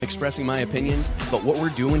expressing my opinions, but what we're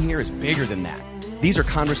doing here is bigger than that. These are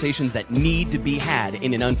conversations that need to be had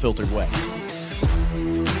in an unfiltered way.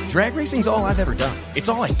 Drag racing's all I've ever done. It's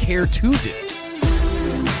all I care to do.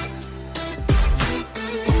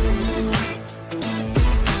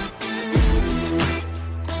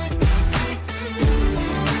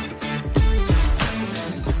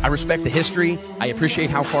 I respect the history, I appreciate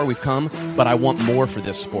how far we've come, but I want more for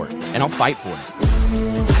this sport, and I'll fight for it.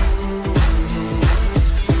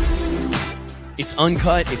 It's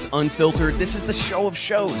uncut, it's unfiltered. This is the show of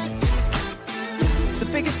shows. The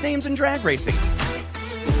biggest names in drag racing.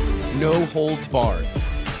 No holds barred.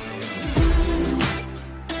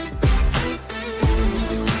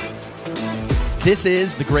 This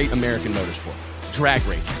is the great American motorsport. Drag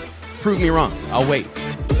racing. Prove me wrong. I'll wait.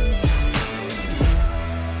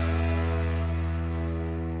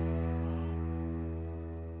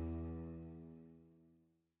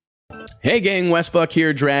 Hey gang, Wes Buck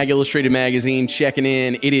here, Drag Illustrated Magazine, checking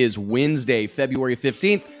in. It is Wednesday, February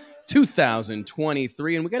 15th,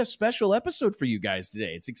 2023, and we got a special episode for you guys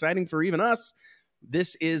today. It's exciting for even us.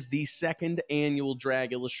 This is the second annual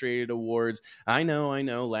Drag Illustrated Awards. I know.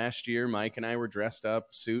 Last year, Mike and I were dressed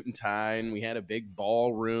up, suit and tie, and we had a big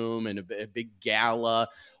ballroom and a big gala,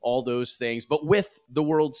 all those things. But with the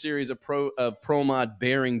World Series of Pro Mod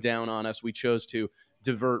bearing down on us, we chose to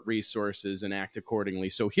divert resources and act accordingly.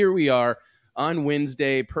 So here we are on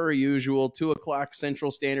Wednesday, per usual, 2 o'clock Central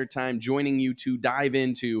Standard Time, joining you to dive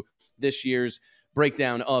into this year's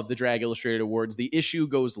breakdown of the Drag Illustrated Awards. The issue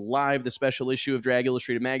goes live. The special issue of Drag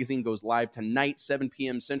Illustrated Magazine goes live tonight, 7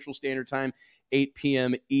 p.m. Central Standard Time, 8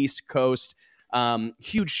 p.m. East Coast.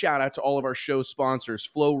 Huge shout out to all of our show sponsors,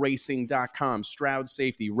 flowracing.com, Stroud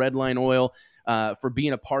Safety, Redline Oil, for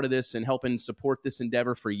being a part of this and helping support this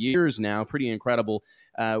endeavor for years now. Pretty incredible.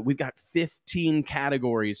 We've got 15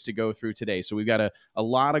 categories to go through today, so we've got a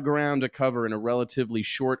lot of ground to cover in a relatively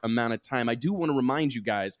short amount of time. I do want to remind you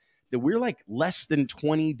guys that we're like less than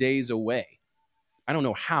 20 days away. I don't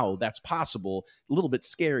know how that's possible. A little bit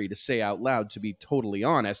scary to say out loud, to be totally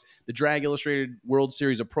honest. The Drag Illustrated World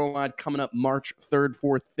Series of Pro Mod coming up March 3rd,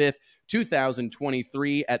 4th, 5th,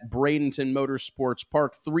 2023 at Bradenton Motorsports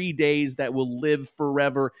Park. 3 days that will live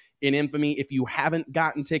forever in infamy. If you haven't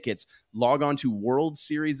gotten tickets, log on to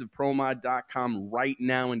worldseriesofpromod.com right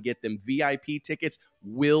now and get them. VIP tickets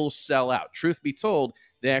will sell out. Truth be told,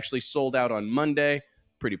 they actually sold out on Monday.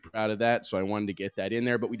 Pretty proud of that, so I wanted to get that in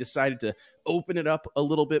there, but we decided to open it up a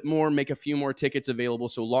little bit more, make a few more tickets available.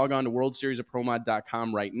 So log on to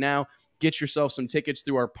worldseriesofpromod.com right now, get yourself some tickets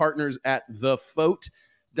through our partners at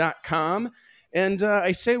thefote.com, and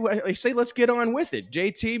I say let's get on with it.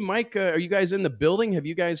 JT, Mike, are you guys in the building? Have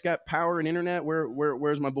you guys got power and internet?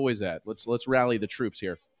 Where's my boys at? Let's rally the troops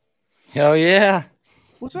here. Hell yeah.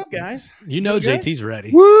 What's up, guys? You know JT's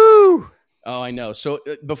ready. Woo! Oh, I know. So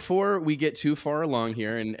before we get too far along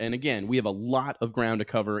here, and again, we have a lot of ground to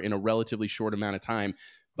cover in a relatively short amount of time,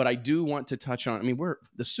 but I do want to touch on, we're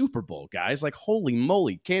the Super Bowl, guys. Like, holy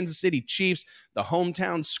moly, Kansas City Chiefs, the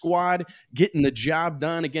hometown squad, getting the job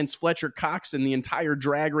done against Fletcher Cox and the entire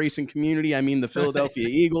drag racing community. The Philadelphia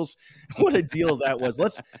Eagles. What a deal that was.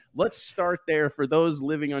 Let's start there. For those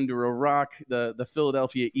living under a rock, the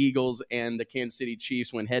Philadelphia Eagles and the Kansas City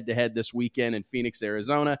Chiefs went head-to-head this weekend in Phoenix,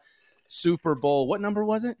 Arizona. Super Bowl. What number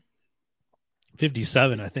was it?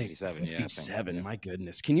 57, I think. 57, 57. Yeah. My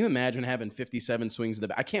goodness. Can you imagine having 57 swings of the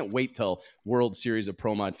bat? I can't wait till World Series of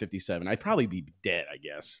Pro Mod 57. I'd probably be dead, I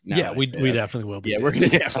guess. Yeah, we definitely will be. Yeah, we're going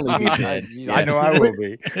to definitely be dead. Yeah. I know I will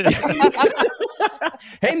be.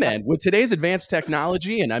 Hey, man, with today's advanced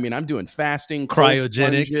technology, and I'm doing fasting,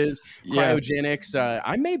 cryogenics,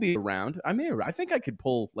 I may be around. I think I could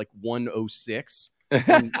pull like 106.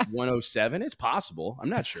 And 107. It's possible. I'm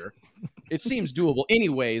not sure. It seems doable.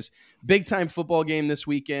 Anyways, big time football game this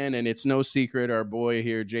weekend, and it's no secret our boy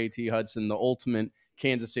here, JT Hudson, the ultimate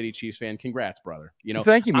Kansas City Chiefs fan. Congrats, brother.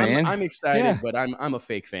 Thank you, man. I'm excited, but I'm a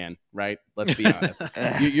fake fan, right? Let's be honest.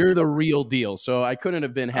 You're the real deal. So I couldn't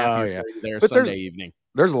have been happier for you there Sunday evening.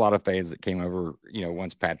 There's a lot of fans that came over,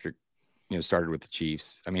 once Patrick, started with the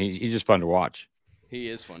Chiefs. He's just fun to watch. He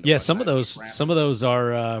is fun. Yeah, some of those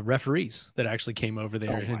are referees that actually came over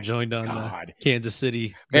there and joined on the Kansas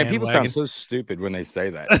City. Man, people sound so stupid when they say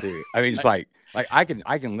that too. It's like I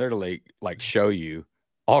can literally show you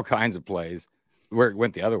all kinds of plays where it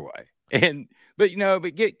went the other way. But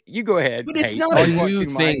you go ahead. But it's not a new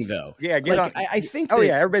thing, though. Yeah, get on. I think.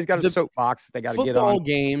 Everybody's got a soapbox they got to get on. Football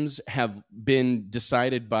games have been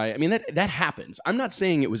decided by. That happens. I'm not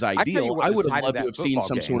saying it was ideal. I would have loved to have seen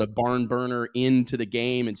some sort of barn burner into the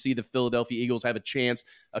game and see the Philadelphia Eagles have a chance,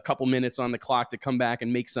 a couple minutes on the clock to come back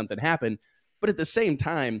and make something happen. But at the same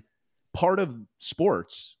time, part of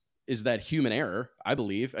sports is that human error, I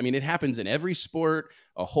believe. I mean, it happens in every sport.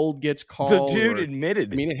 A hold gets called. The dude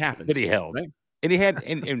admitted. I mean, it happens. That he held. Right? And he had,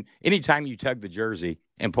 and anytime you tug the jersey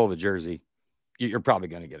and pull the jersey, you're probably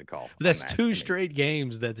going to get a call. That's two straight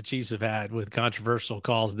games that the Chiefs have had with controversial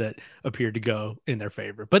calls that appeared to go in their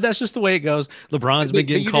favor. But that's just the way it goes. LeBron's been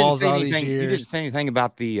getting calls all these years. You didn't say anything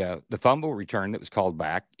about the fumble return that was called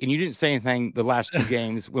back, and you didn't say anything the last two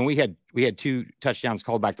games when we had 2 touchdowns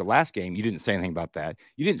called back the last game. You didn't say anything about that.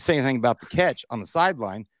 You didn't say anything about the catch on the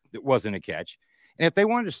sideline that wasn't a catch. And if they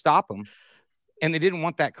wanted to stop him, and they didn't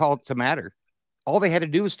want that call to matter, all they had to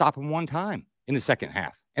do was stop him one time in the second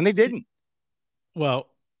half, and they didn't. Well,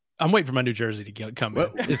 I'm waiting for my new jersey to come in.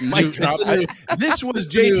 This was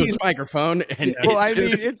JT's microphone, and I mean,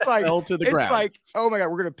 it's like fell to the ground. It's like, oh my God,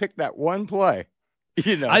 we're gonna pick that one play.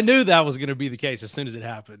 You know, I knew that was going to be the case as soon as it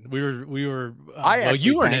happened. We were.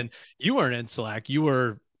 You weren't in Slack. You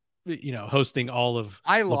were, hosting all of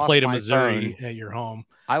the play to Missouri at your home.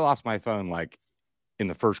 I lost my phone like in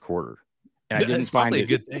the first quarter. And I didn't find it. A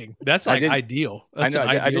good thing. That's like ideal. That's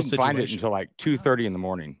I didn't find it until like 2:30 in the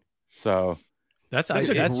morning. So that's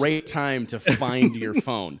a great time to find your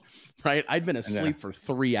phone, right? I'd been asleep for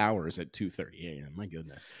 3 hours at 2:30 a.m. My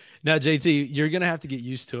goodness. Now, JT, you're gonna have to get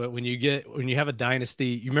used to it when you have a dynasty.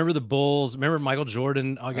 You remember the Bulls? Remember Michael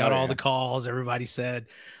Jordan got all the calls. Everybody said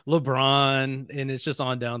LeBron, and it's just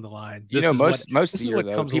on down the line. Most of the year,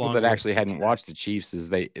 though, people that actually hadn't watched the Chiefs is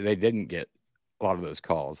they didn't get a lot of those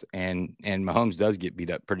calls, and Mahomes does get beat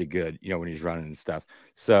up pretty good, when he's running and stuff.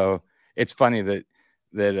 So it's funny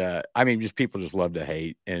that I mean, just people just love to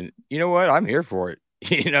hate, and you know what? I'm here for it.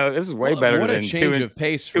 This is way better than change of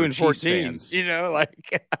pace for Chiefs fans.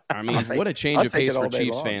 I mean, what a change of pace for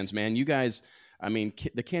Chiefs fans, man. You guys, I mean,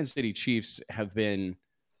 the Kansas City Chiefs have been,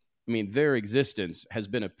 I mean, their existence has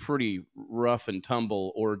been a pretty rough and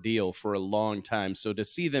tumble ordeal for a long time. So to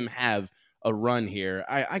see them have a run here,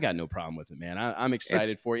 I got no problem with it, man. I'm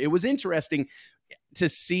excited for it. It was interesting to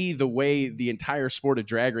see the way the entire sport of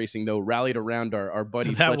drag racing, though, rallied around our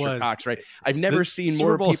buddy Fletcher Cox, right? I've never seen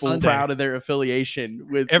more people Sunday. Proud of their affiliation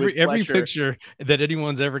with every picture that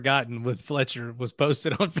anyone's ever gotten with Fletcher was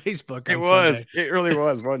posted on Facebook. It really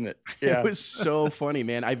was, wasn't it? Yeah, it was so funny,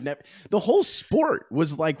 man. The whole sport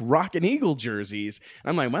was like Rockin' Eagle jerseys.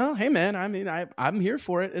 I'm like, well, hey, man, I mean, I'm here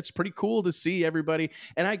for it. It's pretty cool to see everybody.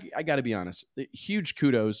 And I got to be honest, huge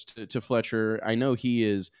kudos to Fletcher. I know he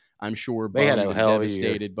is, I'm sure, they had a hell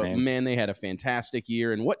devastated, year, but man, they had a fantastic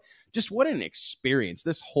year. And what an experience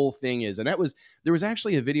this whole thing is. And there was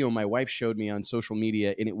actually a video my wife showed me on social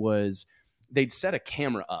media, and it was, they'd set a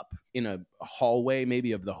camera up in a hallway,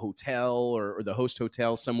 maybe of the hotel or the host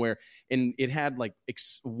hotel somewhere. And it had like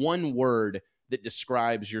one word that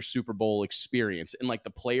describes your Super Bowl experience. And like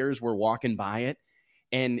the players were walking by it,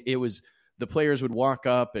 and it was, the players would walk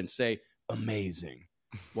up and say, amazing,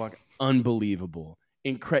 unbelievable.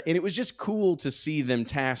 And it was just cool to see them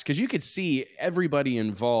task, because you could see everybody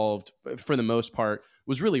involved, for the most part,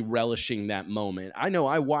 was really relishing that moment. I know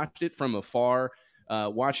I watched it from afar,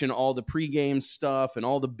 watching all the pregame stuff and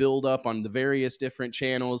all the buildup on the various different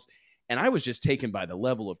channels, and I was just taken by the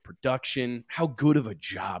level of production, how good of a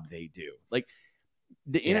job they do. Like,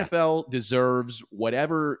 the NFL deserves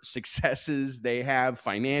whatever successes they have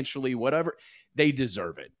financially, whatever, they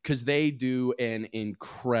deserve it, because they do an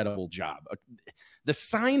incredible job. The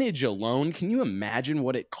signage alone, can you imagine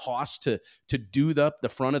what it costs to do the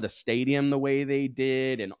front of the stadium the way they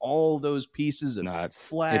did, and all those pieces of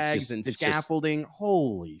flags and scaffolding?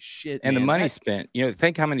 Holy shit. And man, the money spent,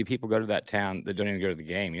 think how many people go to that town that don't even go to the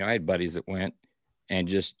game. I had buddies that went and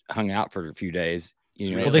just hung out for a few days.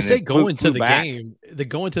 Well, they say going to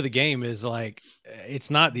the game is like,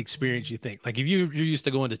 it's not the experience you think. Like, if you're used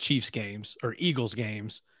to going to Chiefs games or Eagles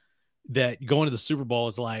games, that going to the Super Bowl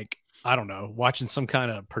is like, I don't know, watching some kind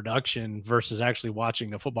of production versus actually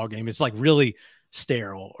watching a football game. It's like really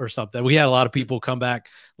sterile or something. We had a lot of people come back,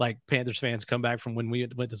 like Panthers fans come back from when we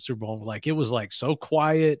went to the Super Bowl. Like, it was like so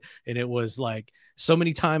quiet, and it was like so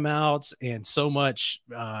many timeouts and so much,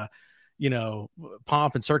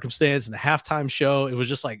 pomp and circumstance, and the halftime show. It was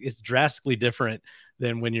just like, it's drastically different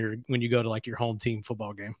than when you go to like your home team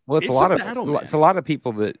football game. Well, it's a lot of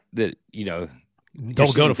people that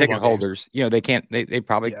don't go to ticket holders. They can't. They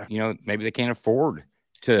probably maybe they can't afford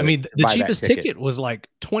to. I mean, the cheapest ticket was like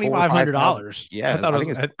 $2,500. Yeah,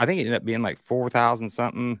 I think it ended up being like 4,000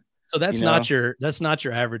 something. So that's not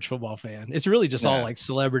your average football fan. It's really just all like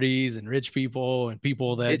celebrities and rich people and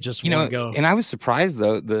people that just want to go. And I was surprised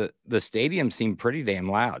though, the stadium seemed pretty damn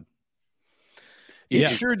loud. It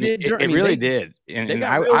sure did. It really did. And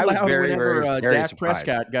I was very, very Dak surprised.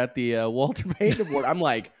 Prescott got the Walter Payton Award. I'm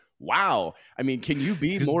like, wow. I mean, can you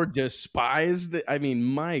be more despised? I mean,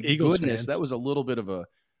 my Eagles goodness, fans. that was a little bit of a.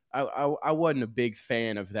 I wasn't a big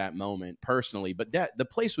fan of that moment personally, but the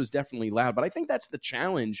place was definitely loud. But I think that's the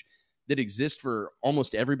challenge that exists for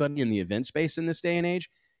almost everybody in the event space in this day and age,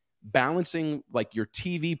 balancing like your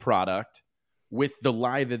TV product with the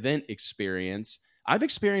live event experience. I've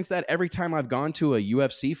experienced that every time I've gone to a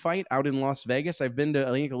UFC fight out in Las Vegas. I've been to,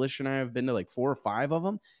 I think Alicia and I have been to like 4 or 5 of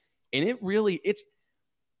them. And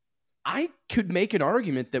I could make an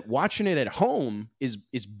argument that watching it at home is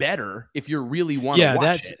better if you really want to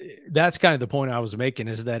watch it. That's kind of the point I was making,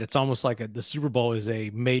 is that it's almost like the Super Bowl is a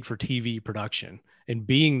made for TV production, and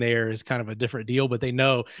being there is kind of a different deal, but they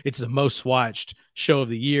know it's the most watched show of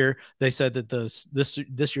the year. They said that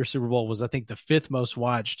this year's Super Bowl was, I think, the 5th most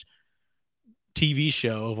watched TV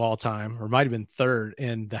show of all time, or might've been 3rd.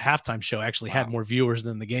 And the halftime show actually had more viewers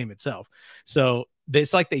than the game itself. So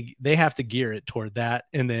it's like they have to gear it toward that.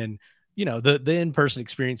 And then, you know, the in-person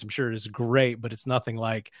experience, I'm sure, is great, but it's nothing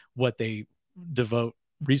like what they devote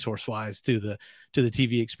resource wise to the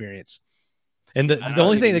TV experience. And the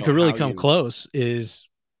only thing that could really come close is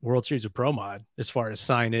World Series of Pro Mod, as far as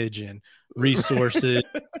signage and resources,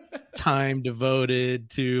 time devoted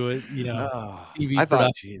to, you know, TV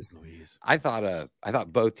production. Geez Louise. I thought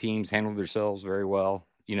both teams handled themselves very well.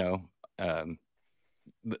 You know,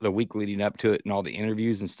 the week leading up to it and all the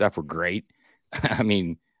interviews and stuff were great. I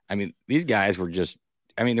mean, these guys were just,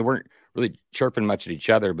 they weren't really chirping much at each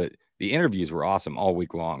other, but the interviews were awesome all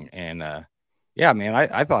week long. And yeah, man,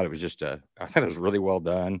 I thought it was I thought it was really well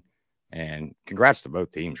done, and congrats to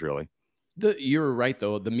both teams, really. You're right,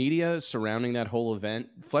 though. The media surrounding that whole event,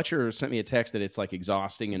 Fletcher sent me a text that it's like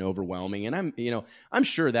exhausting and overwhelming. And I'm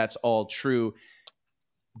sure that's all true,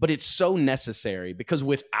 but it's so necessary, because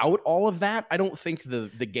without all of that, I don't think the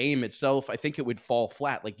game itself, I think it would fall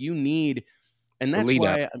flat. Like you need, and that's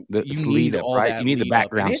why you need all that. You need the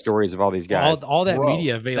background stories of all these guys. All that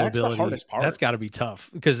media availability. That's the hardest part. That's got to be tough,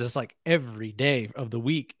 because it's like every day of the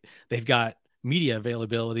week they've got media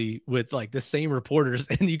availability with like the same reporters,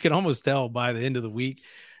 and you can almost tell by the end of the week,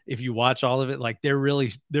 if you watch all of it, like they're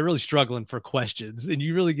really struggling for questions, and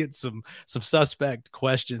you really get some suspect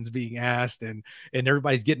questions being asked, and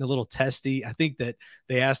everybody's getting a little testy. I think that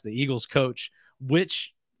they asked the Eagles coach,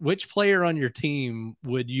 which player on your team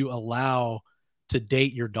would you allow to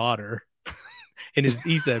date your daughter? And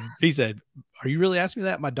he said, "Are you really asking me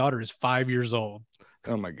that? My daughter is 5 years old."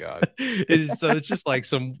 Oh my God. So it's just like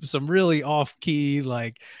some really off key,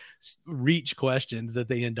 like reach questions that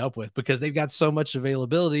they end up with, because they've got so much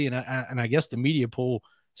availability. And I guess the media pool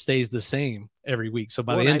stays the same every week. So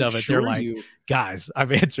by the end of it, they're like, guys,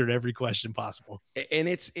 I've answered every question possible. And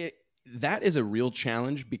that is a real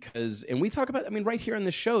challenge, because, and we talk about, right here on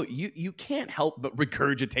the show, you can't help but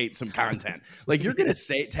regurgitate some content. Like you're going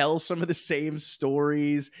to tell some of the same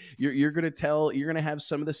stories. You're going to have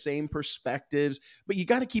some of the same perspectives, but you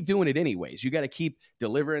got to keep doing it anyways. You got to keep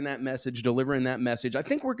delivering that message. I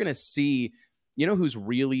think we're going to see, who's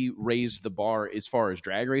really raised the bar as far as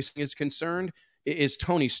drag racing is concerned, is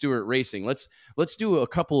Tony Stewart Racing. Let's do a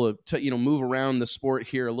couple of move around the sport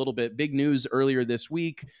here a little bit. Big news earlier this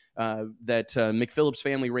week that McPhillips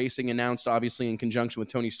Family Racing announced, obviously in conjunction with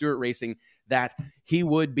Tony Stewart Racing, that he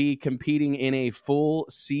would be competing in a full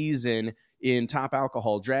season in Top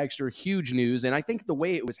Alcohol Dragster. Huge news, and I think the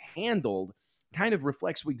way it was handled kind of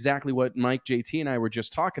reflects exactly what Mike, JT, and I were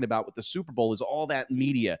just talking about with the Super Bowl, is all that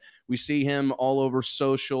media. We see him all over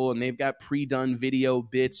social, and they've got pre-done video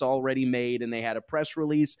bits already made, and they had a press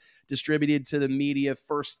release distributed to the media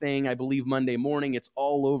first thing, I believe, Monday morning. It's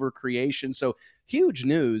all over creation. So huge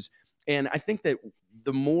news. And I think that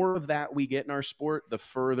the more of that we get in our sport, the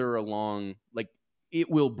further along, like, it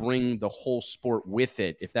will bring the whole sport with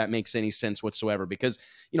it, if that makes any sense whatsoever. Because,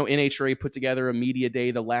 NHRA put together a media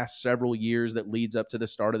day the last several years that leads up to the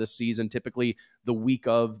start of the season, typically the week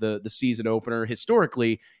of the season opener,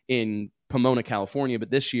 historically in Pomona, California, but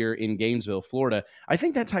this year in Gainesville, Florida. I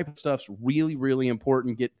think that type of stuff's really, really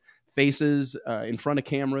important. Get faces in front of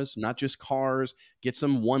cameras, not just cars, get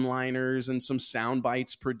some one-liners and some sound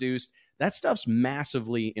bites produced. That stuff's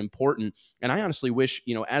massively important. And I honestly wish,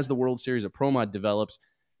 as the World Series of Pro Mod develops,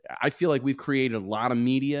 I feel like we've created a lot of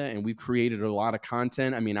media and we've created a lot of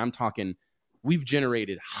content. I'm talking, we've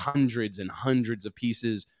generated hundreds and hundreds of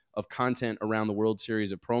pieces of content around the World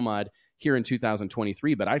Series of Pro Mod here in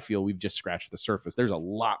 2023, but I feel we've just scratched the surface. There's a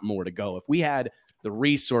lot more to go. If we had the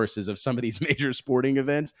resources of some of these major sporting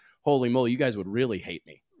events, holy moly, you guys would really hate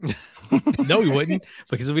me. No, we wouldn't,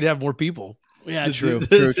 because we'd have more people. Yeah, true.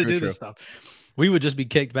 Stuff. We would just be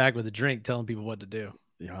kicked back with a drink telling people what to do.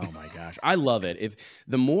 Oh my gosh, I love it. If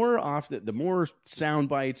the more sound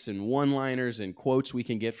bites and one-liners and quotes we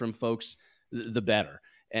can get from folks, the better.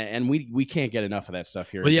 And we can't get enough of that stuff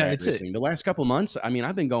here. Well, yeah, it's the last couple of months. I mean,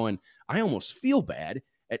 I've been going. I almost feel bad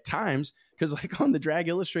at times because, like, on the Drag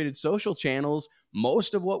Illustrated social channels,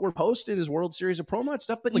 most of what we're posting is World Series of Pro Mod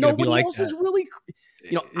stuff, but nobody else is really.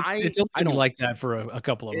 You know, it's only like that for a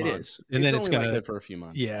couple of months, and then it's going to like for a few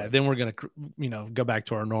months. Yeah, then we're going to go back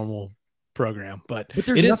to our normal program. But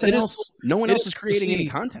there's nothing else. No one else is creating any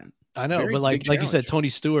content. I know, but like you said, Tony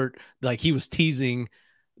Stewart, like he was teasing.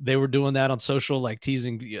 They were doing that on social, like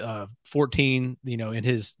teasing 14, in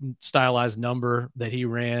his stylized number that he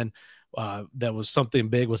ran. That was something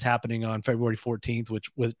big was happening on February 14th,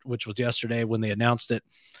 which was yesterday when they announced it.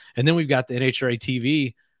 And then we've got the NHRA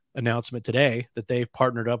TV announcement today that they've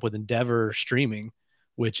partnered up with Endeavor Streaming,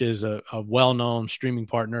 which is a well-known streaming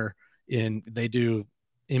partner. They do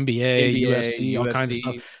NBA, UFC, all kinds of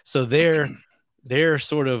stuff. So they're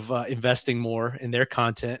sort of investing more in their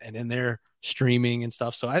content and in their streaming and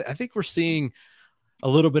stuff. So I think we're seeing a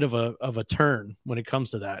little bit of a turn when it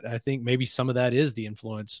comes to that. I think maybe some of that is the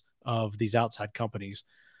influence of these outside companies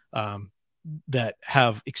that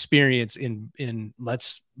have experience in,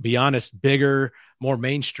 let's be honest, bigger, more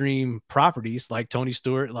mainstream properties like Tony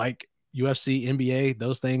Stewart, like UFC, NBA,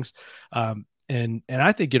 those things. And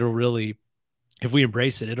I think it'll really, if we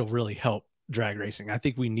embrace it, it'll really help drag racing. I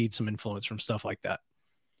think we need some influence from stuff like that.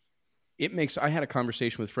 I had a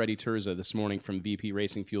conversation with Freddie Turza this morning from VP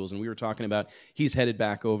Racing Fuels, and we were talking about he's headed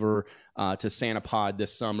back over to Santa Pod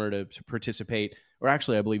this summer to participate, or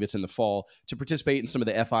actually I believe it's in the fall, to participate in some of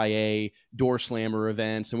the FIA door slammer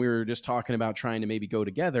events. And we were just talking about trying to maybe go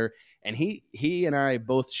together. And he and I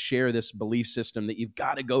both share this belief system that you've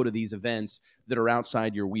got to go to these events that are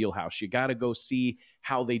outside your wheelhouse. You got to go see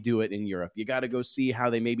how they do it in Europe. You got to go see how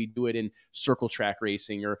they maybe do it in circle track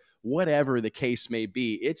racing or whatever the case may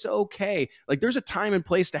be. It's okay. Like, there's a time and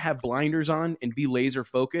place to have blinders on and be laser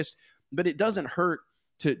focused, but it doesn't hurt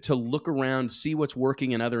to look around, see what's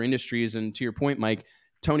working in other industries. And to your point, Mike,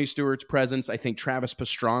 Tony Stewart's presence, I think Travis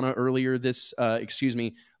Pastrana earlier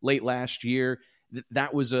late last year,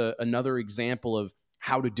 that was another example of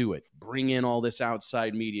how to do it. Bring in all this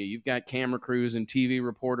outside media. You've got camera crews and TV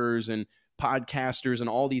reporters and podcasters and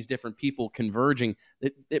all these different people converging.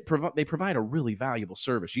 They provide a really valuable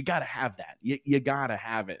service. You got to have that. You got to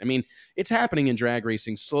have it. I mean, it's happening in drag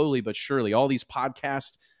racing slowly but surely. All these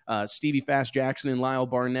podcasts, Stevie Fast Jackson and Lyle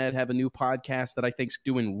Barnett have a new podcast that I think's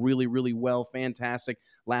doing really, really well. Fantastic.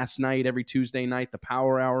 Last night, every Tuesday night, the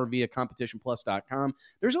Power Hour via competitionplus.com.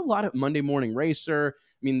 There's a lot of Monday Morning Racer.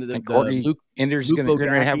 I mean, Luke Enders is going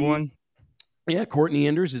to have one. Yeah, Courtney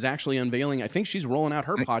Enders is actually unveiling. I think she's rolling out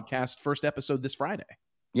her podcast first episode this Friday.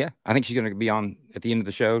 Yeah, I think she's going to be on at the end of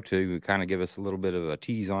the show to kind of give us a little bit of a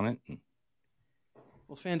tease on it.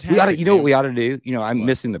 Well, fantastic. What we ought to do? I'm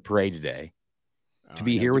missing the parade today. To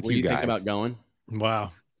be here with you guys. Thinking about going?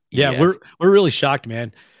 Wow. Yeah, yes. We're really shocked,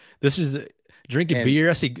 man. This is drinking beer.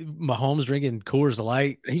 I see Mahomes drinking Coors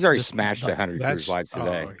Light. He's already smashed 100 Coors Lights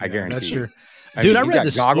today. I guarantee. That's you. Dude, I read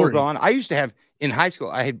the goggles story. On. I used to have in high school.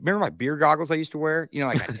 Remember my beer goggles I used to wear.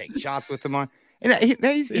 Like I take shots with them on. And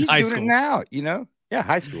he's doing it now. Yeah,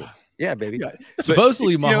 high school. Yeah, baby. Yeah.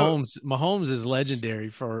 Supposedly, Mahomes is legendary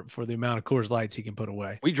for the amount of Coors Lights he can put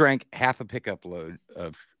away. We drank half a pickup load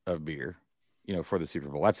of beer. For the Super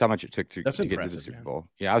Bowl. That's how much it took to get to the Super Bowl.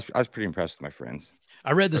 Yeah, I was pretty impressed with my friends.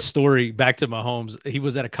 I read the story back to Mahomes. He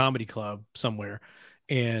was at a comedy club somewhere,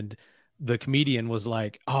 and the comedian was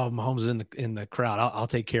like, "Oh, Mahomes is in the crowd. I'll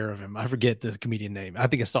take care of him." I forget the comedian name. I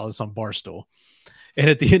think I saw this on Barstool. And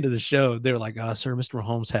at the end of the show, they were like, "Sir, Mr.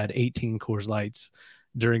 Mahomes had 18 Coors Lights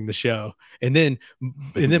during the show." And then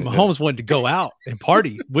Mahomes wanted to go out and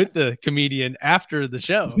party with the comedian after the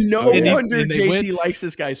show. No wonder JT likes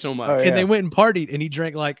this guy so much. And they went and partied, and he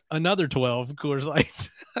drank like another 12 Coors Lights.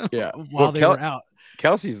 Yeah, while they were out.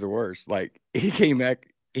 Kelsey's the worst. Like he came back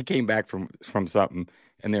from something,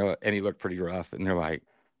 and he looked pretty rough, and they're like,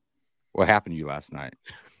 "What happened to you last night?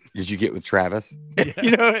 Did you get with Travis?" Yeah.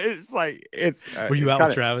 It's like were you out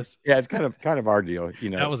with Travis? Yeah, it's kind of our deal.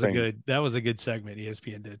 That was a good segment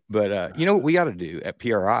ESPN did. But what we ought to do at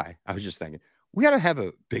PRI? I was just thinking we ought to have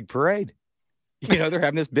a big parade. They're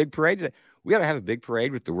having this big parade today. We ought to have a big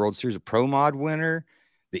parade with the World Series of Pro Mod winner,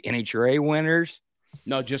 the NHRA winners.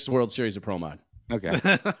 No, just the World Series of Pro Mod. Okay.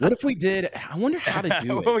 What if we did? I wonder how to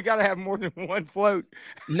do it. Well, we got to have more than one float.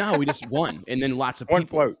 No, we just one, and then lots of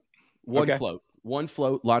people. One float. One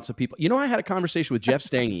float, lots of people. I had a conversation with Jeff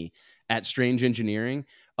Stange at Strange Engineering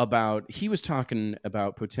he was talking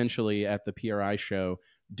about potentially at the PRI show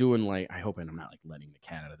doing like, I hope I'm not like letting the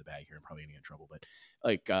cat out of the bag here. I'm probably gonna get in trouble, but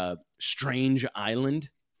like Strange Island,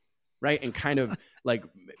 right? And kind of like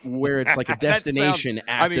where it's like a destination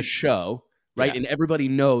at the show, right? Yeah. And everybody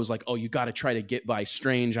knows like, oh, you got to try to get by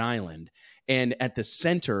Strange Island. And at the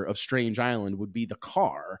center of Strange Island would be the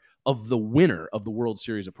car of the winner of the World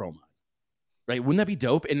Series of Pro Mod, right? Wouldn't that be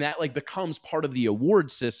dope? And that like becomes part of the award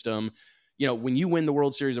system. You know, when you win the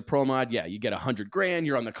World Series of Pro Mod, yeah, you get $100,000.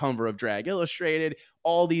 You're on the cover of Drag Illustrated,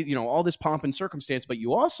 all the, you know, all this pomp and circumstance, but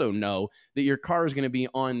you also know that your car is going to be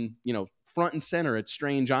on, you know, front and center at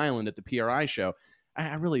Strange Island at the PRI show.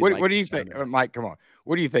 I really like what do you think, Mike? Come on.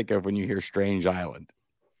 What do you think of when you hear Strange Island?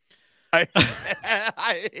 I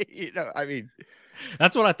mean,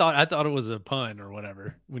 that's what I thought. I thought it was a pun or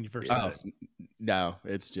whatever when you first said it. No,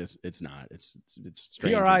 it's not. It's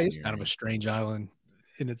strange. PRI is kind of a strange island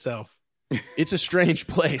in itself. It's a strange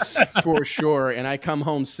place for sure, and I come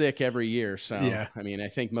home sick every year. So yeah, I mean, I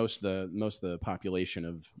think most of the population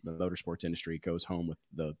of the motorsports industry goes home with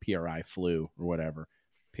the PRI flu or whatever,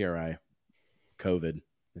 PRI COVID.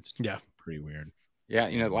 It's pretty weird. Yeah,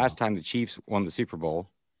 you know, last time the Chiefs won the Super Bowl,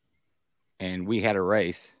 and we had a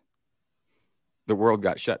race, the world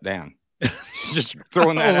got shut down. Just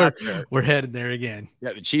throwing that out there. We're headed there again.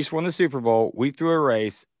 Yeah, the Chiefs won the Super Bowl. We threw a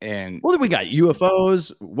race, and well, we got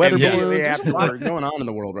UFOs, weather balloons. There's a lot going on in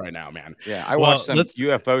the world right now, man. Yeah, I watched some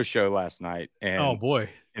UFO show last night, and oh boy,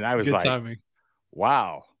 and I was like,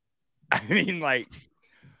 wow. I mean, like,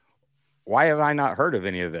 why have I not heard of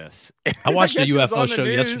any of this? I watched a UFO show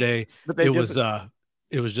yesterday. But it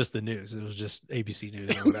was just the news. It was just ABC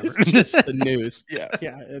News or whatever. Just the news. Yeah,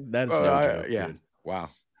 that's no joke, dude. Wow.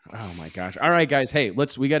 Oh my gosh. All right, guys. Hey,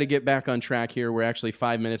 we got to get back on track here. We're actually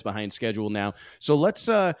 5 minutes behind schedule now. So let's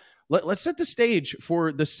set the stage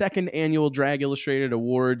for the second annual Drag Illustrated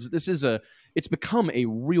Awards. It's become a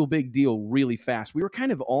real big deal really fast. We were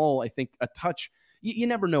kind of all, I think, a touch. You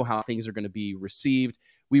never know how things are going to be received.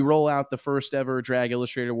 We roll out the first ever Drag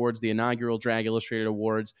Illustrated Awards, the inaugural Drag Illustrated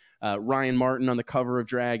Awards. Ryan Martin on the cover of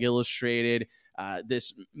Drag Illustrated.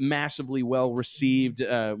 This massively well-received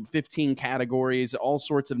 15 categories, all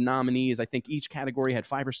sorts of nominees. I think each category had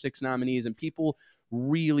 5 or 6 nominees, and people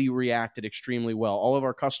really reacted extremely well. All of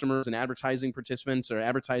our customers and advertising participants or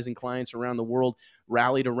advertising clients around the world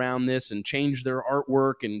rallied around this and changed their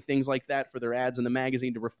artwork and things like that for their ads in the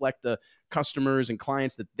magazine to reflect the customers and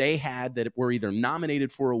clients that they had that were either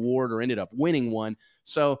nominated for award or ended up winning one.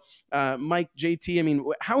 So, Mike, JT, I mean,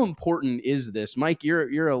 how important is this? Mike,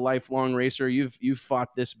 you're a lifelong racer. You've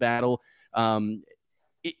fought this battle.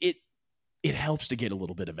 It helps to get a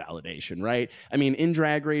little bit of validation, right? I mean, in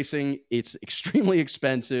drag racing, it's extremely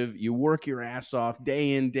expensive. You work your ass off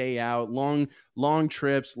day in, day out, long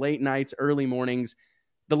trips, late nights, early mornings.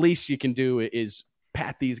 The least you can do is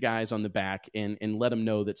pat these guys on the back and let them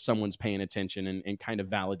know that someone's paying attention and kind of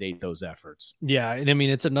validate those efforts. Yeah. And I mean,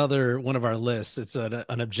 it's another one of our lists. It's an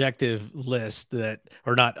objective list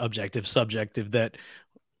or not objective, subjective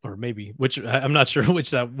or maybe I'm not sure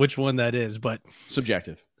which one that is, but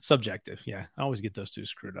subjective. Yeah. I always get those two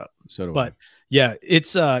screwed up. So do but I. Yeah,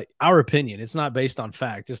 it's our opinion. It's not based on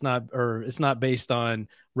fact. It's not based on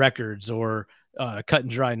records or cut and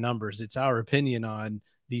dry numbers. It's our opinion on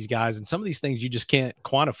these guys. And some of these things you just can't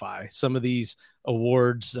quantify. Some of these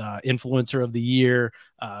awards, influencer of the year,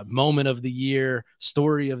 moment of the year,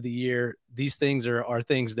 story of the year. These things are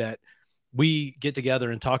things that we get together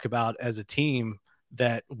and talk about as a team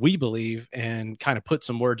that we believe and kind of put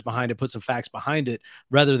some words behind it, put some facts behind it,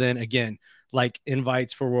 rather than, again, like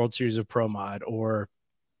invites for World Series of Pro Mod or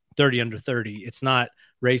 30 under 30. It's not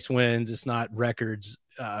race wins. It's not records.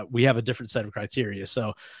 We have a different set of criteria.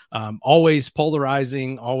 So always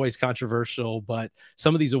polarizing, always controversial, but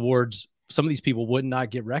some of these awards, some of these people would not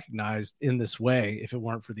get recognized in this way if it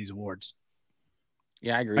weren't for these awards.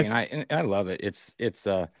 Yeah, I agree. And I love it.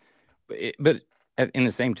 But in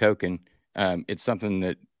the same token, it's something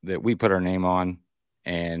that we put our name on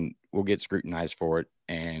and we'll get scrutinized for it.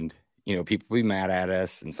 And, you know, people will be mad at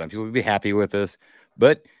us and some people will be happy with us,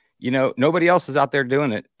 but you know, nobody else is out there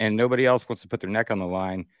doing it and nobody else wants to put their neck on the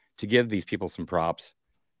line to give these people some props.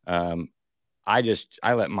 I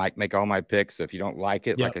let Mike make all my picks. So if you don't like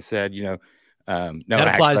it, like I said, you know, no,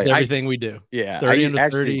 that applies to everything we do. Yeah. 30 under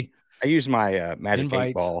 30. I use my Magic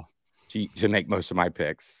 8 ball to make most of my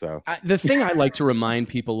picks. So the thing I like to remind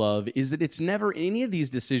people of is that it's never, any of these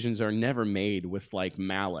decisions are never made with like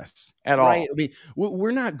malice at right? all. I mean,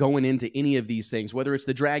 we're not going into any of these things, whether it's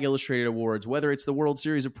the Drag Illustrated Awards, whether it's the World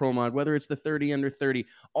Series of Pro Mod, whether it's the 30 under 30,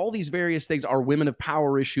 all these various things, our Women of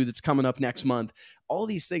Power issue that's coming up next month. All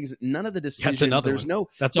these things, none of the decisions. That's another there's one. no.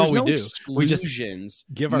 That's there's all we no do. Exclusions. We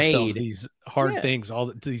just give ourselves made. these hard things,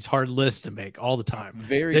 these hard lists to make all the time.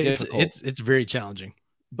 Very difficult. It's very challenging.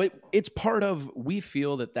 But it's part of, we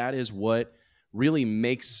feel that is what really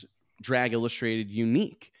makes Drag Illustrated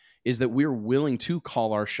unique, is that we're willing to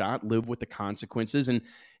call our shot, live with the consequences. And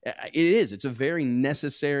it's a very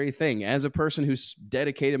necessary thing. As a person who's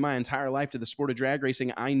dedicated my entire life to the sport of drag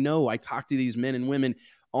racing, I know I talk to these men and women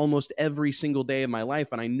almost every single day of my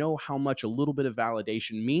life, and I know how much a little bit of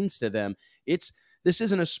validation means to them. This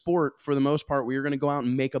isn't a sport, for the most part, where you're going to go out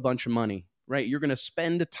and make a bunch of money, right? You're going to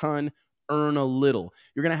spend a ton, earn a little.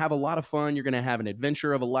 You're going to have a lot of fun. You're going to have an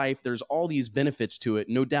adventure of a life. There's all these benefits to it.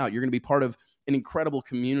 No doubt. You're going to be part of an incredible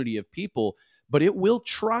community of people, but it will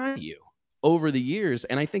try you over the years.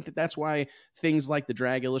 And I think that's why things like the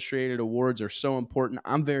Drag Illustrated Awards are so important.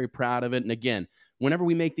 I'm very proud of it. And again, whenever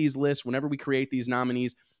we make these lists, whenever we create these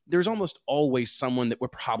nominees, there's almost always someone that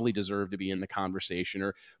would probably deserve to be in the conversation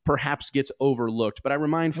or perhaps gets overlooked. But I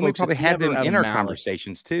remind folks, we probably have them in our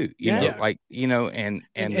conversations too, you know, like, you know, and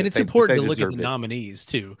it's important to look at the nominees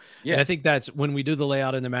too. Yeah. And I think that's when we do the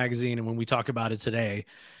layout in the magazine and when we talk about it today,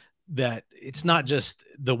 that it's not just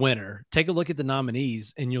the winner. Take a look at the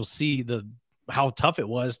nominees and you'll see how tough it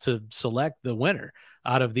was to select the winner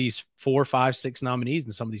out of these 4, 5, 6 nominees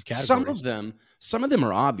in some of these categories. Some of them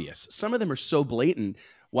are obvious. Some of them are so blatant,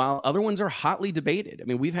 while other ones are hotly debated. I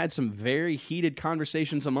mean, we've had some very heated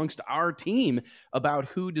conversations amongst our team about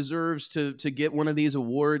who deserves to get one of these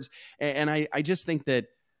awards. And I just think that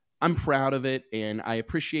I'm proud of it, and I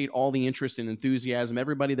appreciate all the interest and enthusiasm,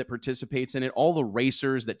 everybody that participates in it, all the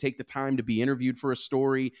racers that take the time to be interviewed for a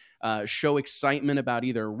story, show excitement about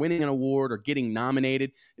either winning an award or getting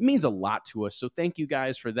nominated. It means a lot to us. So thank you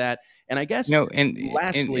guys for that. And I guess,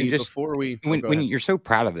 lastly, just, before we... When you're so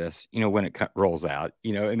proud of this, you know, when it rolls out,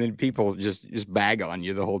 you know, and then people just bag on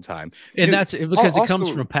you the whole time. And that's because it comes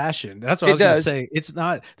from passion. That's what I was going to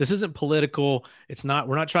say. This isn't political.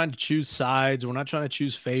 We're not trying to choose sides. We're not trying to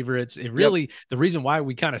choose favorites. It really, the reason why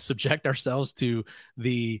we kind of subject ourselves to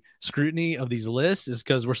the scrutiny of these lists is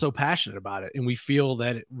because we're so passionate about it, and we feel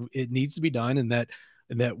that it needs to be done, and that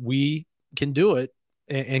we can do it,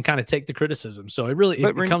 and kind of take the criticism. So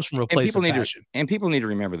it comes from a place of passion. And people need to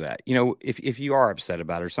remember that, you know, if you are upset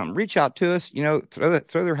about it or something, reach out to us, you know, throw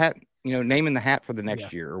their hat, you know, name in the hat for the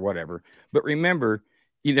next year or whatever. But remember,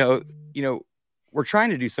 you know, we're trying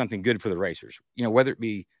to do something good for the racers, you know, whether it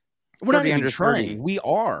be, we're not even trying. We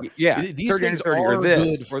are. Yeah. These 30 things 30 are or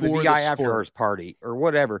this, good or the for DI after hours party or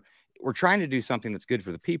whatever. We're trying to do something that's good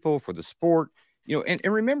for the people, for the sport, you know, and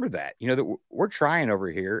remember that, you know, that we're trying over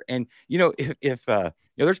here. And, you know, if you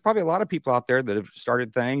know, there's probably a lot of people out there that have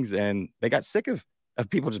started things and they got sick of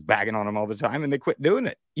people just bagging on them all the time and they quit doing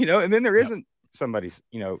it, you know, and then there isn't somebody's,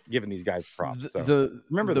 you know, giving these guys props. So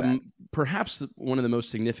remember that. Perhaps one of the most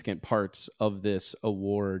significant parts of this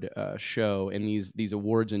award show and these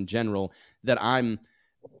awards in general that I'm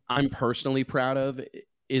personally proud of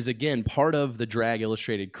is, again, part of the Drag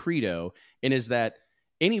Illustrated credo, and is that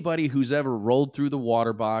anybody who's ever rolled through the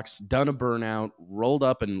water box, done a burnout, rolled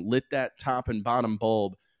up and lit that top and bottom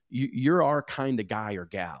bulb, you're our kind of guy or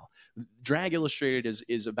gal. Drag Illustrated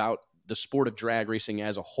is about the sport of drag racing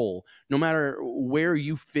as a whole. No matter where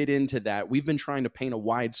you fit into that, we've been trying to paint a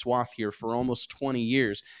wide swath here for almost 20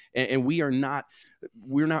 years, and we're not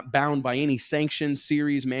bound by any sanctions,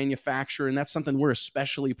 series, manufacturer, and that's something we're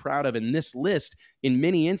especially proud of. And this list, in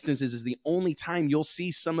many instances, is the only time you'll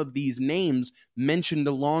see some of these names mentioned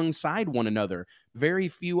alongside one another. Very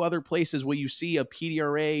few other places will you see a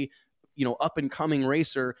PDRA, you know, up and coming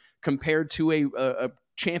racer compared to a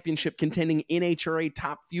championship contending NHRA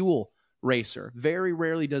top fuel racer. Very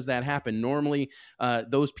rarely does that happen. Normally,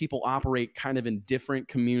 those people operate kind of in different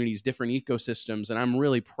communities, different ecosystems, and I'm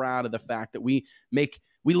really proud of the fact that we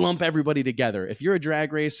lump everybody together. If you're a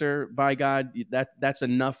drag racer, by God, that's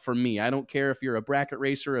enough for me. I don't care if you're a bracket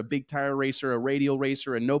racer, a big tire racer, a radial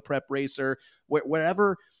racer, a no prep racer,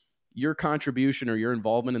 whatever your contribution or your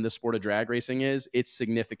involvement in the sport of drag racing is, it's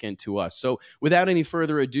significant to us. So without any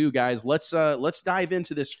further ado, guys, let's dive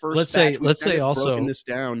into this first. Let's say also broken this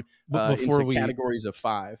down into categories of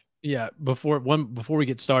 5. Yeah. Before we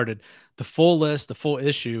get started, the full list, the full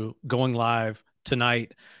issue going live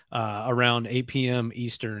tonight, around 8 p.m.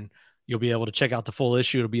 Eastern. You'll be able to check out the full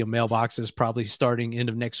issue. It'll be in mailboxes probably starting end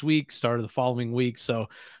of next week, start of the following week. So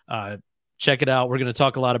check it out. We're going to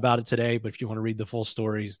talk a lot about it today, but if you want to read the full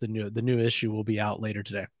stories, the new issue will be out later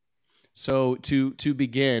today. So to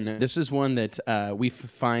begin, this is one that we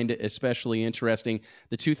find especially interesting.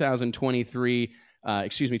 The 2022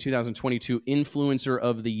 Influencer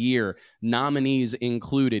of the Year nominees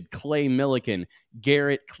included Clay Millican,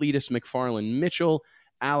 Garrett Cletus McFarland Mitchell,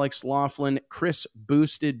 Alex Laughlin, Chris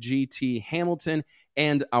Boosted GT Hamilton,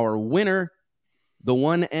 and our winner, the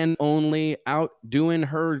one and only, out doing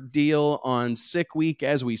her deal on sick week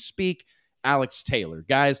as we speak, Alex Taylor.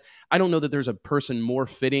 Guys, I don't know that there's a person more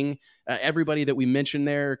fitting. Everybody that we mentioned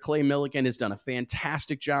there, Clay Millican has done a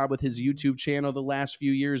fantastic job with his YouTube channel the last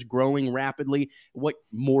few years, growing rapidly. What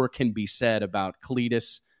more can be said about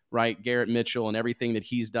Cletus, right? Garrett Mitchell and everything that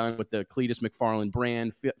he's done with the Cletus McFarland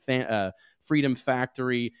brand, Freedom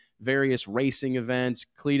Factory, various racing events,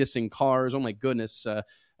 Cletus in cars. Oh my goodness.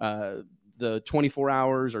 The 24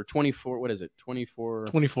 hours or 24, what is it? 24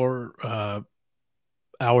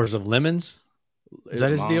 hours of lemons. Is that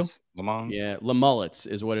his deal? Le Mans? Yeah, Le Mullets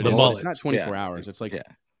is what it is. It's not 24 hours. It's like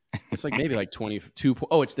it's like maybe like 22.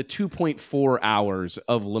 Oh, it's the 2.4 hours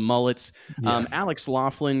of Le Mullets. Yeah. Alex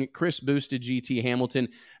Laughlin, Chris Boosted GT Hamilton.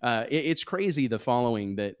 It's crazy the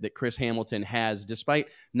following that Chris Hamilton has, despite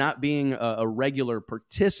not being a regular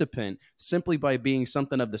participant, simply by being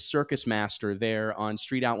something of the circus master there on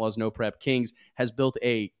Street Outlaws No Prep Kings, has built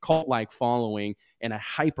a cult-like following and a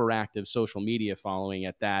hyperactive social media following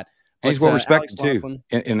at that. And he's well respected too.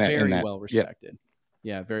 In that, very well respected.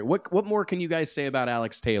 Yeah, very. What more can you guys say about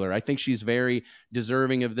Alex Taylor? I think she's very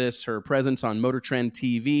deserving of this. Her presence on Motor Trend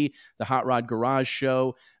TV, the Hot Rod Garage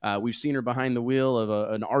Show. We've seen her behind the wheel of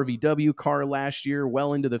an RVW car last year,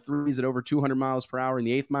 well into the threes at over 200 miles per hour in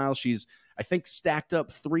the 8th mile. She's, I think, stacked up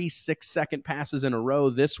 3 6-second passes in a row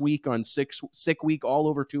this week on sick week, all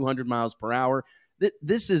over 200 miles per hour.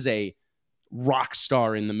 This is a rock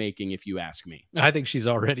star in the making, if you ask me. I think she's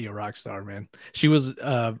already a rock star, man. She was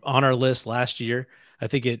on our list last year. I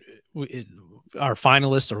think our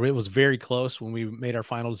finalists, or it was very close when we made our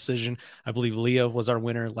final decision. I believe Leah was our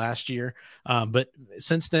winner last year. But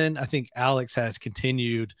since then, I think Alex has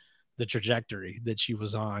continued the trajectory that she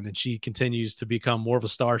was on, and she continues to become more of a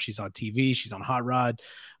star. She's on TV. She's on Hot Rod.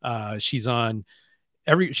 She's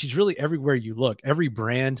really everywhere you look. Every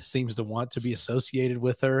brand seems to want to be associated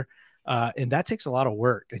with her. And that takes a lot of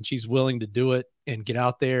work, and she's willing to do it and get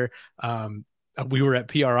out there. We were at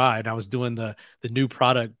PRI, and I was doing the new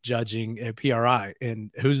product judging at PRI, and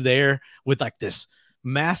who's there with like this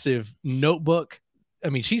massive notebook. I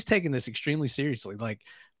mean, she's taking this extremely seriously, like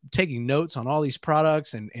taking notes on all these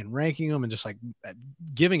products and ranking them, and just like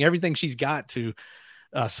giving everything she's got to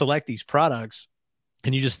select these products.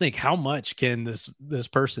 And you just think, how much can this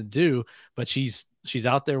person do? But she's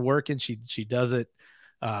out there working. She does it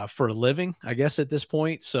for a living, I guess, at this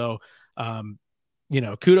point. So,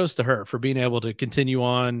 kudos to her for being able to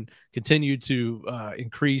continue to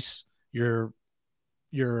increase your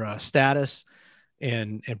status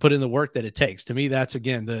and put in the work that it takes. To me, that's,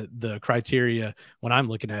 again, the criteria when I'm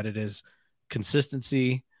looking at it is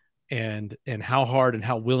consistency and how hard and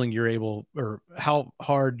how willing you're able, or how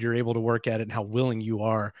hard you're able to work at it, and how willing you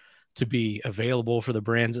are to be available for the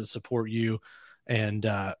brands that support you. And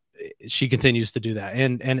she continues to do that,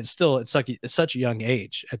 and it's such a young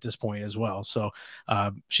age at this point as well. So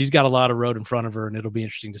she's got a lot of road in front of her, and it'll be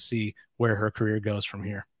interesting to see where her career goes from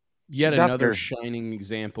here. Yet another shining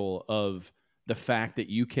example of the fact that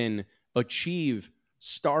you can achieve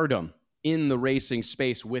stardom in the racing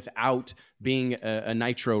space without being a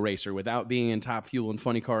nitro racer, without being in Top Fuel and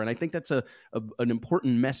Funny Car. And I think that's an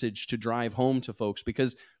important message to drive home to folks,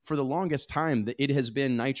 because for the longest time, it has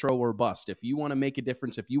been nitro or bust. If you want to make a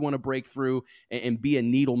difference, if you want to break through and be a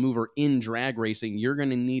needle mover in drag racing, you're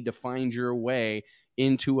going to need to find your way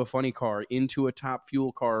into a Funny Car, into a Top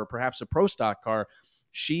Fuel car, or perhaps a Pro Stock car.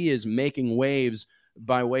 She is making waves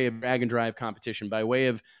by way of drag and drive competition, by way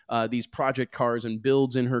of these project cars and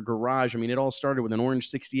builds in her garage. I mean, it all started with an orange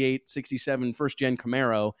 68, 67 first-gen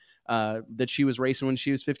Camaro that she was racing when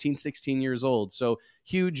she was 15, 16 years old. So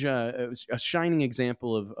huge, a shining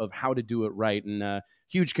example of how to do it right. And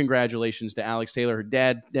huge congratulations to Alex Taylor, her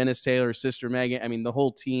dad, Dennis Taylor, sister, Megan. I mean, the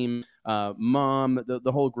whole team, mom,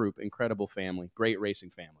 the whole group, incredible family, great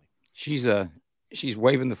racing family. She's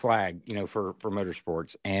waving the flag, for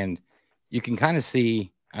motorsports. And you can kind of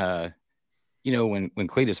see, when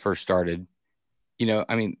Cletus first started,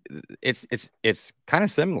 I mean, it's kind of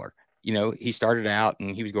similar. He started out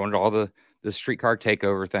and he was going to all the streetcar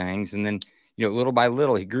takeover things. And then, little by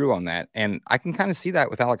little, he grew on that. And I can kind of see that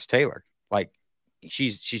with Alex Taylor. Like,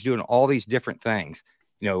 she's doing all these different things,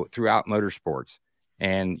 throughout motorsports.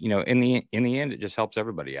 And, in the end, it just helps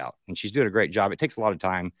everybody out. And she's doing a great job. It takes a lot of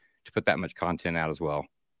time to put that much content out as well.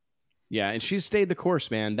 Yeah, and she's stayed the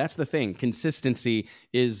course, man. That's the thing. Consistency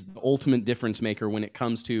is the ultimate difference maker when it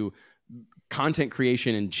comes to content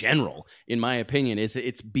creation in general, in my opinion.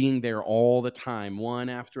 It's being there all the time, one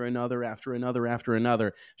after another, after another, after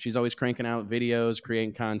another. She's always cranking out videos,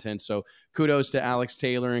 creating content. So kudos to Alex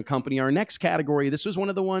Taylor and company. Our next category, this was one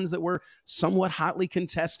of the ones that were somewhat hotly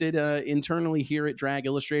contested internally here at Drag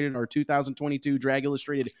Illustrated. Our 2022 Drag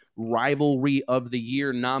Illustrated Rivalry of the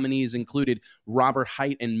Year nominees included Robert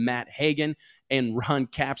Height and Matt Hagan. And Ron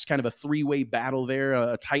Capps, kind of a three-way battle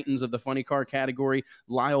there, Titans of the funny car category,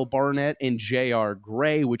 Lyle Barnett and J.R.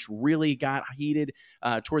 Gray, which really got heated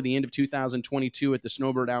toward the end of 2022 at the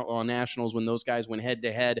Snowbird Outlaw Nationals when those guys went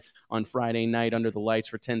head-to-head on Friday night under the lights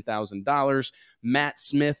for $10,000. Matt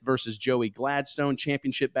Smith versus Joey Gladstone,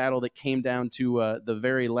 championship battle that came down to the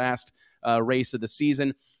very last race of the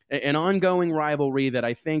season. An ongoing rivalry that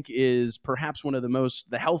I think is perhaps one of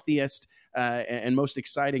the healthiest and most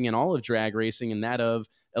exciting in all of drag racing, and that of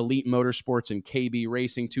Elite Motorsports and KB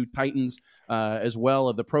Racing, two titans as well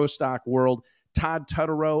of the pro stock world. Todd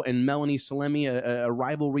Tutterow and Melanie Salemi, a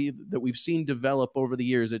rivalry that we've seen develop over the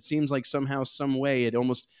years. It seems like somehow, some way, it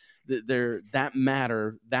almost that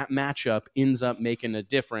matchup ends up making a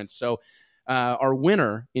difference. So our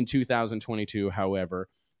winner in 2022, however,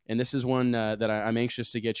 and this is one that I'm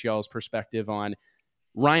anxious to get y'all's perspective on,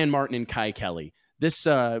 Ryan Martin and Kai Kelly. This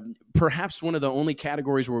perhaps one of the only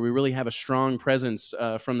categories where we really have a strong presence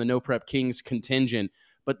from the No Prep Kings contingent.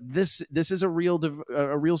 But this is a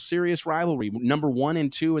real serious rivalry. Number 1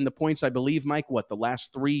 and 2 in the points, I believe, Mike, the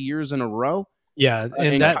last 3 years in a row? Yeah,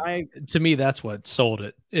 and that Kai, to me, that's what sold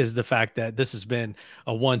it, is the fact that this has been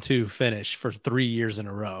a 1-2 finish for 3 years in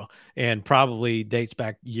a row, and probably dates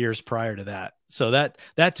back years prior to that. So that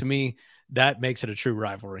to me, that makes it a true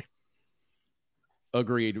rivalry.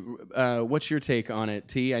 Agreed. What's your take on it,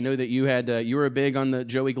 T? I know that you were big on the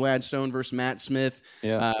Joey Gladstone versus Matt Smith.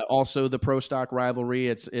 Yeah. Also the pro stock rivalry.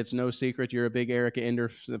 It's no secret you're a big Erica Ender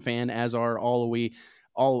fan, as are we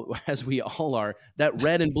all are. That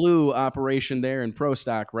red and blue operation there in pro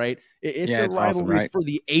stock, right? It's a rivalry awesome, right? For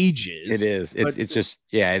the ages. It is. It's just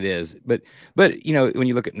it is. But when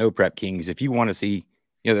you look at No Prep Kings, if you want to see,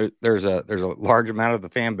 there's a large amount of the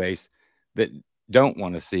fan base that don't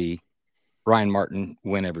want to see Ryan Martin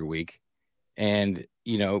win every week. And,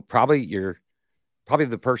 probably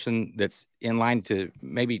the person that's in line to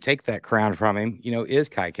maybe take that crown from him, is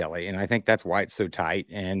Kai Kelly. And I think that's why it's so tight.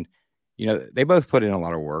 And, they both put in a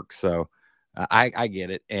lot of work. So I get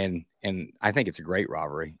it. And I think it's a great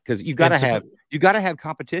rivalry, because you got to have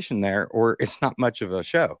competition there, or it's not much of a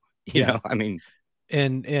show. You know, I mean,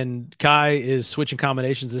 and Kai is switching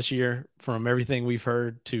combinations this year from everything we've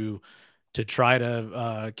heard to try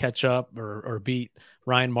to catch up or beat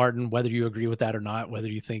Ryan Martin, whether you agree with that or not, whether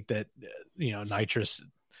you think that, Nitrous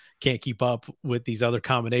can't keep up with these other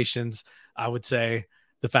combinations. I would say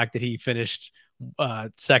the fact that he finished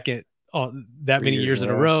second that many years in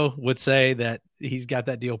a row would say that he's got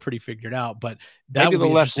that deal pretty figured out. But that maybe would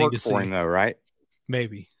be less interesting work to see. For him, though, right?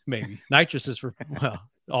 Maybe Nitrous is for,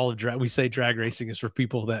 all of drag. We say drag racing is for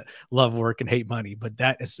people that love work and hate money, but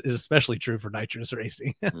that is especially true for Nitrous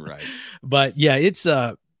racing. Right. But yeah,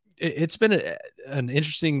 it's been an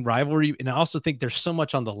interesting rivalry. And I also think there's so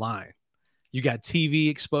much on the line. You got TV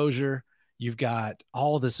exposure. You've got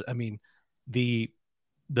all this. I mean, the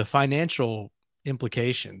financial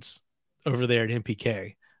implications over there at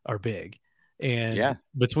MPK are big. And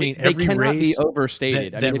between every race be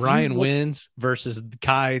overstated, that Ryan wins versus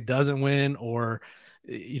Kai doesn't win, or,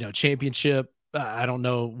 championship, I don't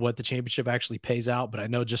know what the championship actually pays out, but I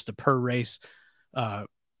know just the per race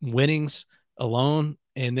winnings alone,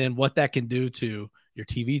 and then what that can do to your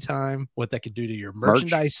TV time, what that can do to your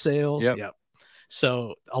merchandise sales. Yep.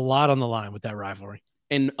 So a lot on the line with that rivalry.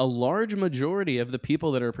 And a large majority of the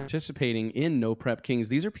people that are participating in No Prep Kings,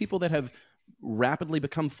 these are people that have rapidly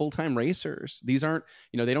become full-time racers. These aren't,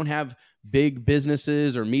 they don't have big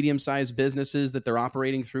businesses or medium-sized businesses that they're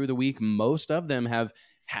operating through the week. Most of them have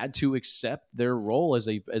had to accept their role as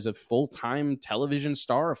a full-time television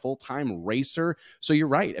star, a full-time racer. So you're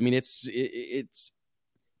right. I mean, it's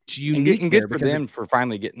unique and good for them for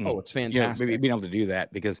finally getting. Oh, it's fantastic. Being able to do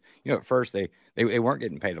that, because at first they weren't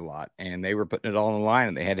getting paid a lot, and they were putting it all on the line,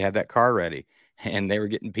 and they had to have that car ready, and they were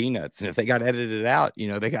getting peanuts. And if they got edited out,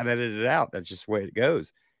 they got edited out. That's just the way it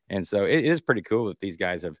goes. And so it is pretty cool that these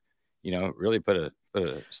guys have, really put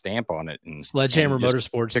a stamp on it. And Sledgehammer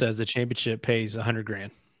Motorsports says the championship pays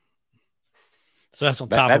 $100,000. So that's on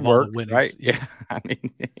top of all the winnings, right? Yeah, I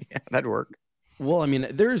mean, yeah, that'd work. Well, I mean,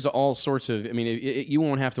 there's all sorts of. I mean, you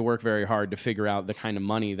won't have to work very hard to figure out the kind of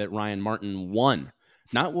money that Ryan Martin won.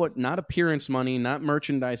 Not appearance money, not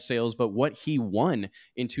merchandise sales, but what he won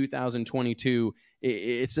in 2022.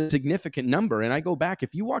 It's a significant number. And I go back,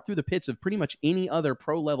 if you walk through the pits of pretty much any other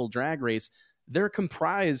pro level drag race, they're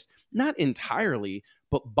comprised not entirely,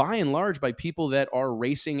 but by and large by people that are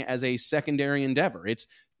racing as a secondary endeavor. It's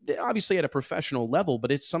obviously at a professional level,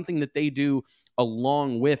 but it's something that they do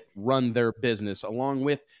along with run their business, along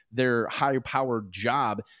with their high-powered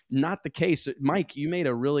job. Not the case. Mike, you made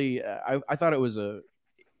a really, I thought it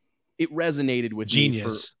resonated with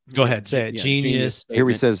genius. me. Go ahead, say it. Genius. Here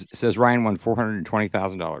he says Ryan won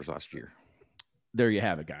 $420,000 last year. There you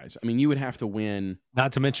have it, guys. I mean, you would have to win.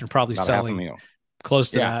 Not to mention probably selling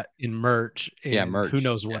close to that in merch. And merch. who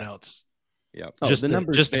knows what else. Yeah. Just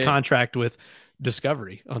the contract with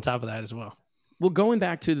Discovery on top of that as well. Well, going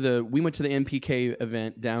back to we went to the MPK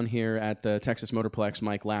event down here at the Texas Motorplex,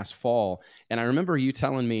 Mike, last fall. And I remember you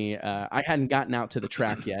telling me I hadn't gotten out to the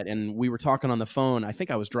track yet. And we were talking on the phone. I think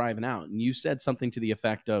I was driving out. And you said something to the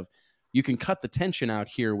effect of, you can cut the tension out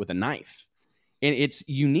here with a knife. And it's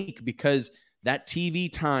unique because that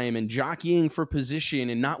TV time and jockeying for position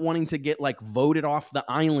and not wanting to get like voted off the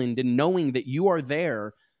island and knowing that you are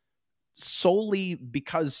there solely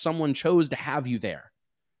because someone chose to have you there,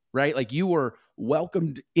 right? Like you were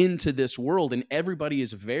welcomed into this world and everybody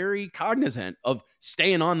is very cognizant of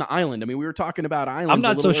staying on the island. I mean, we were talking about islands.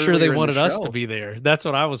 I'm not so sure they wanted us to be there. That's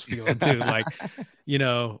what I was feeling too. Like,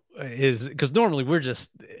 is because normally we're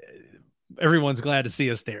just, everyone's glad to see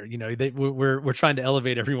us there. We're trying to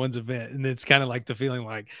elevate everyone's event. And it's kind of like the feeling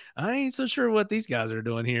like, I ain't so sure what these guys are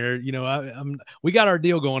doing here. We got our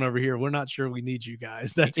deal going over here. We're not sure we need you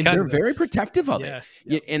guys. They're very protective of it.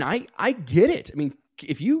 Yeah. And I get it. I mean,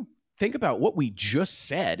 if you think about what we just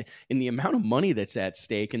said and the amount of money that's at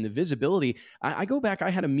stake and the visibility. I go back, I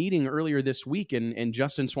had a meeting earlier this week and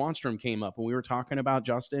Justin Swanstrom came up and we were talking about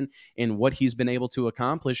Justin and what he's been able to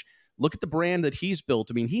accomplish. Look at the brand that he's built.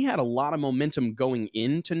 I mean, he had a lot of momentum going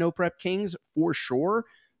into No Prep Kings for sure,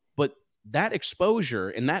 but that exposure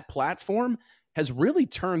and that platform has really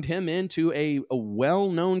turned him into a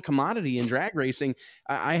well-known commodity in drag racing.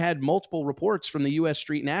 I had multiple reports from the U.S.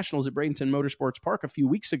 Street Nationals at Bradenton Motorsports Park a few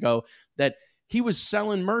weeks ago that he was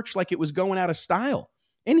selling merch like it was going out of style,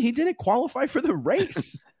 and he didn't qualify for the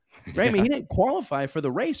race. Right? I mean, he didn't qualify for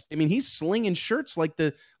the race. I mean, he's slinging shirts like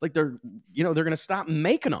they're they're going to stop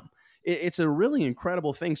making them. It's a really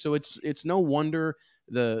incredible thing. So it's no wonder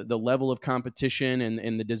the level of competition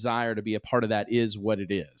and the desire to be a part of that is what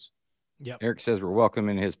it is. Yep. Eric says we're welcome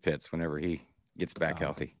in his pits whenever he gets back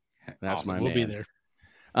healthy. That's awesome. my man. We'll be there.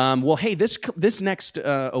 Well, hey, this next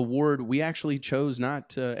award, we actually chose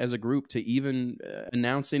not as a group to even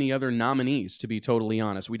announce any other nominees, to be totally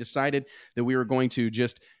honest. We decided that we were going to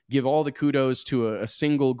just give all the kudos to a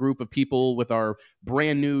single group of people with our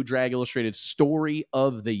brand new Drag Illustrated Story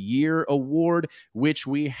of the Year award, which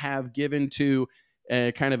we have given to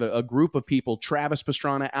kind of a group of people, Travis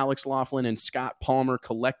Pastrana, Alex Laughlin, and Scott Palmer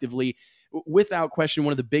collectively. Without question,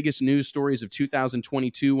 one of the biggest news stories of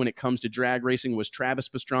 2022 when it comes to drag racing was Travis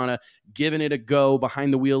Pastrana giving it a go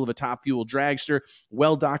behind the wheel of a Top Fuel dragster.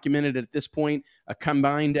 Well documented at this point, a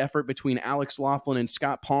combined effort between Alex Laughlin and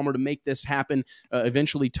Scott Palmer to make this happen.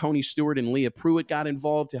 Eventually, Tony Stewart and Leah Pruitt got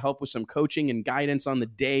involved to help with some coaching and guidance on the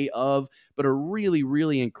day of, but a really,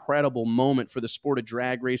 really incredible moment for the sport of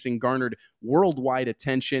drag racing, garnered worldwide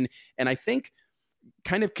attention, and I think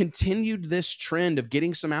kind of continued this trend of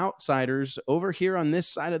getting some outsiders over here on this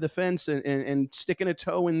side of the fence and sticking a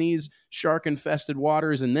toe in these shark-infested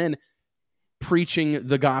waters and then preaching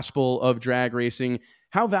the gospel of drag racing.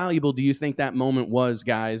 How valuable do you think that moment was,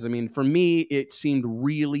 guys? I mean, for me, it seemed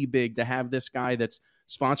really big to have this guy that's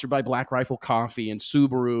sponsored by Black Rifle Coffee and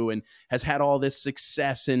Subaru and has had all this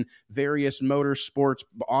success in various motorsports,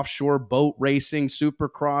 offshore boat racing,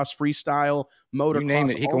 supercross, freestyle, motocross. You name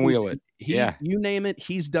it, he can wheel it. You name it,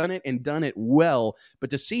 he's done it and done it well. But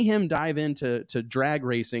to see him dive into drag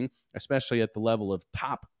racing, especially at the level of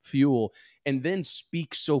Top Fuel, and then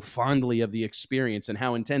speak so fondly of the experience and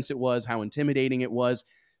how intense it was, how intimidating it was,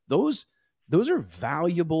 those are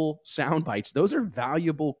valuable sound bites. Those are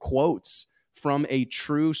valuable quotes from a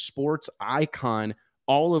true sports icon,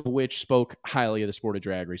 all of which spoke highly of the sport of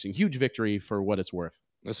drag racing. Huge victory for what it's worth.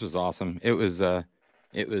 This was awesome. It was,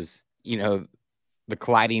 the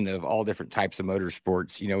colliding of all different types of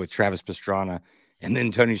motorsports, with Travis Pastrana and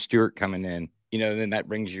then Tony Stewart coming in, then that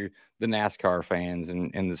brings you the NASCAR fans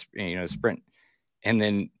and the, sprint and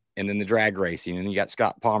then the drag racing. And you got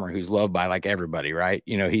Scott Palmer, who's loved by like everybody, right?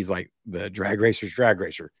 He's like the drag racer's drag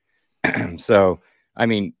racer. So, I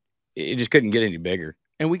mean, it just couldn't get any bigger.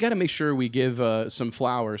 And we got to make sure we give some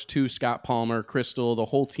flowers to Scott Palmer, Crystal, the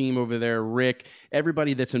whole team over there, Rick,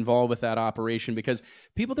 everybody that's involved with that operation, because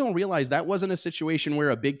people don't realize that wasn't a situation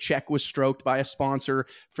where a big check was stroked by a sponsor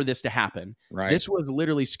for this to happen. Right. This was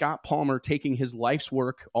literally Scott Palmer taking his life's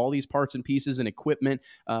work, all these parts and pieces and equipment,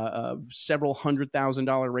 several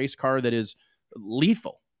 $100,000 race car that is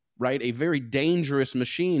lethal. Right? A very dangerous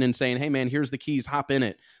machine, and saying, hey, man, here's the keys, hop in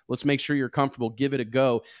it. Let's make sure you're comfortable. Give it a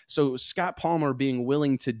go. So Scott Palmer being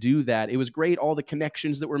willing to do that, it was great. All the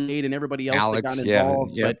connections that were made and everybody else that got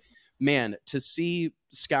involved. Yeah. But man, to see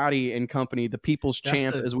Scotty and company, the people's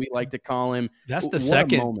champ, as we like to call him. That's the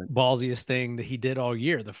second ballsiest thing that he did all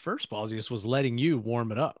year. The first ballsiest was letting you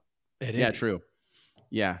warm it up. Yeah, true.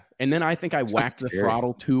 Yeah. And then I think I whacked the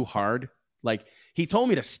throttle too hard. Like, he told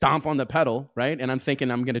me to stomp on the pedal, right? And I'm thinking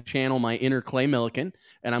I'm going to channel my inner Clay Millican,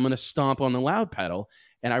 and I'm going to stomp on the loud pedal.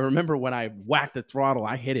 And I remember when I whacked the throttle,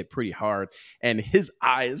 I hit it pretty hard, and his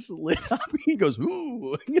eyes lit up. He goes,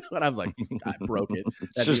 ooh. And I was like, I broke it.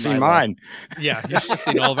 That's just seen mine. Yeah, you should have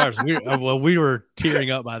seen all of ours. We were tearing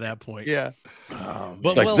up by that point. Yeah.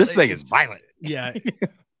 But like, this thing is violent. Yeah.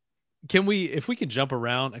 If we can jump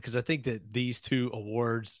around, because I think that these two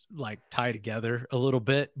awards like tie together a little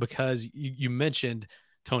bit, because you mentioned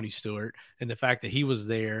Tony Stewart and the fact that he was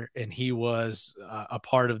there and he was a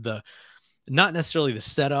part of the, not necessarily the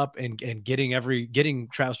setup and getting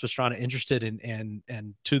Travis Pastrana interested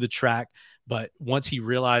and to the track, but once he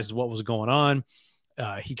realized what was going on,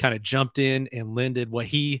 he kind of jumped in and lended what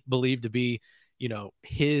he believed to be,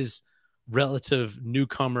 his relative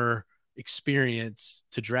newcomer experience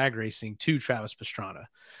to drag racing to Travis Pastrana.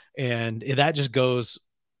 And that just goes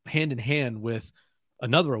hand in hand with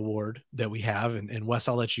another award that we have. And Wes,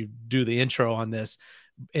 I'll let you do the intro on this,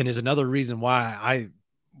 and is another reason why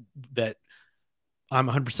I'm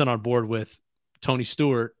 100% on board with Tony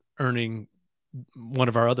Stewart earning one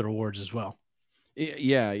of our other awards as well.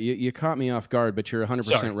 Yeah, you caught me off guard, but you're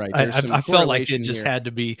 100% right. I felt like it just had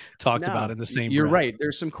to be talked about in the same You're breath. right.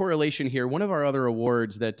 There's some correlation here. One of our other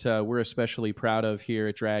awards that we're especially proud of here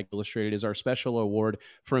at Drag Illustrated is our special award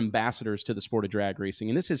for ambassadors to the sport of drag racing.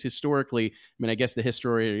 And this is historically, I guess the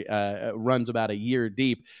history runs about a year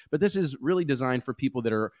deep, but this is really designed for people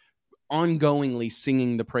that are ongoingly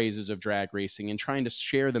singing the praises of drag racing and trying to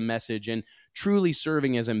share the message and truly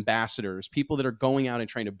serving as ambassadors, people that are going out and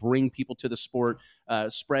trying to bring people to the sport,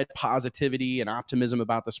 spread positivity and optimism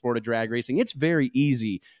about the sport of drag racing. It's very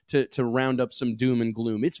easy to round up some doom and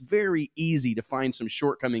gloom. It's very easy to find some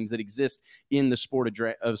shortcomings that exist in the sport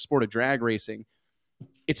of drag racing.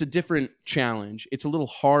 It's a different challenge. It's a little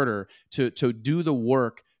harder to do the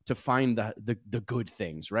work to find the good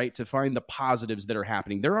things, right? To find the positives that are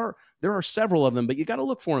happening. There are several of them, but you got to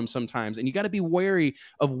look for them sometimes, and you got to be wary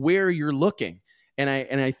of where you're looking. And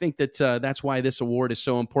I think that that's why this award is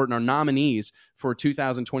so important. Our nominees for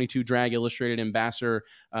 2022 Drag Illustrated Ambassador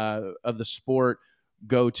of the Sport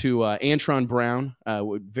go to Antron Brown,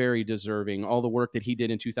 very deserving. All the work that he did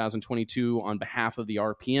in 2022 on behalf of the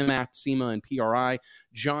RPM Act, SEMA, and PRI.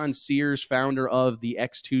 John Sears, founder of the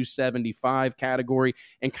X275 category,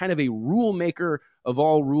 and kind of a rule maker of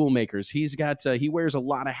all rule makers. He's got he wears a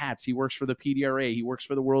lot of hats. He works for the PDRA. He works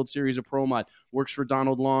for the World Series of Pro Mod. Works for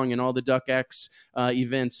Donald Long and all the Duck X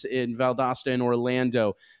events in Valdosta and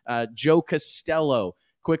Orlando. Joe Costello,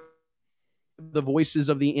 quick. The voices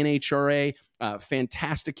of the NHRA,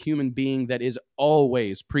 fantastic human being that is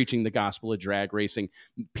always preaching the gospel of drag racing.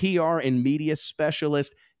 PR and media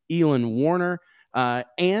specialist Elin Warner,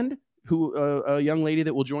 and a young lady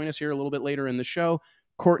that will join us here a little bit later in the show,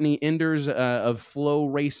 Courtney Enders of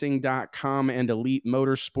FlowRacing.com and Elite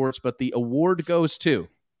Motorsports. But the award goes to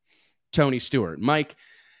Tony Stewart. Mike,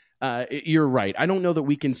 you're right. I don't know that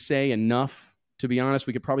we can say enough. To be honest,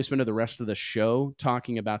 we could probably spend the rest of the show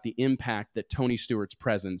talking about the impact that Tony Stewart's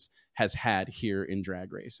presence has had here in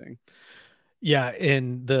drag racing. Yeah,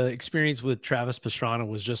 and the experience with Travis Pastrana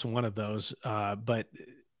was just one of those. But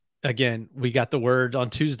again, we got the word on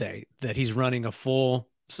Tuesday that he's running a full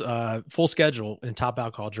schedule in Top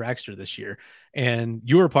Alcohol Dragster this year. And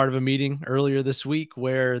you were part of a meeting earlier this week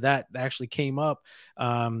where that actually came up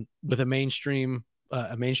with a mainstream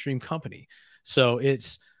company. So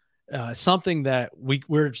it's something that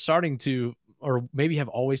we're starting to, or maybe have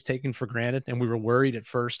always taken for granted. And we were worried at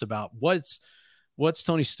first about what's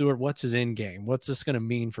Tony Stewart, what's his end game, what's this going to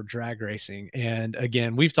mean for drag racing. And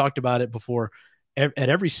again, we've talked about it before. At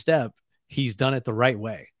every step, he's done it the right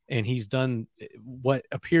way. And he's done what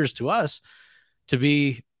appears to us to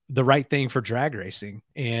be the right thing for drag racing.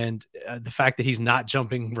 And the fact that he's not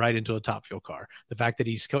jumping right into a Top Fuel car, the fact that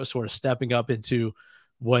he's sort of stepping up into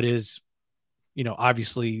what is,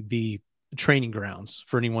 obviously the training grounds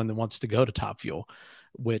for anyone that wants to go to Top Fuel,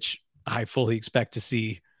 which I fully expect to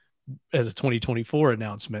see as a 2024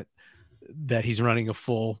 announcement, that he's running a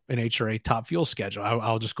full NHRA Top Fuel schedule.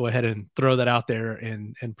 I'll just go ahead and throw that out there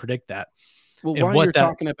and predict that. Well, and while you're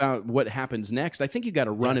talking about what happens next, I think you got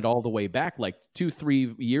to run it all the way back, like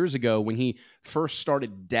 2-3 years ago when he first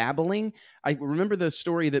started dabbling. I remember the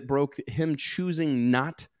story that broke him choosing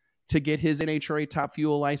not to get his NHRA Top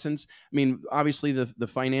Fuel license. I mean, obviously the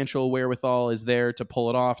financial wherewithal is there to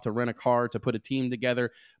pull it off, to rent a car, to put a team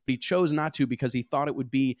together, but he chose not to because he thought it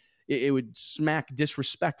would smack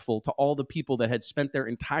disrespectful to all the people that had spent their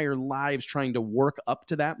entire lives trying to work up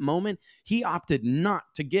to that moment. He opted not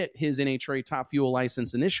to get his NHRA Top Fuel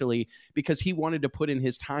license initially because he wanted to put in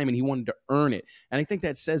his time and he wanted to earn it. And I think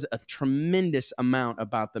that says a tremendous amount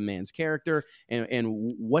about the man's character and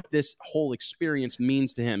what this whole experience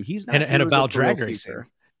means to him. He's not and about drag racing.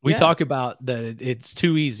 We talk about that it's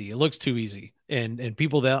too easy. It looks too easy. And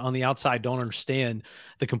people that on the outside don't understand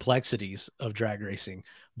the complexities of drag racing.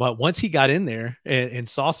 But once he got in there and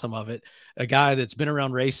saw some of it, a guy that's been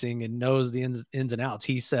around racing and knows the ins and outs,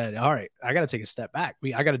 he said, all right, I got to take a step back.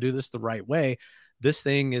 I got to do this the right way. This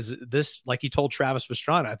thing is this, like he told Travis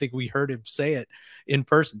Pastrana, I think we heard him say it in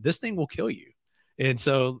person, this thing will kill you. And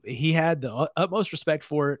so he had the utmost respect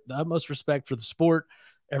for it, the utmost respect for the sport,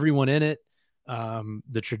 everyone in it,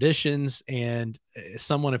 the traditions, and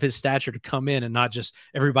someone of his stature to come in and not just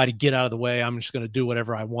everybody get out of the way. I'm just going to do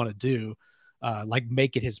whatever I want to do. Like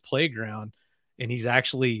make it his playground. And he's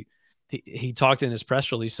actually, he talked in his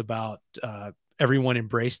press release about everyone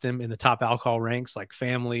embraced him in the top alcohol ranks like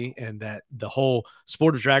family, and that the whole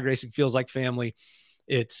sport of drag racing feels like family.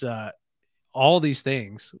 It's all these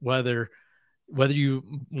things, whether you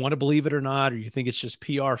want to believe it or not, or you think it's just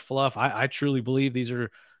PR fluff. I truly believe these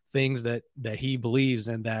are things that he believes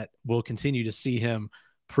and that we'll continue to see him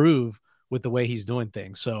prove with the way he's doing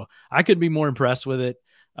things. So I could be more impressed with it.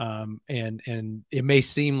 And it may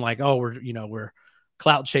seem like, oh, we're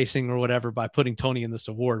clout chasing or whatever by putting Tony in this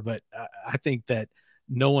award, but I think that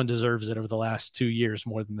no one deserves it over the last 2 years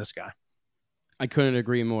more than this guy. I couldn't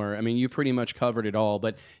agree more. I mean, you pretty much covered it all,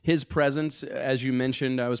 but his presence, as you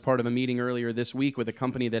mentioned, I was part of a meeting earlier this week with a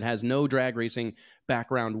company that has no drag racing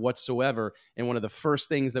background whatsoever. And one of the first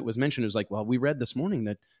things that was mentioned was like, well, we read this morning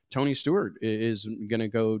that Tony Stewart is going to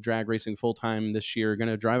go drag racing full-time this year, going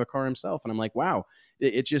to drive a car himself. And I'm like, wow,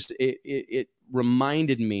 it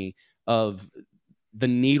reminded me of the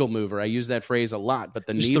needle mover. I use that phrase a lot, but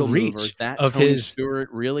the just needle mover that of Tony Stewart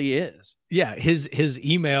really is. Yeah. His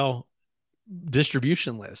email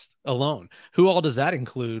distribution list alone. Who all does that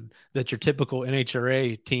include that your typical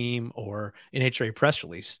NHRA team or NHRA press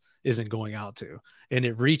release isn't going out to? And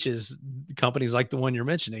it reaches companies like the one you're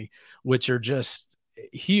mentioning, which are just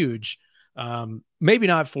huge. Maybe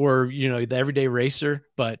not for, the everyday racer,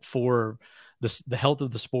 but for the health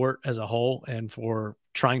of the sport as a whole, and for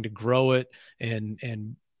trying to grow it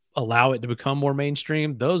and allow it to become more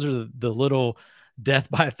mainstream. Those are the little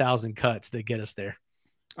death by 1,000 cuts that get us there.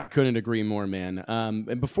 I couldn't agree more, man.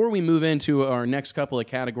 And before we move into our next couple of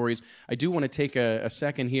categories, I do want to take a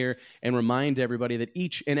second here and remind everybody that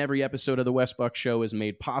each and every episode of the Wes Buck Show is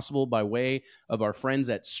made possible by way of our friends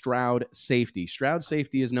at Stroud Safety. Stroud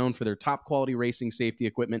Safety is known for their top quality racing safety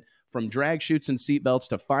equipment, from drag chutes and seatbelts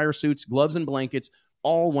to fire suits, gloves and blankets,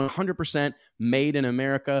 all 100% made in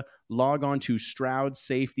America. Log on to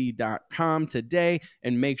StroudSafety.com today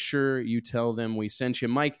and make sure you tell them we sent you.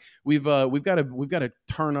 Mike, we've got to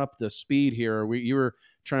turn up the speed here. We were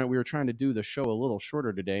trying to do the show a little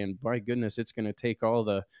shorter today, and by goodness, it's going to take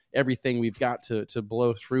everything we've got to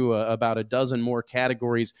blow through about a dozen more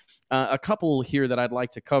categories. A couple here that I'd like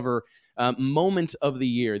to cover. Moment of the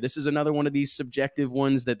year. This is another one of these subjective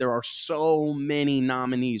ones that there are so many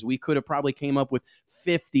nominees. We could have probably came up with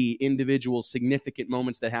 50 individual significant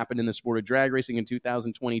moments that happened in the sport of drag racing in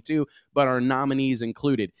 2022, but our nominees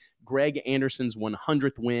included Greg Anderson's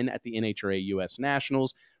 100th win at the NHRA U.S.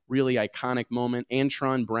 Nationals, really iconic moment.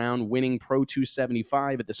 Antron Brown winning Pro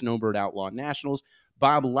 275 at the Snowbird Outlaw Nationals,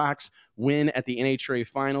 Bob Locke's win at the NHRA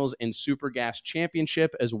Finals and Super Gas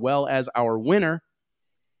Championship, as well as our winner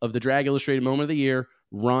of the Drag Illustrated Moment of the Year,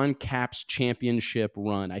 Ron Capps' championship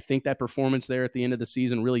run. I think that performance there at the end of the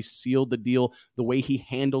season really sealed the deal. The way he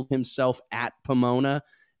handled himself at Pomona,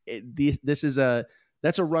 that's a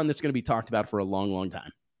run that's going to be talked about for a long, long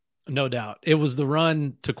time. No doubt. It was the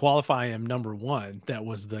run to qualify him number one that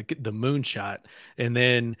was the moonshot. And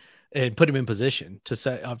then and put him in position to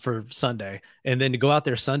set up for Sunday, and then to go out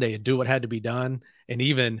there Sunday and do what had to be done. And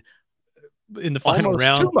even in the final Almost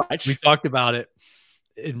round, too much. we talked about it,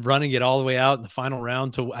 in running it all the way out in the final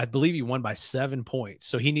round to, I believe he won by 7 points.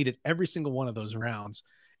 So he needed every single one of those rounds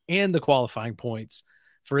and the qualifying points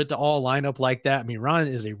for it to all line up like that. I mean, Ron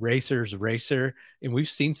is a racer's racer, and we've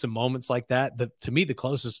seen some moments like that. To me, the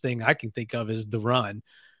closest thing I can think of is the run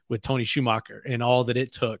with Tony Schumacher and all that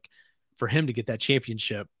it took for him to get that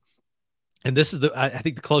championship. And this is I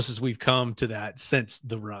think the closest we've come to that since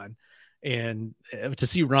the run. And to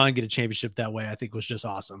see Ron get a championship that way, I think was just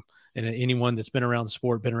awesome. And anyone that's been around the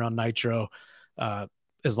sport, been around Nitro,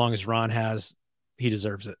 as long as Ron has, he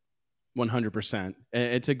deserves it. 100%.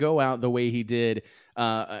 And to go out the way he did,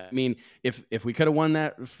 I mean, if we could have won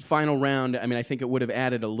that final round, I mean, I think it would have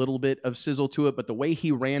added a little bit of sizzle to it. But the way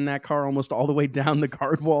he ran that car almost all the way down the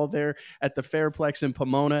guard wall there at the Fairplex in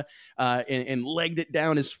Pomona, and legged it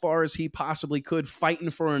down as far as he possibly could, fighting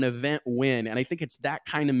for an event win. And I think it's that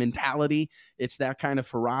kind of mentality, it's that kind of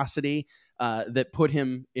ferocity that put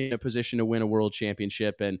him in a position to win a world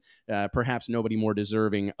championship, and perhaps nobody more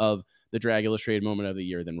deserving of the Drag Illustrated Moment of the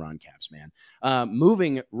Year than Ron Capps, man.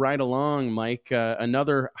 Moving right along, Mike,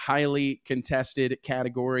 another highly contested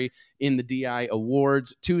category in the DI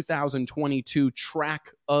Awards, 2022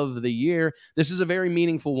 Track of the Year. This is a very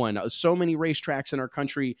meaningful one. So many racetracks in our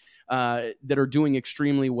country that are doing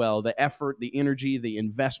extremely well. The effort, the energy, the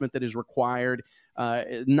investment that is required,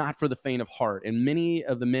 not for the faint of heart. And many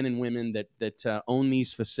of the men and women that own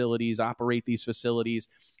these facilities, operate these facilities,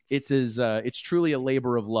 it's truly a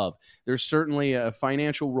labor of love. There's certainly a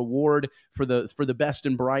financial reward for the best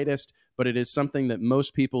and brightest, but it is something that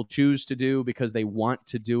most people choose to do because they want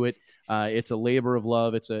to do it. It's a labor of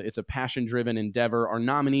love. It's a passion-driven endeavor. Our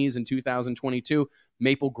nominees in 2022: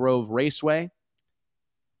 Maple Grove Raceway,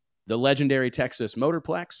 the legendary Texas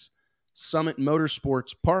Motorplex, Summit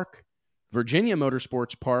Motorsports Park, Virginia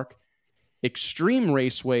Motorsports Park, Extreme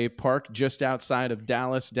Raceway Park just outside of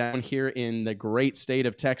Dallas down here in the great state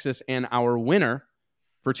of Texas, and our winner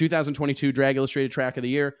for 2022 Drag Illustrated Track of the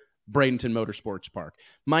Year, Bradenton Motorsports Park.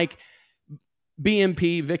 Mike,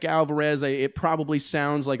 BMP, Vic Alvarez, it probably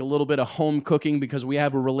sounds like a little bit of home cooking because we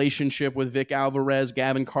have a relationship with Vic Alvarez,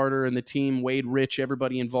 Gavin Carter, and the team, Wade Rich,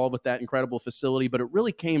 everybody involved with that incredible facility, but it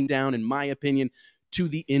really came down, in my opinion, to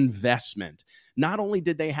the investment. Not only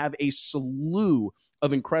did they have a slew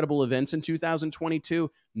of incredible events in 2022,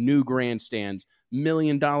 new grandstands, $1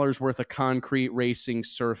 million worth of concrete racing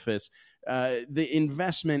surface, the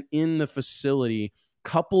investment in the facility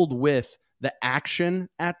coupled with the action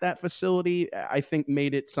at that facility, I think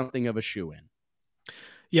made it something of a shoe-in.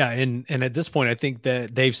 Yeah, and at this point, I think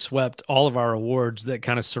that they've swept all of our awards that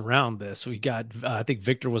kind of surround this. We got, I think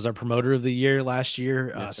Victor was our promoter of the year last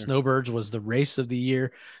year. Yes, Snowbirds was the race of the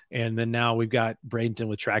year. And then now we've got Bradenton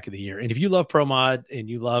with track of the year. And if you love Pro Mod and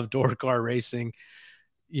you love door car racing,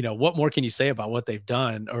 you know, what more can you say about what they've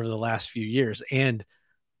done over the last few years? And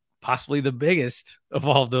possibly the biggest of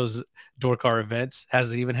all of those door car events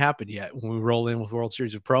hasn't even happened yet when we roll in with World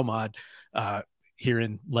Series of Pro Mod here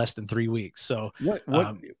in less than 3 weeks. So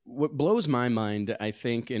what blows my mind, I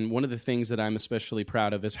think, and one of the things that I'm especially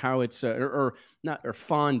proud of is how it's or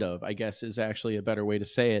fond of, I guess is actually a better way to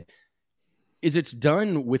say it, is it's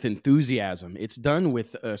done with enthusiasm. It's done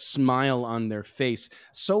with a smile on their face.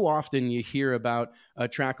 So often you hear about a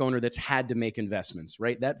track owner that's had to make investments,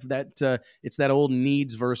 right? It's that old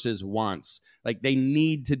needs versus wants. Like they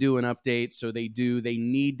need to do an update, so they do. They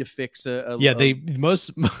need to fix you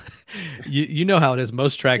know how it is.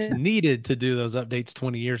 Most tracks needed to do those updates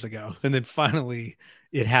 20 years ago, and then finally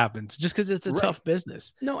it happens just because it's a tough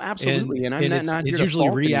business. No, absolutely. And I'm not it's here usually to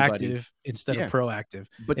fault reactive anybody instead of proactive.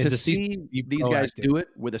 But to see these guys do it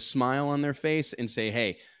with a smile on their face and say,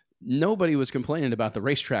 hey, nobody was complaining about the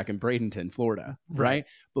racetrack in Bradenton, Florida, right?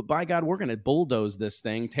 But by God, we're going to bulldoze this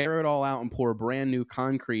thing, tear it all out and pour brand new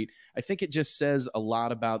concrete. I think it just says a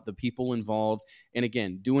lot about the people involved. And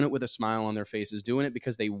again, doing it with a smile on their faces, doing it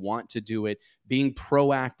because they want to do it, being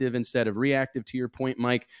proactive instead of reactive. To your point,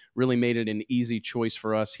 Mike, really made it an easy choice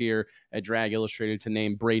for us here at Drag Illustrated to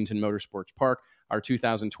name Bradenton Motorsports Park our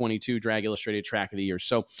 2022 Drag Illustrated Track of the Year.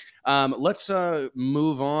 So let's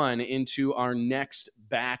move on into our next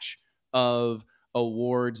batch of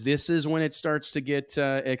awards. This is when it starts to get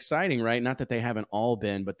exciting, right? Not that they haven't all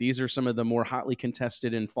been, but these are some of the more hotly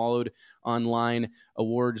contested and followed online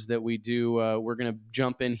awards that we do. We're going to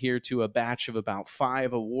jump in here to a batch of about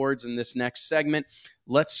 5 awards in this next segment.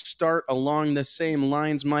 Let's start along the same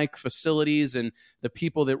lines, Mike. Facilities and the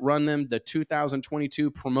people that run them. The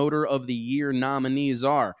 2022 Promoter of the Year nominees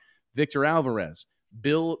are Victor Alvarez,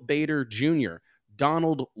 Bill Bader Jr.,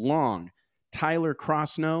 Donald Long, Tyler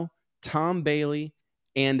Crosno, Tom Bailey,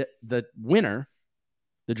 and the winner,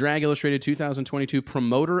 the Drag Illustrated 2022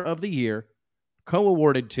 Promoter of the Year,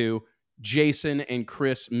 co-awarded to Jason and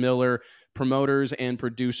Chris Miller, promoters and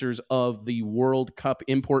producers of the World Cup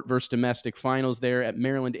Import versus Domestic Finals there at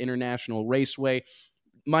Maryland International Raceway.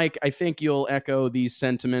 Mike, I think you'll echo these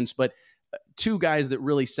sentiments, but two guys that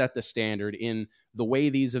really set the standard in the way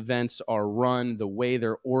these events are run, the way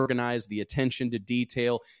they're organized, the attention to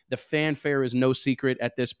detail. The fanfare is no secret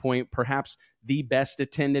at this point. Perhaps the best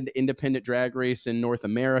attended independent drag race in North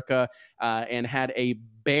America, and had a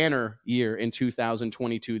banner year in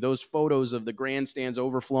 2022. Those photos of the grandstands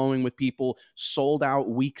overflowing with people sold out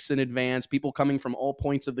weeks in advance, people coming from all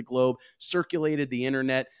points of the globe, circulated the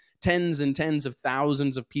internet. Tens and tens of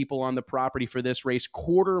thousands of people on the property for this race,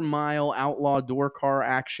 quarter-mile outlaw door car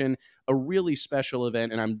action, a really special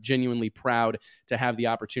event, and I'm genuinely proud to have the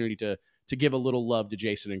opportunity to give a little love to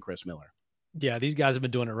Jason and Chris Miller. Yeah, these guys have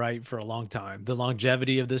been doing it right for a long time. The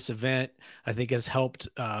longevity of this event, I think, has helped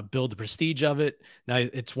build the prestige of it. Now,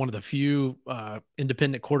 it's one of the few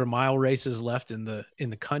independent quarter-mile races left in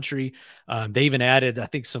the country. They even added, I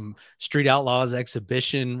think, some Street Outlaws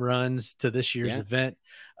exhibition runs to this year's event.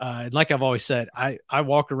 And like I've always said, I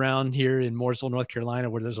walk around here in Mooresville, North Carolina,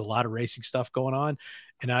 where there's a lot of racing stuff going on,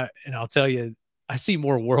 and I'll tell you, I see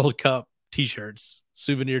more World Cup T-shirts,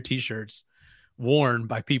 souvenir T-shirts, worn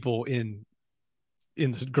by people in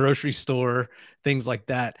the grocery store, things like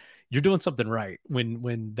that. You're doing something right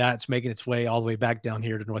when that's making its way all the way back down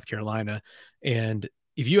here to North Carolina. And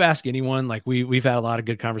if you ask anyone, like we've had a lot of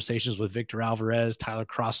good conversations with Victor Alvarez, Tyler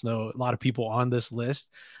Crosno, a lot of people on this list,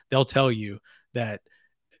 they'll tell you that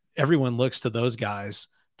everyone looks to those guys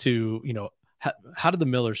to, how did the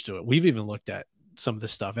Millers do it? We've even looked at some of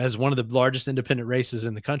this stuff as one of the largest independent races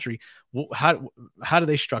in the country. How do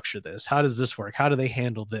they structure this? How does this work? How do they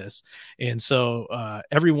handle this? And so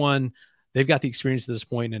everyone, they've got the experience at this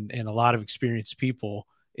point, and a lot of experienced people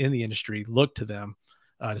in the industry look to them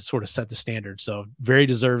to sort of set the standard. So very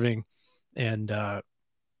deserving. And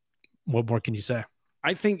what more can you say?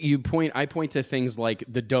 I think I point to things like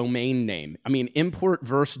the domain name. I mean,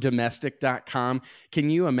 importversusdomestic.com. Can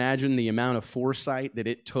you imagine the amount of foresight that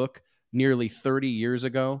it took nearly 30 years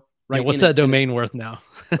ago? Right. Yeah, what's that domain worth now?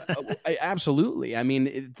 Absolutely. I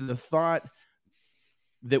mean, the thought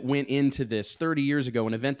that went into this 30 years ago,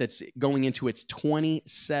 an event that's going into its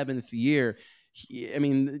 27th year. I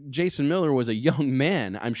mean, Jason Miller was a young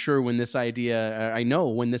man, I'm sure, when this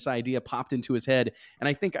idea popped into his head. And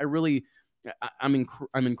I think I'm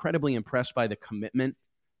incredibly impressed by the commitment.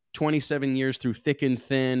 27 years through thick and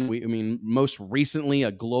thin. Most recently,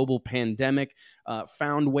 a global pandemic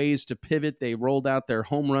found ways to pivot. They rolled out their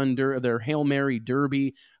their Hail Mary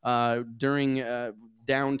Derby during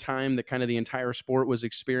downtime that kind of the entire sport was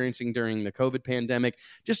experiencing during the COVID pandemic.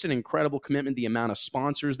 Just an incredible commitment. The amount of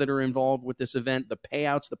sponsors that are involved with this event, the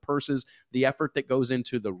payouts, the purses, the effort that goes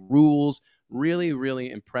into the rules. Really,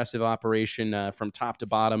 really impressive operation from top to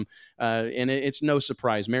bottom. And it's no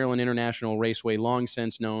surprise. Maryland International Raceway, long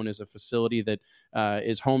since known as a facility that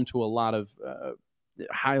is home to a lot of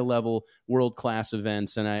high-level, world-class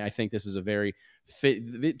events. And I think this is a very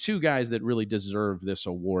two guys that really deserve this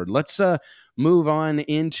award. Let's move on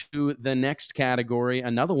into the next category.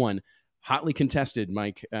 Another one, hotly contested,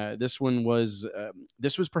 Mike. This was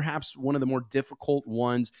perhaps one of the more difficult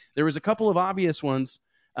ones. There was a couple of obvious ones,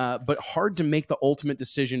 but hard to make the ultimate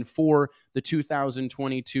decision for the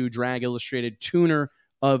 2022 Drag Illustrated Tuner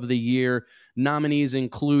of the Year. Nominees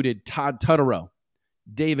included Todd Tutterow,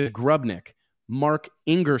 David Grubnick, Mark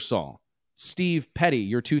Ingersoll, Steve Petty,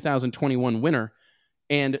 your 2021 winner,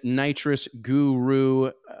 and nitrous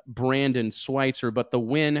guru Brandon Schweitzer. But the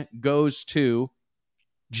win goes to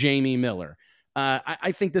Jamie Miller.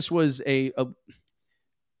 I think this was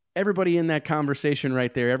everybody in that conversation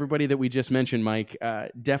right there, everybody that we just mentioned, Mike,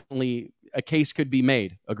 definitely a case could be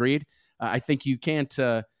made. Agreed? I think you can't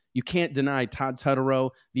deny Todd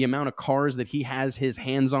Tutterow. The amount of cars that he has his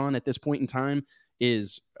hands on at this point in time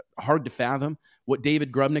is hard to fathom. What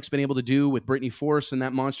David Grubnick's been able to do with Brittany Force and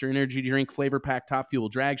that Monster Energy Drink Flavor Pack Top Fuel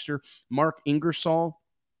Dragster. Mark Ingersoll,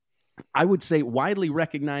 I would say widely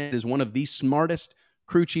recognized as one of the smartest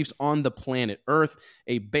crew chiefs on the planet Earth.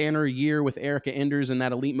 A banner year with Erica Enders and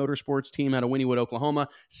that elite motorsports team out of Wynnewood, Oklahoma.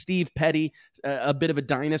 Steve Petty, a bit of a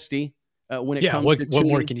dynasty when it comes to what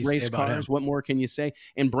more can you race say about cars. him? What more can you say?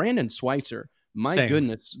 And Brandon Schweitzer, my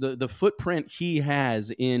goodness, the footprint he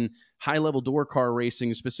has in high-level door car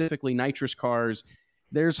racing, specifically nitrous cars,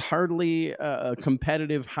 there's hardly a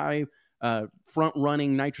competitive high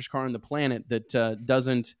front-running nitrous car on the planet that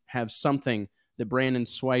doesn't have something that Brandon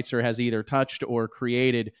Schweitzer has either touched or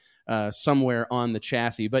created somewhere on the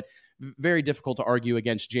chassis. But very difficult to argue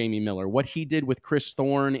against Jamie Miller. What he did with Chris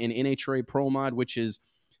Thorne in NHRA Pro Mod, which is,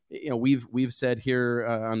 we've said here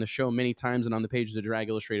on the show many times and on the pages of Drag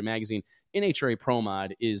Illustrated magazine, NHRA Pro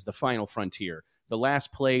Mod is the final frontier. The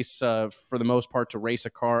last place, for the most part, to race a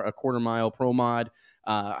car, a quarter-mile Pro Mod,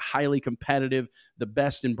 highly competitive, the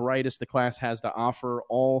best and brightest the class has to offer,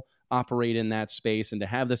 all operate in that space. And to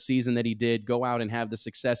have the season that he did, go out and have the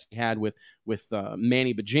success he had with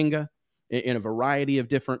Manny Bajinga in a variety of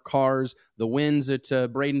different cars, the wins at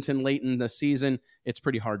Bradenton late in the season, it's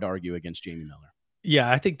pretty hard to argue against Jamie Miller. Yeah,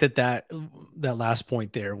 I think that last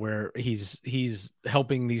point there, where he's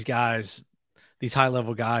helping these guys, these high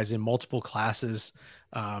level guys in multiple classes,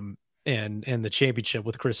 and the championship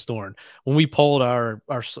with Chris Thorne. When we polled our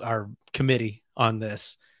committee on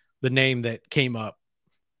this, the name that came up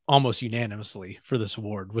almost unanimously for this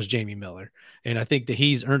award was Jamie Miller. And I think that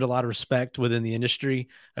he's earned a lot of respect within the industry.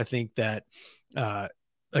 I think that,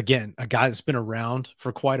 again, a guy that's been around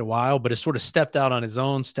for quite a while, but has sort of stepped out on his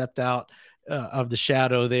own, stepped out of the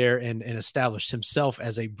shadow there and established himself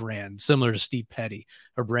as a brand, similar to Steve Petty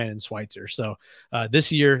or Brandon Schweitzer. So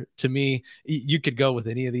this year, to me, you could go with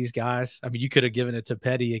any of these guys. I mean, you could have given it to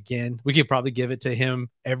Petty again. We could probably give it to him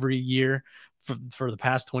every year for the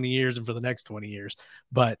past 20 years and for the next 20 years.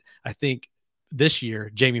 But I think this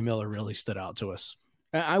year, Jamie Miller really stood out to us.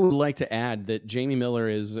 I would like to add that Jamie Miller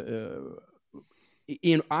is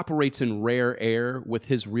operates in rare air with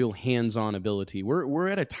his real hands-on ability. We're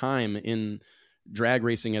at a time in drag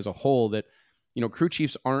racing as a whole that, crew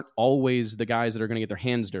chiefs aren't always the guys that are going to get their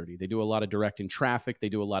hands dirty. They do a lot of directing traffic. They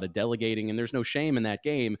do a lot of delegating, and there's no shame in that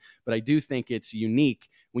game. But I do think it's unique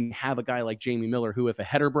when you have a guy like Jamie Miller who, if a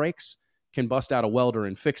header breaks, can bust out a welder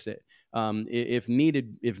and fix it. If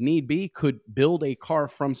need be, could build a car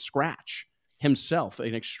from scratch himself,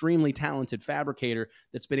 an extremely talented fabricator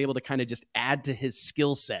that's been able to kind of just add to his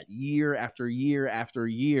skill set year after year after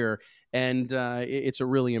year. And it's a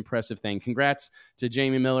really impressive thing. Congrats to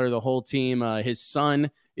Jamie Miller, the whole team. His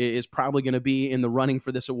son is probably going to be in the running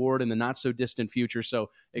for this award in the not so distant future.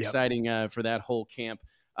 So exciting for that whole camp.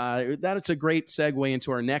 That's a great segue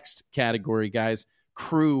into our next category, guys.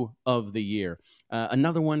 Crew of the Year.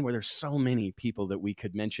 Another one where there's so many people that we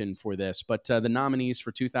could mention for this, but the nominees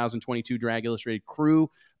for 2022 Drag Illustrated Crew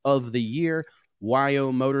of the Year: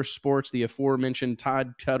 YO Motorsports, the aforementioned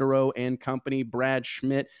Todd Tutterow and company, Brad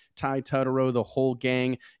Schmidt, Ty Tutterow, the whole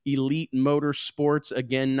gang. Elite Motorsports,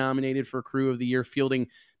 again nominated for Crew of the Year, fielding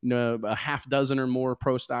a half dozen or more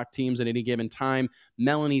pro stock teams at any given time.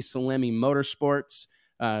 Melanie Salemi Motorsports,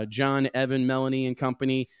 John Evan Melanie and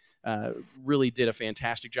company. Really did a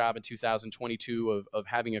fantastic job in 2022 of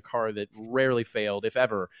having a car that rarely failed, if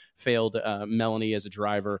ever failed, Melanie as a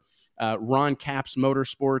driver. Ron Capps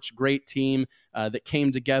Motorsports, great team that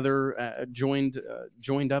came together, joined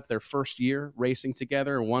up their first year racing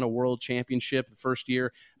together and won a world championship the first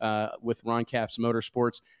year with Ron Capps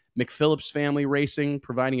Motorsports. McPhillips Family Racing,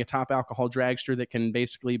 providing a top alcohol dragster that can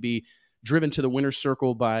basically be driven to the winner's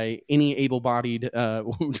circle by any able-bodied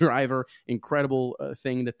driver. Incredible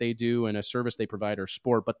thing that they do and a service they provide our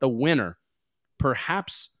sport. But the winner,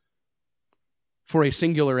 perhaps for a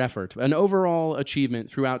singular effort, an overall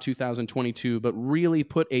achievement throughout 2022, but really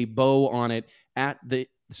put a bow on it at the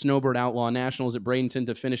Snowbird Outlaw Nationals at Bradenton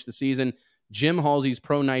to finish the season, Jim Halsey's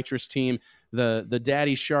Pro Nitrous team, the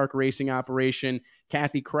Daddy Shark Racing operation,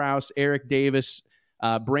 Kathy Kraus, Eric Davis,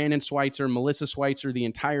 Brandon Schweitzer, Melissa Schweitzer, the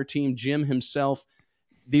entire team, Jim himself.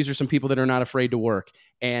 These are some people that are not afraid to work.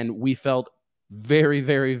 And we felt very,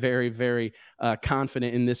 very, very, very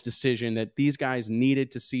confident in this decision that these guys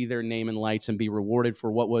needed to see their name in lights and be rewarded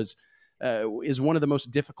for what is one of the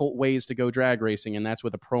most difficult ways to go drag racing, and that's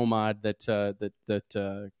with a pro mod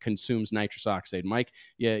that consumes nitrous oxide. Mike,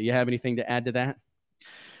 you have anything to add to that?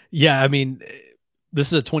 Yeah, I mean, this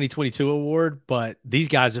is a 2022 award, but these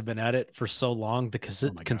guys have been at it for so long. The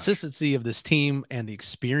consistency of this team and the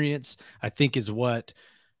experience, I think, is what,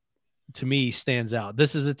 to me, stands out.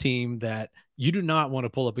 This is a team that you do not want to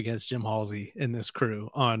pull up against Jim Halsey in this crew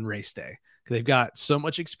on race day. They've got so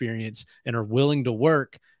much experience and are willing to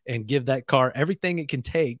work and give that car everything it can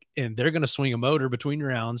take, and they're going to swing a motor between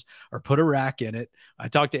rounds or put a rack in it. I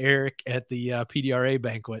talked to Eric at the PDRA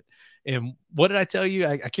banquet, and what did I tell you?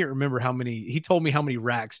 I can't remember how many. He told me how many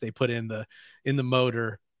racks they put in the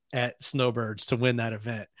motor at Snowbirds to win that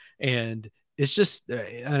event, and it's just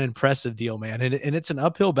an impressive deal, man. And it's an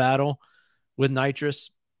uphill battle with nitrous.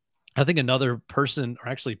 I think another person, or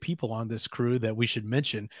actually people on this crew that we should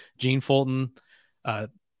mention, Gene Fulton,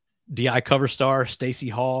 DI cover star, Stacy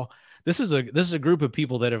Hall. this is a group of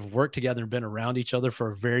people that have worked together and been around each other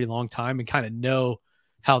for a very long time and kind of know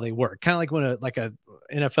how they work. Kind of like when a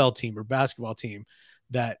NFL team or basketball team,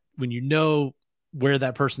 that when you know where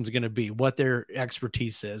that person's going to be, what their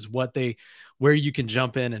expertise is, where you can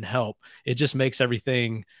jump in and help, it just makes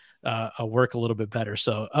everything work a little bit better.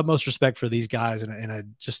 So utmost respect for these guys. And I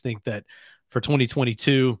just think that for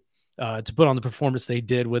 2022, to put on the performance they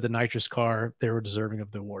did with the nitrous car, they were deserving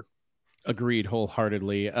of the award. Agreed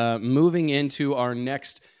wholeheartedly. Moving into our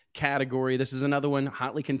next category, this is another one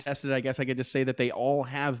hotly contested. I guess I could just say that they all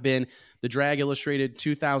have been. The Drag Illustrated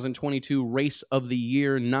 2022 Race of the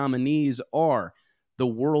Year nominees are the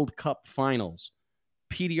World Cup Finals,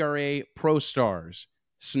 PDRA Pro Stars,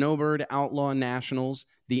 Snowbird Outlaw Nationals,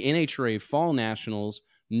 the NHRA Fall Nationals,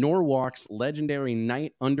 Norwalk's Legendary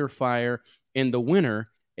Night Under Fire, and the winner,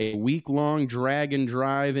 a week-long drag and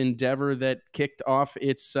drive endeavor that kicked off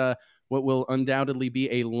its what will undoubtedly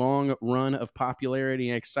be a long run of popularity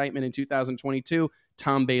and excitement in 2022,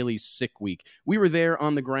 Tom Bailey's Sick Week. We were there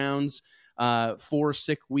on the grounds for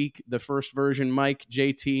Sick Week, the first version. Mike,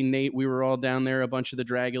 JT, Nate, we were all down there, a bunch of the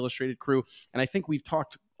Drag Illustrated crew, and I think we've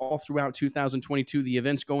talked all throughout 2022, the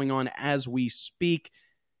events going on as we speak.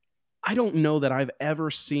 I don't know that I've ever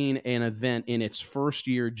seen an event in its first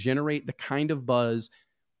year generate the kind of buzz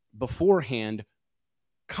beforehand,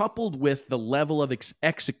 coupled with the level of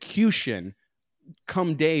execution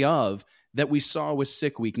come day of that we saw with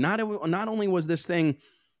Sick Week. Not only was this thing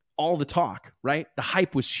all the talk, right? The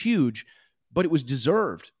hype was huge, but it was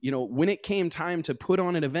deserved. You know, when it came time to put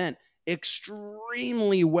on an event,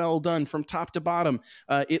 extremely well done from top to bottom.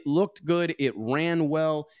 It looked good. It ran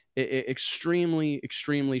well. Extremely,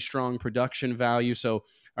 extremely strong production value. So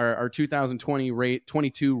our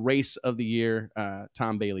 2022 Race of the Year,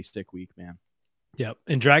 Tom Bailey Sick Week, man. Yep.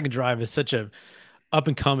 And Drag and Drive is such a up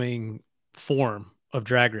and coming form of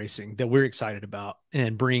drag racing that we're excited about,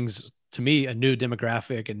 and brings to me a new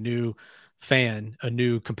demographic, a new fan, a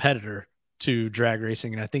new competitor to drag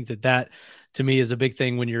racing. And I think that to me is a big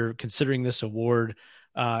thing when you're considering this award.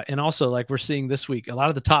 And also, like we're seeing this week, a lot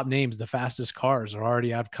of the top names, the fastest cars, are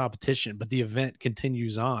already out of competition, but the event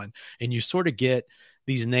continues on, and you sort of get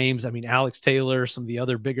these names. I mean, Alex Taylor, some of the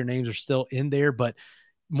other bigger names are still in there, but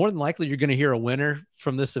more than likely you're going to hear a winner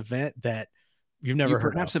from this event that you've never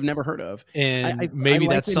heard perhaps of. have never heard of. And maybe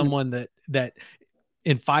that's someone that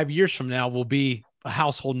in 5 years from now will be a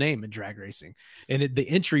household name in drag racing. And the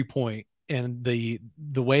entry point and the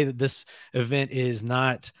way that this event is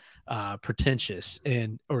not pretentious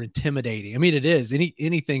or intimidating. I mean, it is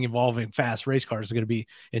anything involving fast race cars is going to be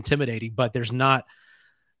intimidating, but there's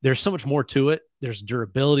so much more to it. There's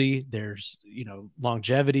durability, there's,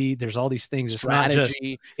 longevity, there's all these things.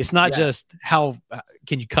 Strategy. It's not just how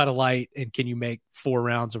can you cut a light and can you make 4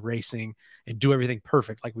 rounds of racing and do everything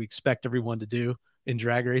perfect like we expect everyone to do in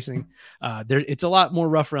drag racing. It's a lot more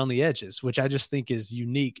rough around the edges, which I just think is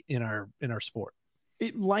unique in our sport.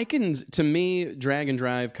 It likens to me drag and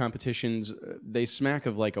drive competitions. They smack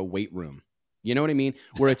of like a weight room. You know what I mean?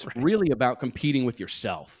 Where it's really about competing with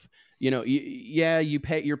yourself.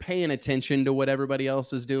 You're paying attention to what everybody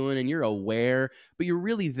else is doing and you're aware, but you're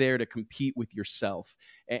really there to compete with yourself.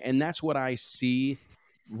 And that's what I see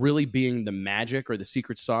really being the magic or the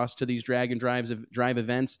secret sauce to these drag and drive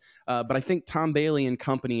events. But I think Tom Bailey and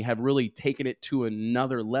company have really taken it to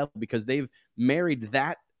another level because they've married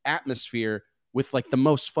that atmosphere with like the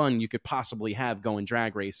most fun you could possibly have going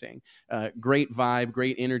drag racing. Great vibe,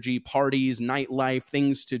 great energy, parties, nightlife,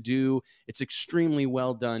 things to do. It's extremely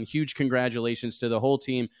well done. Huge congratulations to the whole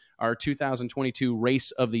team. Our 2022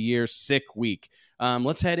 Race of the Year Sick Week.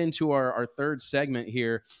 Let's head into our third segment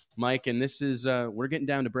here, Mike. And this is, we're getting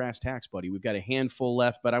down to brass tacks, buddy. We've got a handful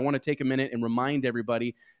left, but I want to take a minute and remind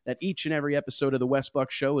everybody that each and every episode of the Wes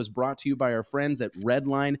Buck Show is brought to you by our friends at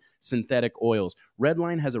Redline Synthetic Oils.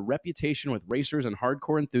 Redline has a reputation with racers and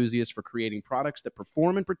hardcore enthusiasts for creating products that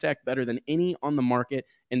perform and protect better than any on the market,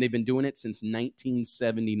 and they've been doing it since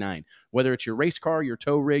 1979. Whether it's your race car, your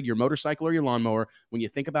tow rig, your motorcycle, or your lawnmower, when you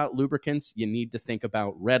think about lubricants, you need to think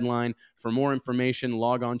about Redline. For more information,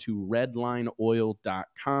 log on to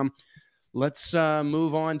redlineoil.com. Let's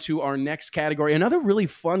move on to our next category. Another really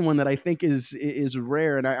fun one that I think is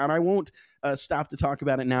rare, and I won't stop to talk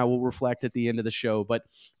about it now. We'll reflect at the end of the show. But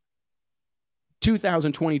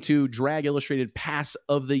 2022 Drag Illustrated Pass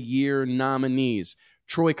of the Year nominees.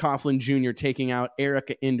 Troy Coughlin Jr. taking out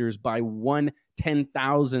Erica Enders by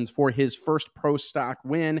 1/10,000th for his first Pro Stock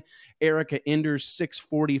win. Erica Enders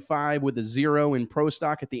 645 with a 0 in Pro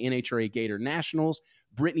Stock at the NHRA Gator Nationals.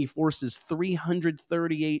 Brittany Force's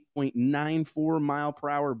 338.94 mile per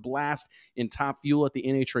hour blast in Top Fuel at the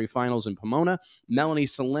NHRA Finals in Pomona. Melanie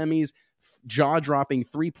Salemi's jaw-dropping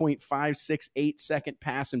 3.568 second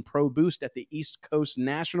pass in Pro Boost at the East Coast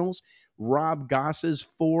Nationals. Rob Goss's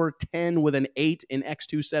 4.10 with an 8 in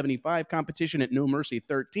X275 competition at No Mercy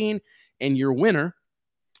 13. And your winner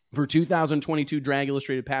for 2022 Drag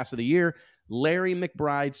Illustrated Pass of the Year, Larry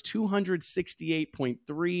McBride's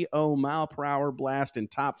 268.30 mile per hour blast in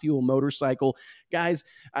Top Fuel motorcycle. Guys,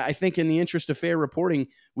 I think in the interest of fair reporting,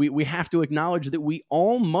 we have to acknowledge that we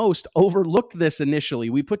almost overlooked this initially.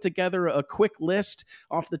 We put together a quick list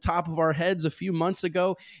off the top of our heads a few months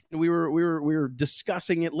ago, and we were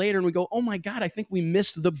discussing it later, and we go, oh my God, I think we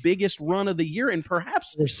missed the biggest run of the year, and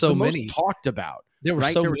perhaps there's so many most talked about. There were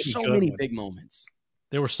right? so many big moments.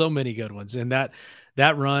 There were so many good ones, and that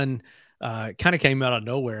run kind of came out of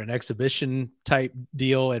nowhere, an exhibition type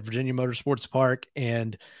deal at Virginia Motorsports Park.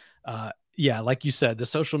 And yeah, like you said, the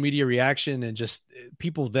social media reaction and just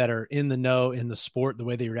people that are in the know in the sport, the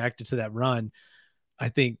way they reacted to that run, I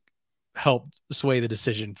think helped sway the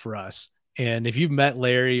decision for us. And if you've met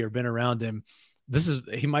Larry or been around him,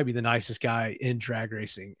 he might be the nicest guy in drag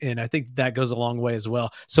racing. And I think that goes a long way as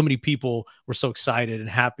well. So many people were so excited and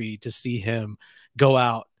happy to see him go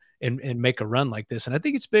out and make a run like this. And I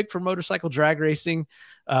think it's big for motorcycle drag racing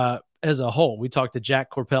as a whole. We talked to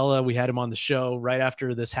Jack Corpella. We had him on the show right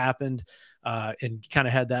after this happened and kind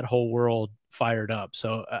of had that whole world fired up.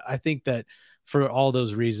 So I think that for all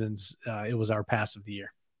those reasons, it was our pass of the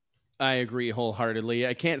year. I agree wholeheartedly.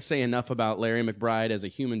 I can't say enough about Larry McBride as a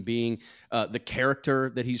human being, the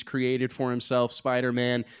character that he's created for himself,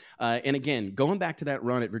 Spider-Man. And again, going back to that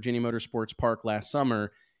run at Virginia Motorsports Park last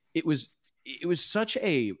summer, it was such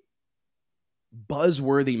a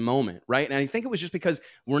buzzworthy moment, right? And I think it was just because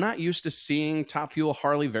we're not used to seeing Top Fuel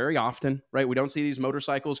Harley very often, right? We don't see these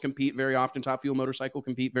motorcycles compete very often. Top Fuel motorcycle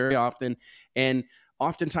compete very often. And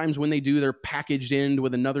oftentimes when they do, they're packaged in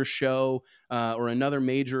with another show or another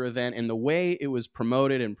major event. And the way it was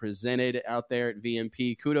promoted and presented out there at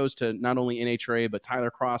VMP, kudos to not only NHRA, but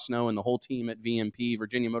Tyler Crossnow and the whole team at VMP,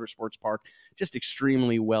 Virginia Motorsports Park, just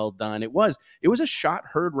extremely well done. It was a shot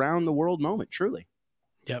heard round the world moment, truly.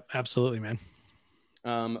 Yep, absolutely, man.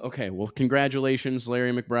 Okay, well, congratulations,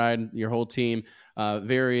 Larry McBride, your whole team.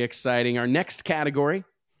 Very exciting. Our next category,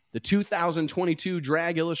 the 2022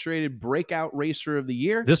 Drag Illustrated Breakout Racer of the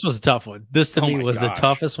Year. This was a tough one. This to me was the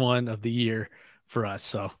toughest one of the year for us.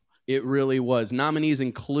 So it really was. Nominees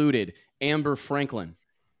included Amber Franklin,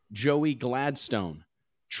 Joey Gladstone,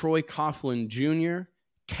 Troy Coughlin Jr.,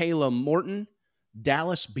 Kayla Morton,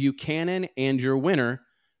 Dallas Buchanan, and your winner,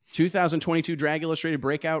 2022 Drag Illustrated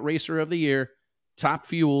Breakout Racer of the Year, Top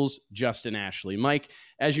Fuel's Justin Ashley. Mike,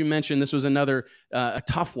 as you mentioned, this was another a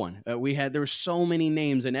tough one. There were so many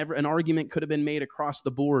names, and an argument could have been made across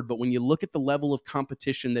the board. But when you look at the level of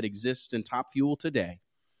competition that exists in Top Fuel today,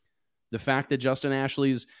 the fact that Justin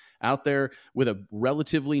Ashley's out there with a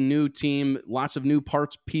relatively new team, lots of new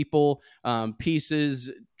parts, people,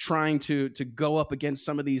 pieces, trying to go up against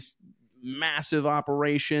some of these massive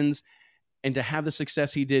operations, and to have the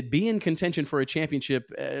success he did, be in contention for a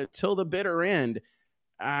championship till the bitter end,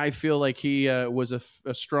 I feel like he was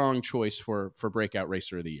a strong choice for Breakout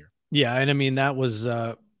Racer of the Year. Yeah, and I mean, that was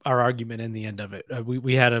our argument in the end of it.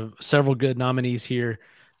 We had several good nominees here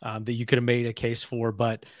that you could have made a case for,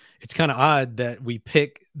 but it's kind of odd that we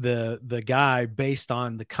pick the guy based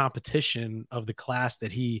on the competition of the class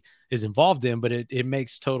that he is involved in, but it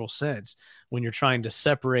makes total sense when you're trying to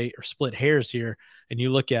separate or split hairs here, and you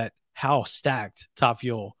look at how stacked Top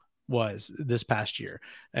Fuel was this past year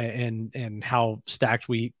and how stacked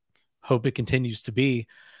we hope it continues to be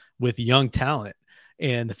with young talent.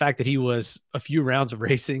 And the fact that he was a few rounds of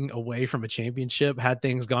racing away from a championship, had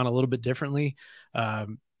things gone a little bit differently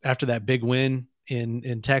after that big win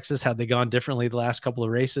in Texas, had they gone differently the last couple of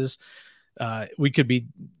races, we could be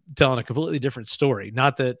telling a completely different story.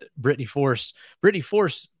 Not that Brittany Force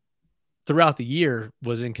throughout the year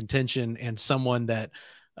was in contention and someone that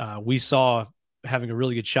we saw having a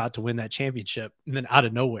really good shot to win that championship. And then out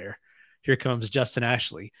of nowhere, here comes Justin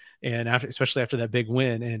Ashley. And especially after that big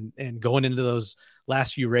win and going into those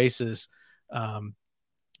last few races,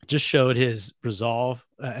 just showed his resolve,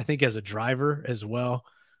 I think, as a driver as well.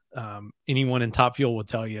 Anyone in Top Fuel will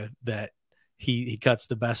tell you that he cuts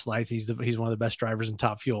the best lights. He's one of the best drivers in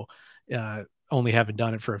Top Fuel, only having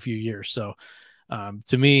done it for a few years. So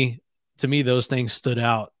to me, those things stood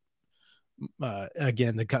out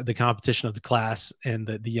again, the competition of the class and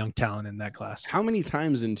the young talent in that class. How many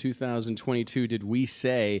times in 2022 did we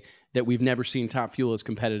say that we've never seen Top Fuel as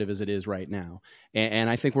competitive as it is right now? And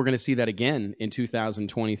I think we're going to see that again in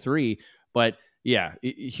 2023. But yeah,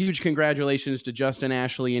 huge congratulations to Justin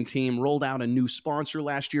Ashley and team. Rolled out a new sponsor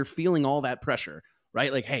last year, feeling all that pressure,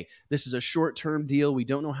 right? Like, hey, this is a short-term deal. We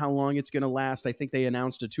don't know how long it's going to last. I think they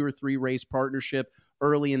announced a 2 or 3 race partnership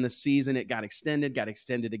early in the season. It got extended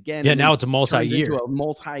again. Yeah, now it's a multi-year. Into a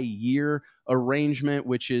multi-year arrangement,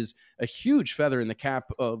 which is a huge feather in the cap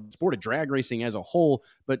of sport of drag racing as a whole,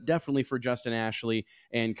 but definitely for Justin Ashley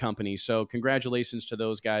and company. So congratulations to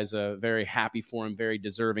those guys. Very happy for him, very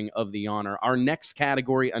deserving of the honor. Our next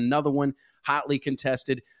category, another one hotly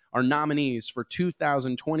contested. Our nominees for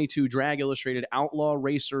 2022 Drag Illustrated Outlaw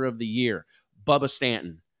Racer of the Year: Bubba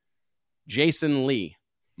Stanton, Jason Lee,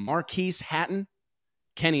 Marquise Hatton,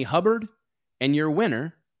 Kenny Hubbard, and your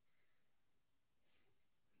winner,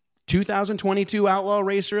 2022 Outlaw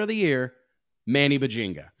Racer of the Year, Manny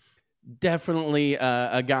Bajinga. Definitely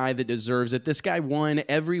a guy that deserves it. This guy won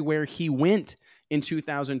everywhere he went in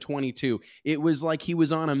 2022. It was like he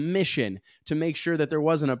was on a mission to make sure that there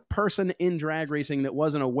wasn't a person in drag racing that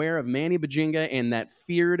wasn't aware of Manny Bajinga and that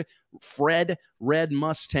feared Fred Red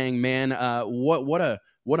Mustang, man.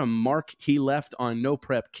 What a mark he left on No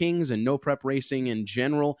Prep Kings and No Prep Racing in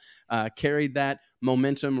general. Carried that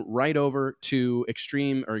momentum right over to Pro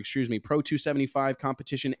 275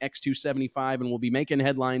 competition, X275, and will be making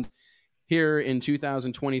headlines here in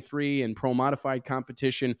 2023 in Pro Modified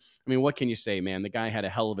competition. I mean, what can you say, man? The guy had a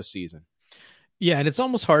hell of a season. Yeah, and it's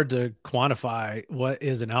almost hard to quantify what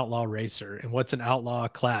is an outlaw racer and what's an outlaw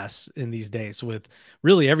class in these days, with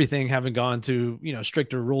really everything having gone to,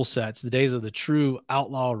 stricter rule sets. The days of the true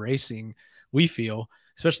outlaw racing, we feel,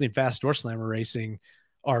 especially in fast door slammer racing,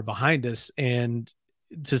 are behind us. And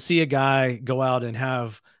to see a guy go out and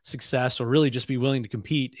have success, or really just be willing to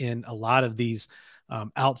compete in a lot of these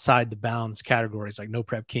outside the bounds categories like No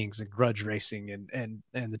Prep Kings and grudge racing and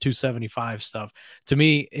the 275 stuff, to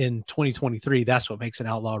me in 2023, that's what makes an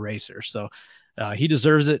outlaw racer. So he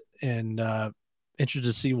deserves it, and interested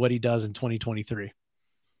to see what he does in 2023.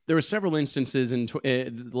 There were several instances in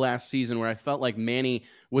last season where I felt like Manny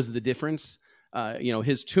was the difference.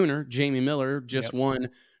 His tuner, Jamie Miller, just won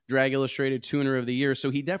Drag Illustrated Tuner of the Year. So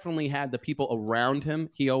he definitely had the people around him.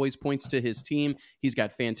 He always points to his team. He's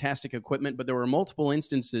got fantastic equipment, but there were multiple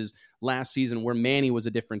instances last season where Manny was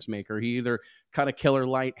a difference maker. He either cut a killer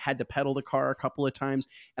light, had to pedal the car a couple of times.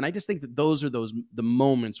 And I just think that those are the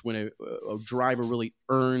moments when a driver really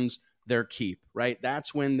earns their keep, right?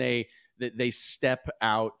 That's when they step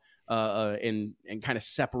out and kind of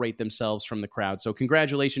separate themselves from the crowd. So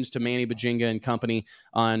congratulations to Manny Bajinga and company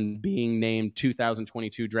on being named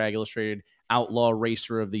 2022 Drag Illustrated Outlaw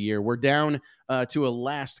Racer of the Year. We're down to a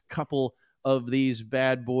last couple of these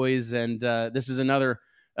bad boys, and this is another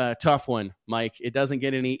tough one, Mike. It doesn't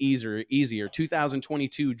get any easier.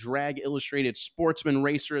 2022 Drag Illustrated Sportsman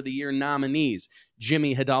Racer of the Year nominees: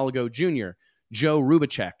 Jimmy Hidalgo Jr., Joe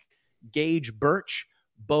Rubicek, Gage Birch,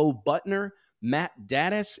 Bo Butner, Matt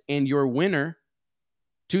Daddis, and your winner,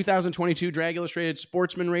 2022 Drag Illustrated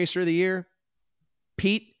Sportsman Racer of the Year,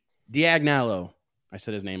 Pete Diagnolo. I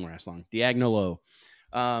said his name last long. Diagnolo.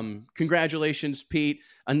 Congratulations, Pete.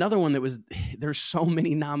 Another one that there's so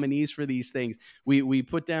many nominees for these things. We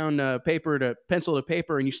put down pencil to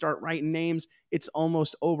paper, and you start writing names. It's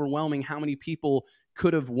almost overwhelming how many people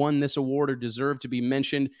could have won this award or deserved to be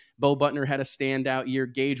mentioned. Bo Butner had a standout year.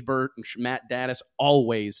 Gage Burt and Matt Daddis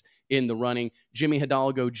always in the running. Jimmy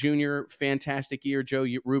Hidalgo Jr., fantastic year. Joe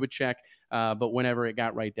Rubicek, but whenever it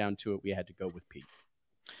got right down to it, we had to go with Pete.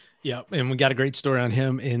 Yeah, and we got a great story on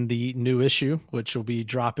him in the new issue, which will be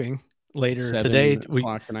dropping later today. 7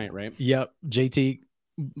 o'clock tonight, right? Yep. JT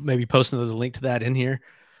maybe posting the link to that in here.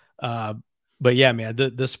 But yeah, man,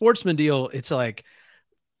 the Sportsman deal, it's like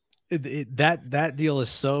that deal is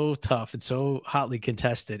so tough and so hotly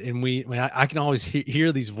contested. And I can always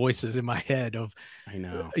hear these voices in my head of, I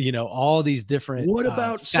know, all these different what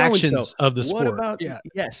about factions of the sport. What about,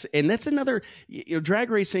 yes. And that's another,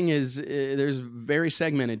 drag racing is, there's very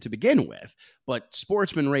segmented to begin with, but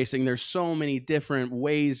sportsman racing, there's so many different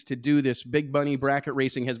ways to do this. Big Bunny bracket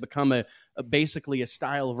racing has become basically a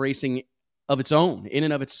style of racing of its own, in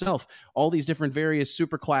and of itself. All these different various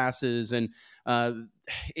super classes, and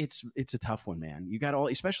it's a tough one, man. You got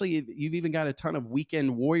especially you've even got a ton of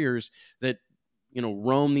weekend warriors that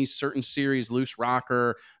roam these certain series, Loose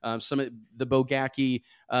Rocker, some of the Bogacki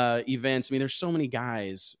events. I mean, there's so many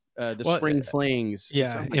guys. Spring Flings.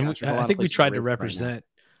 Yeah, and I think we tried to represent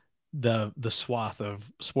the swath of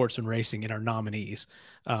sportsman racing in our nominees.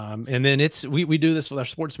 And then we do this with our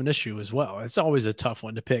sportsman issue as well. It's always a tough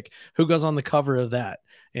one to pick who goes on the cover of that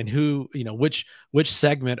and who, which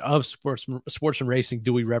segment of sportsman racing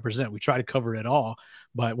do we represent? We try to cover it all,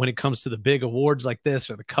 but when it comes to the big awards like this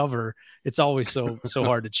or the cover, it's always so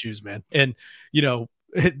hard to choose, man. And,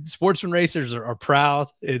 sportsman racers are proud.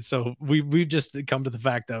 And so we've just come to the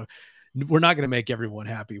fact of, we're not going to make everyone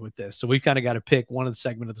happy with this. So we've kind of got to pick one of the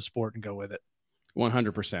segment of the sport and go with it.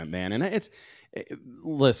 100%, man. And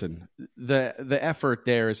listen, the effort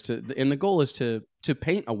there is and the goal is to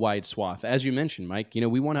paint a wide swath. As you mentioned, Mike,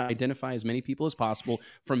 we want to identify as many people as possible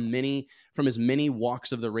from as many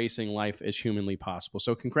walks of the racing life as humanly possible.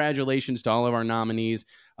 So congratulations to all of our nominees.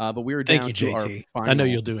 But we were down Thank you, to JT. our final. I know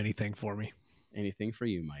you'll do anything for me. Anything for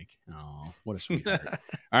you, Mike. Oh, what a sweetheart.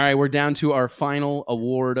 All right, we're down to our final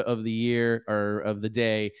award of the year or of the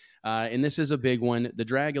day. And this is a big one, the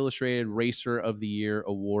Drag Illustrated Racer of the Year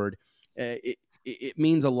Award. It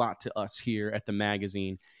means a lot to us here at the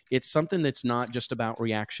magazine. It's something that's not just about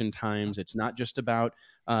reaction times. It's not just about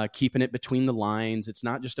keeping it between the lines. It's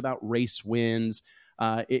not just about race wins.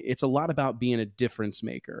 It's a lot about being a difference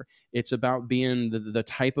maker. It's about being the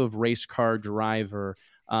type of race car driver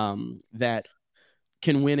that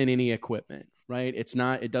can win in any equipment, right?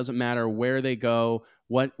 It doesn't matter where they go,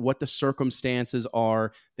 what the circumstances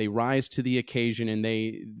are. They rise to the occasion and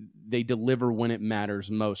they deliver when it matters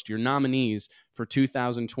most. Your nominees for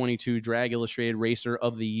 2022 Drag Illustrated Racer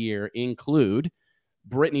of the Year include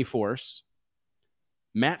Brittany Force,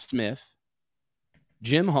 Matt Smith,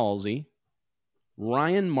 Jim Halsey,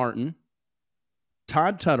 Ryan Martin,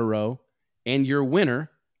 Todd Tutterow, and your winner,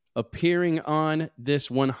 appearing on this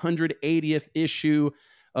 180th issue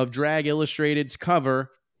of Drag Illustrated's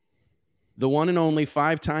cover, the one and only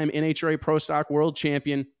 5-time NHRA Pro Stock World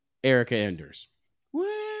Champion, Erica Enders. Well,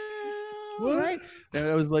 right?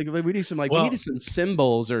 I was like, we need some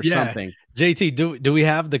symbols or something. JT, do we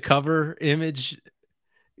have the cover image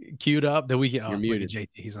queued up that we can? You're muted. JT,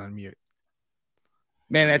 he's on mute.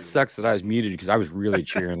 Man, that sucks that I was muted because I was really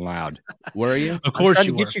cheering loud. Were you? Of course, I was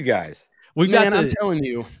trying to get you guys. I'm telling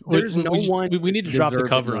you, there's no one. We need to drop the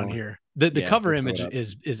cover on here. The cover image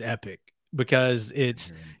is epic because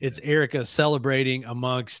it's Erica celebrating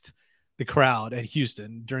amongst the crowd at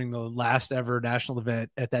Houston during the last ever national event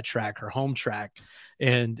at that track, her home track,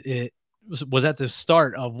 and it was at the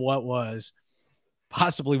start of what was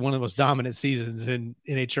possibly one of the most dominant seasons in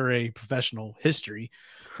NHRA professional history.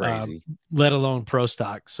 Crazy, let alone pro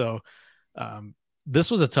stock. So.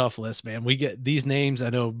 This was a tough list, man. We get these names.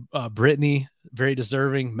 I know Brittany, very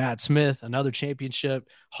deserving. Matt Smith, another championship.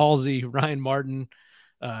 Halsey, Ryan Martin,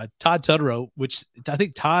 Todd Tutterow, which I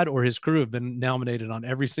think Todd or his crew have been nominated on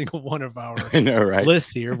every single one of our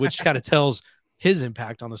lists here, which kind of tells his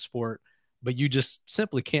impact on the sport. But you just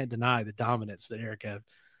simply can't deny the dominance that Erica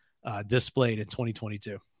displayed in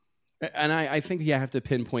 2022. And I think you have to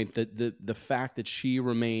pinpoint the fact that she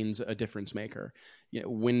remains a difference maker.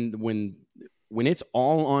 When it's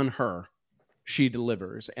all on her, she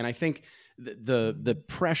delivers. And I think the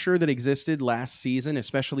pressure that existed last season,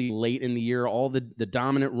 especially late in the year, all the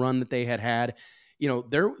dominant run that they had,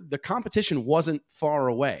 the competition wasn't far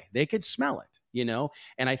away. They could smell it.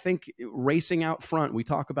 And I think racing out front, we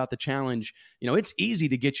talk about the challenge, it's easy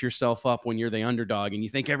to get yourself up when you're the underdog and you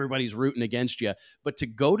think everybody's rooting against you, but to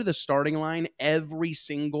go to the starting line every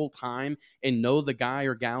single time and know the guy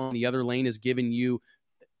or gal in the other lane is giving you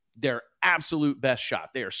their absolute best shot.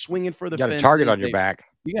 They are swinging for the fences. You got a target on your back.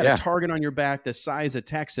 You got a target on your back the size of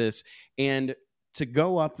Texas, and to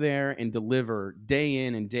go up there and deliver day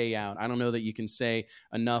in and day out. I don't know that you can say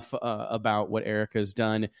enough about what Erica's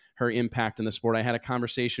done, her impact in the sport. I had a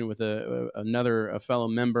conversation with a fellow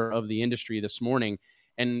member of the industry this morning,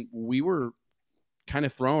 and we were kind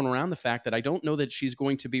of throwing around the fact that I don't know that she's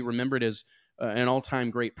going to be remembered as an all-time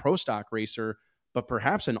great pro stock racer, but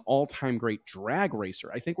perhaps an all-time great drag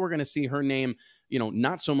racer. I think we're going to see her name,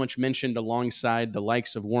 not so much mentioned alongside the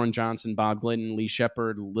likes of Warren Johnson, Bob Glidden, Lee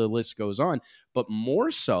Shepard, the list goes on, but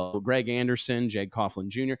more so Greg Anderson, Jake Coughlin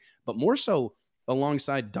Jr., but more so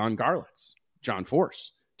alongside Don Garlitz, John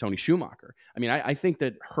Force, Tony Schumacher. I mean, I think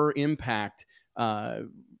that her impact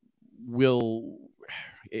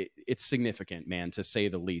it's significant, man, to say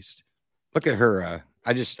the least. Look at her.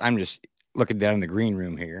 I'm just looking down in the green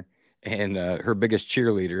room here. And her biggest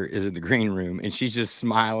cheerleader is in the green room, and she's just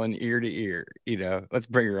smiling ear to ear. Let's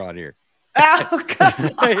bring her on here. Oh, God.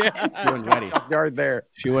 She wasn't ready. Right there.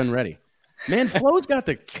 She wasn't ready. Man, Flo's got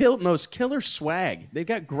the most killer swag. They've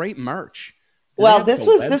got great merch. Well, this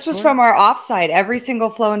was from our offsite. Every single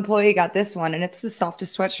Flow employee got this one, and it's the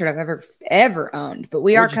softest sweatshirt I've ever owned. But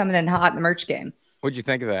we are coming in hot in the merch game. What'd you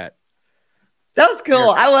think of that? That was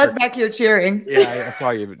cool. I was back here cheering. Yeah, I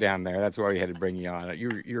saw you down there. That's why we had to bring you on.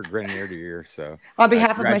 You're grinning ear to ear. So, on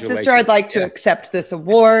behalf of my sister, I'd like to accept this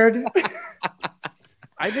award.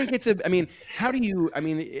 I think how do you,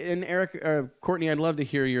 and Eric, Courtney, I'd love to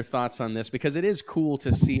hear your thoughts on this, because it is cool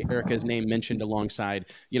to see Erica's name mentioned alongside,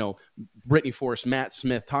 Brittany Force, Matt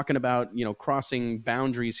Smith, talking about, crossing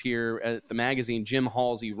boundaries here at the magazine, Jim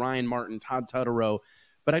Halsey, Ryan Martin, Todd Tutterow.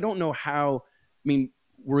 But I don't know how,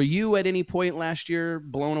 were you at any point last year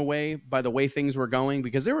blown away by the way things were going?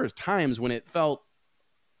 Because there were times when it felt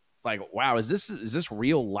like, wow, is this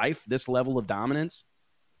real life, this level of dominance?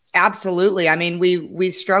 Absolutely. We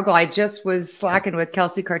struggle. I just was slacking with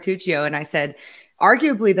Kelsey Cartuccio, and I said,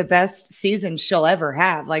 arguably the best season she'll ever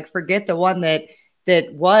have. Like, forget the one that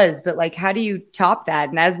was, but like, how do you top that?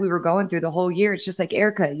 And as we were going through the whole year, it's just like,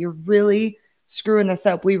 Erica, you're really screwing this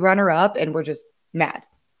up. We run her up and we're just mad.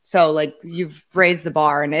 So like, you've raised the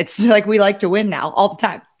bar, and it's like, we like to win now all the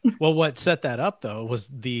time. Well, what set that up though was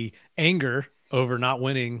the anger over not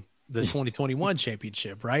winning the 2021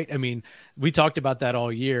 championship, right? We talked about that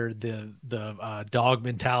all year, the dog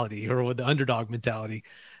mentality, or the underdog mentality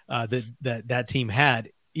that team had,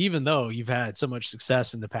 even though you've had so much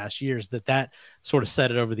success in the past years, that sort of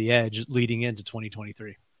set it over the edge leading into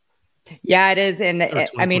 2023. Yeah, it is. And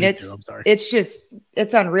it's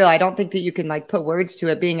unreal. I don't think that you can like put words to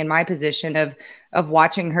it, being in my position of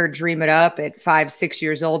watching her dream it up at 5-6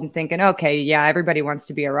 years old and thinking, okay, yeah, everybody wants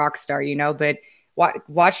to be a rock star, but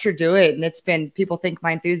watched her do it. And it's been, people think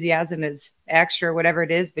my enthusiasm is extra, whatever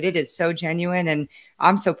it is, but it is so genuine. And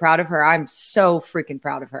I'm so proud of her. I'm so freaking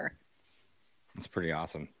proud of her. It's pretty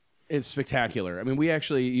awesome. It's spectacular.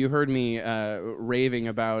 You heard me raving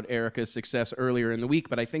about Erica's success earlier in the week,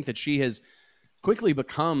 but I think that she has quickly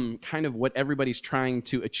become kind of what everybody's trying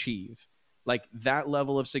to achieve. Like that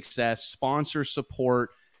level of success, sponsor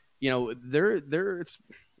support, it's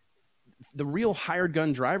the real hired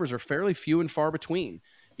gun drivers are fairly few and far between,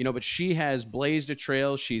 but she has blazed a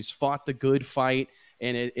trail. She's fought the good fight,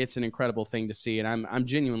 and it's an incredible thing to see. And I'm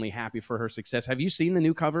genuinely happy for her success. Have you seen the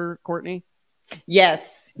new cover, Courtney?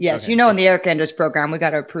 Yes. Okay. In the Eric Enders program, we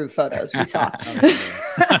got to approve photos. We saw. Okay.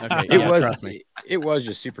 It was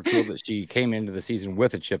just super cool that she came into the season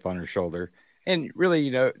with a chip on her shoulder, and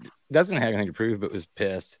really, doesn't have anything to prove, but was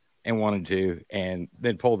pissed and wanted to, and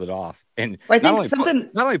then pulled it off. And I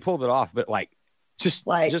think not only pulled it off, but just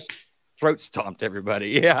throat stomped everybody.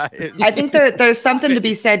 Yeah. I think that there's something to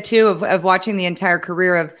be said too of watching the entire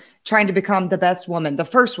career of trying to become the best woman, the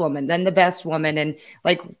first woman, then the best woman. And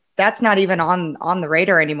like, that's not even on the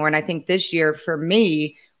radar anymore. And I think this year for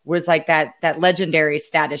me was like that legendary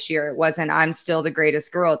status year. It wasn't, I'm still the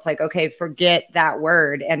greatest girl. It's like, okay, forget that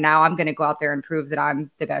word. And now I'm going to go out there and prove that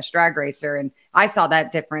I'm the best drag racer. And I saw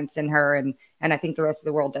that difference in her. And I think the rest of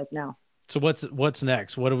the world does now. So what's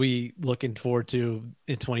next? What are we looking forward to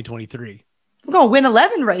in 2023? We're going to win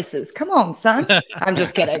 11 races. Come on, son. I'm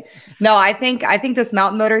just kidding. No, I think this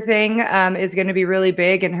mountain motor thing is going to be really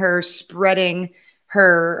big, and her spreading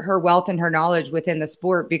her wealth and her knowledge within the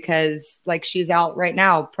sport, because like she's out right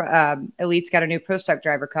now. Elite's got a new pro stock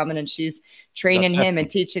driver coming, and she's training him and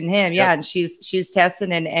teaching him. Yeah. Yep. And she's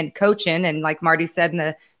testing and coaching. And like Marty said in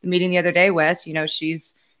the meeting the other day, Wes,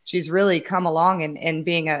 she's really come along and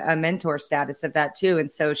being a mentor status of that too. And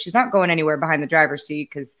so she's not going anywhere behind the driver's seat,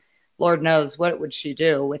 because Lord knows what would she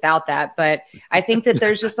do without that. But I think that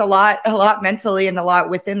there's just a lot mentally and a lot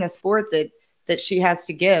within the sport that she has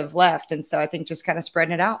to give left. And so I think just kind of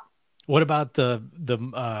spreading it out. What about the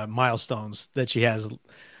milestones that she has?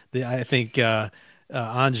 I think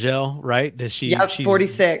Angel, right? Does she? Yep,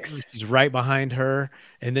 46. She's right behind her,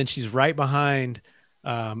 and then she's right behind.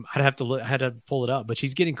 I had to pull it up, but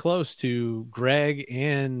she's getting close to Greg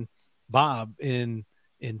and Bob in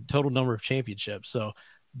total number of championships. So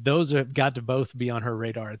those have got to both be on her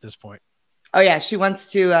radar at this point. Oh yeah, she wants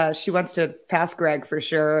to pass Greg for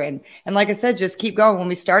sure. And like I said, just keep going. When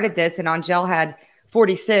we started this and Angel had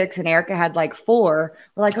 46 and Erica had like 4,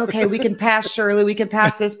 we're like, okay, we can pass Shirley, we can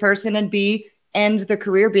pass this person and end the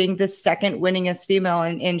career being the second winningest female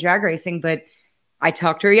in drag racing. But I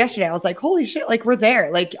talked to her yesterday. I was like, holy shit, like we're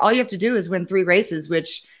there. Like all you have to do is win 3 races,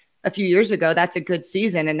 which a few years ago, that's a good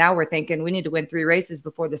season. And now we're thinking we need to win 3 races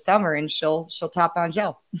before the summer, and she'll top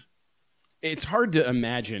Angel. It's hard to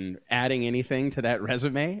imagine adding anything to that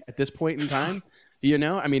resume at this point in time.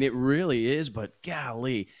 It really is, but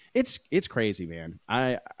golly, it's crazy, man.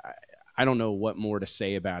 I don't know what more to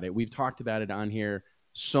say about it. We've talked about it on here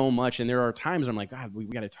so much, and there are times I'm like, God, we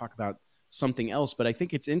got to talk about something else. But I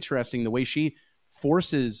think it's interesting the way she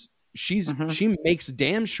she makes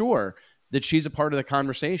damn sure that she's a part of the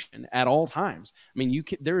conversation at all times. I mean,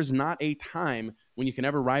 there is not a time when you can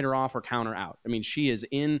ever write her off or count her out. I mean, she is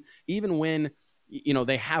in, even when,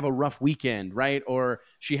 they have a rough weekend, right? Or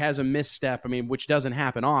she has a misstep, I mean, which doesn't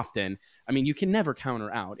happen often. I mean, you can never count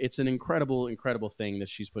her out. It's an incredible, incredible thing that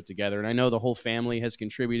she's put together. And I know the whole family has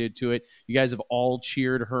contributed to it. You guys have all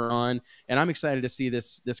cheered her on. And I'm excited to see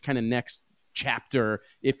this kind of next chapter,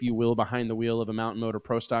 if you will, behind the wheel of a Mountain Motor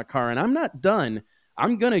Pro Stock car. And I'm not done.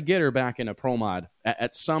 I'm going to get her back in a Pro Mod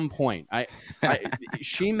at some point.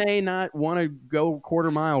 She may not want to go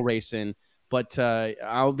quarter mile racing, but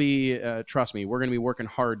I'll be, trust me, we're going to be working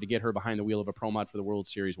hard to get her behind the wheel of a Pro Mod for the World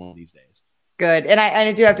Series one of these days. Good. And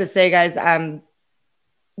I do have to say, guys,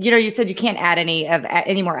 you said you can't add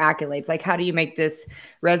any more accolades. Like, how do you make this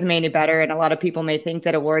resume any better? And a lot of people may think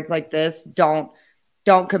that awards like this don't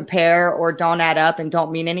compare or don't add up and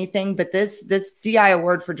don't mean anything. But this DI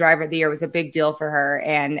award for Driver of the Year was a big deal for her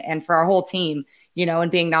and for our whole team,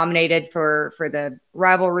 and being nominated for the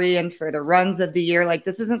rivalry and for the runs of the year. Like,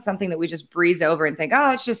 this isn't something that we just breeze over and think,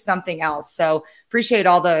 oh, it's just something else. So appreciate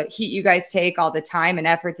all the heat you guys take, all the time and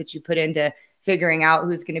effort that you put into figuring out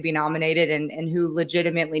who's going to be nominated and who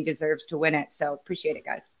legitimately deserves to win it. So appreciate it,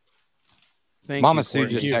 guys. Thank Mama you, Sue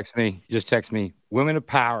just text me, women of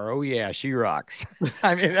power. Oh yeah, she rocks.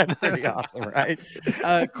 I mean, that's pretty awesome, right?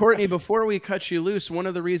 Courtney, before we cut you loose, one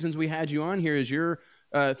of the reasons we had you on here is you're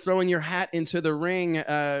throwing your hat into the ring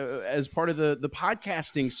as part of the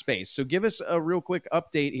podcasting space. So give us a real quick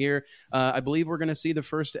update here. I believe we're going to see the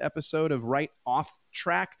first episode of Right Off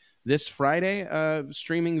Track this Friday,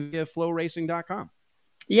 streaming via flowracing.com.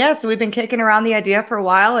 Yeah, so we've been kicking around the idea for a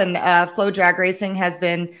while, and Flow Drag Racing has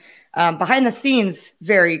been behind the scenes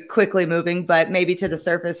very quickly moving, but maybe to the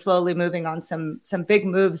surface, slowly moving on some big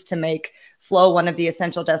moves to make Flow one of the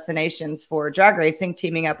essential destinations for drag racing.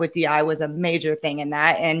 Teaming up with DI was a major thing in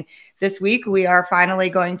that. And this week, we are finally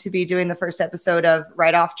going to be doing the first episode of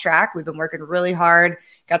Right Off Track. We've been working really hard,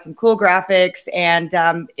 got some cool graphics,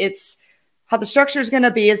 and it's how the structure is going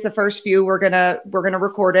to be is the first few we're going to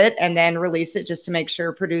record it and then release it just to make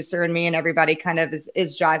sure producer and me and everybody kind of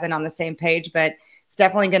is jiving on the same page. But it's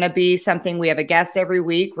definitely going to be something. We have a guest every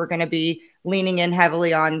week. We're going to be leaning in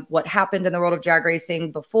heavily on what happened in the world of drag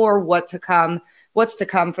racing before, what's to come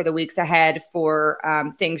for the weeks ahead for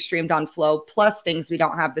things streamed on Flow, plus things we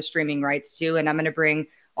don't have the streaming rights to. And I'm going to bring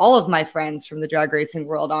all of my friends from the drag racing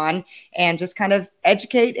world on and just kind of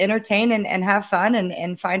educate, entertain, and have fun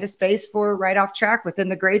and find a space for Right Off Track within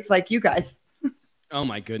the greats like you guys. Oh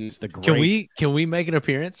my goodness, the greats. Can we make an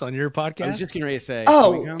appearance on your podcast? I was just getting ready to say.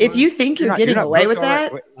 Oh, if you think you're getting away with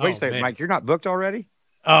that. Wait a second, Mike, you're not booked already?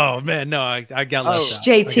 Oh man, no, I got left out.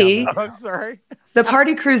 JT. I'm sorry. The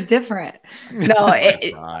party crew's different. No,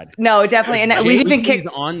 no, definitely. And we've even kicked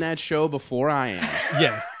on that show before I am.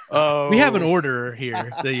 Yeah. Oh, we have an order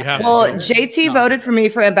here that you have. Well, JT voted for me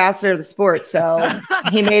for ambassador of the sport, so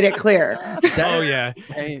he made it clear. Oh yeah,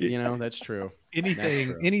 hey, that's true.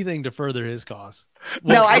 Anything to further his cause.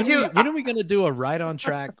 Well, no, I do. When are we going to do a Right on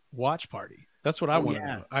Track watch party? That's what I want to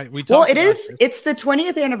know. Well, it's the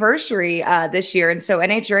 20th anniversary this year. And so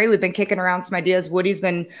NHRA, we've been kicking around some ideas. Woody's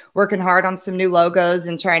been working hard on some new logos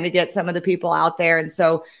and trying to get some of the people out there. And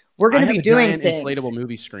so we're going to be doing things. Inflatable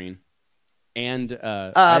movie screen. And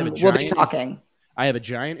we'll be talking. I have a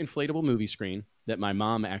giant inflatable movie screen that my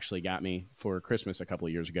mom actually got me for Christmas a couple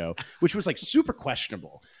of years ago, which was like super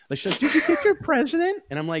questionable. Like, she's like, "Did you get your president?"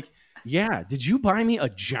 And I'm like, "Yeah." Did you buy me a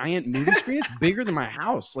giant movie screen? It's bigger than my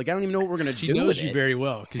house. Like, I don't even know what we're gonna do. She knows you very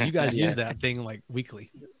well because you guys use that thing like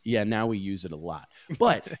weekly. Yeah, now we use it a lot.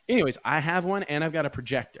 But anyways, I have one and I've got a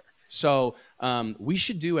projector. So we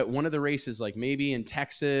should do at one of the races, like maybe in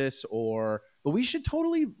Texas but we should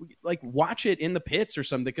totally like watch it in the pits or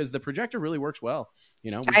something because the projector really works well.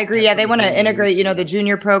 I agree. Yeah, they want to integrate, the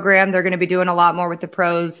junior program. They're going to be doing a lot more with the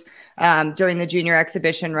pros during the junior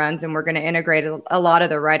exhibition runs, and we're going to integrate a lot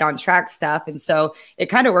of the Right on Track stuff. And so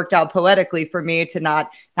it kind of worked out poetically for me to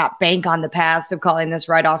not bank on the past of calling this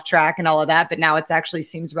Right Off Track and all of that, but now it's actually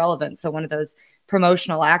seems relevant. So one of those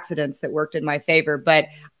promotional accidents that worked in my favor. But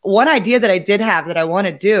one idea that I did have that I want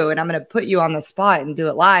to do, and I'm going to put you on the spot and do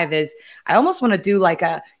it live, is I almost want to do like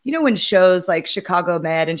when shows like Chicago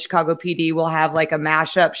Med and Chicago PD will have like a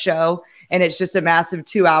mashup show and it's just a massive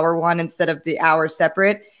 2-hour one instead of the hour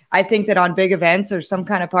separate. I think that on big events or some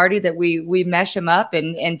kind of party that we mesh them up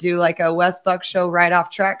and do like a Wes Buck Show right off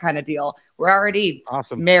track kind of deal. We're already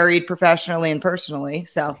married professionally and personally.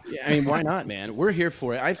 So yeah, I mean, why not, man? We're here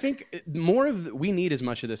for it. I think we need as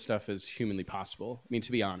much of this stuff as humanly possible. I mean,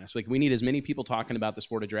 to be honest, like we need as many people talking about the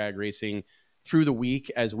sport of drag racing through the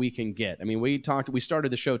week as we can get. I mean, we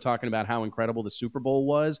started the show talking about how incredible the Super Bowl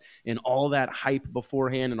was and all that hype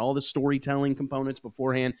beforehand and all the storytelling components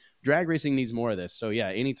beforehand. Drag racing needs more of this. So yeah,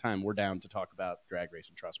 anytime we're down to talk about drag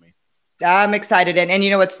racing, trust me. I'm excited. And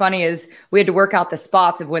you know, what's funny is we had to work out the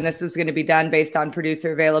spots of when this was going to be done based on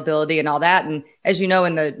producer availability and all that. And as you know,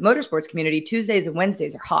 in the motorsports community, Tuesdays and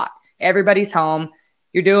Wednesdays are hot. Everybody's home.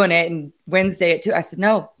 You're doing it. And Wednesday at 2, I said,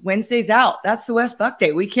 no, Wednesday's out. That's the Wes Buck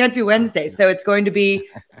Day. We can't do Wednesday. So it's going to be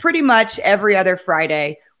pretty much every other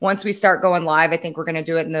Friday. Once we start going live, I think we're going to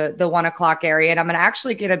do it in the 1 o'clock area. And I'm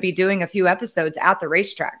actually going to be doing a few episodes at the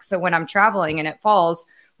racetrack. So when I'm traveling and it falls,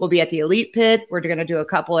 we'll be at the Elite Pit. We're going to do a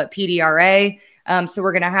couple at PDRA. So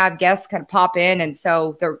we're going to have guests kind of pop in. And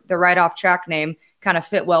so the right off track name kind of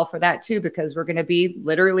fit well for that too, because we're going to be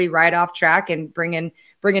literally right off track and bringing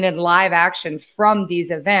in live action from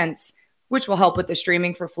these events, which will help with the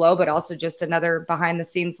streaming for Flow, but also just another behind the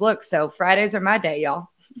scenes look. So Fridays are my day, y'all.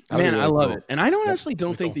 Man, I love it. And I honestly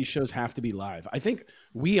don't think these shows have to be live. I think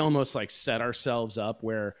we almost like set ourselves up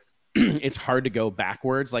where it's hard to go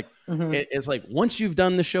backwards. Like it's like once you've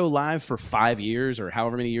done the show live for 5 years or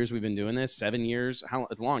however many years we've been doing this, 7 years,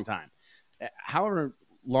 it's a long time. However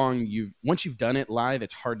long once you've done it live,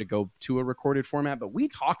 it's hard to go to a recorded format, but we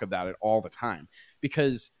talk about it all the time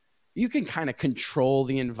because you can kind of control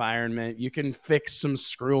the environment. You can fix some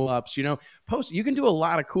screw ups, you can do a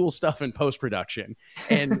lot of cool stuff in post-production.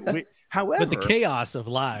 And however, but the chaos of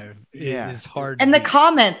live is hard. And the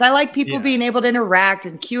comments, I like people being able to interact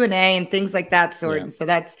and Q&A and things like that sort. Yeah. So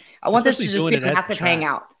I want this to just be a massive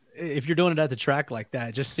hangout. If you're doing it at the track like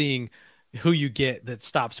that, just seeing who you get that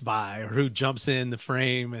stops by or who jumps in the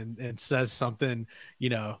frame and says something,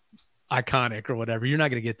 iconic or whatever. You're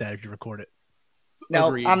not going to get that if you record it.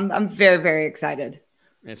 No, I'm very, very excited.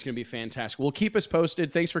 It's going to be fantastic. Well, keep us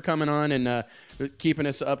posted. Thanks for coming on and keeping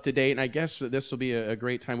us up to date. And I guess this will be a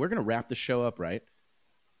great time. We're going to wrap the show up, right?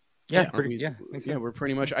 Yeah, we're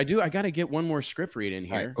pretty much. I got to get one more script read in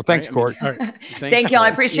here. Right. Well, thanks, Court. Thank y'all. I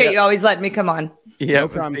appreciate you always letting me come on. Yeah, no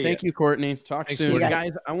problem. Thank you, Courtney. Talk soon.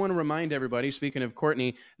 Guys, I want to remind everybody, speaking of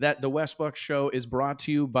Courtney, that the Wes Buck Show is brought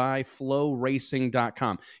to you by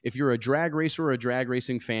FlowRacing.com. If you're a drag racer or a drag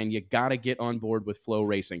racing fan, you got to get on board with Flow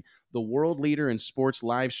Racing. The world leader in sports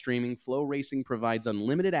live streaming, Flow Racing provides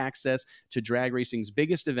unlimited access to drag racing's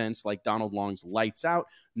biggest events like Donald Long's Lights Out,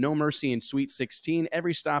 No Mercy and Sweet 16,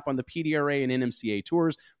 every stop on the PDRA and NMCA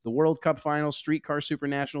tours, the World Cup Finals, Streetcar Super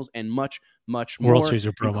Nationals, and much, much more, World Series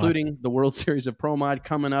of Pro including the World Series of Pro Mod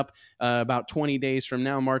coming up about 20 days from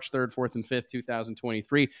now, March 3rd, 4th, and 5th,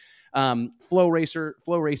 2023.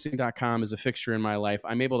 FlowRacing.com is a fixture in my life.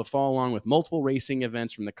 I'm able to follow along with multiple racing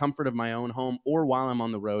events from the comfort of my own home or while I'm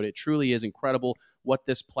on the road. It truly is incredible what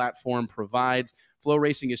this platform provides. Flow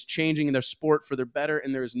Racing is changing their sport for the better,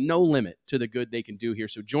 and there is no limit to the good they can do here.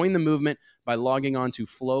 So join the movement by logging on to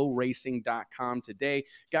flowracing.com today.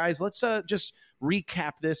 Guys, let's just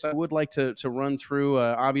recap this. I would like to run through.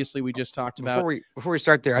 Obviously, we just talked about. Before we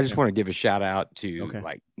start there, I just want to give a shout out to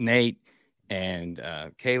like Nate and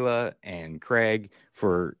Kayla and Craig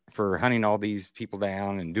for hunting all these people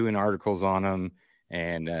down and doing articles on them.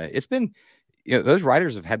 And it's been, those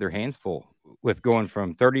writers have had their hands full with going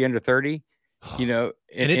from 30 under 30, and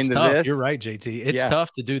it's tough. This. You're right, JT. It's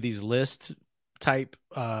tough to do these list type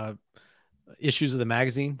issues of the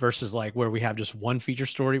magazine versus like where we have just one feature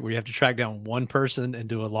story where you have to track down one person and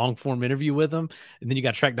do a long form interview with them. And then you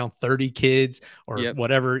got to track down 30 kids or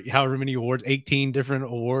whatever, however many awards, 18 different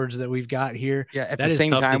awards that we've got here. Yeah. At the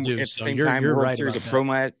same time, World Series of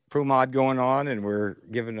Pro Mod going on, and we're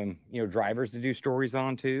giving them, drivers to do stories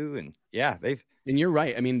on too. And and you're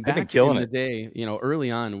right. I mean, back in the day, early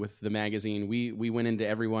on with the magazine, we went into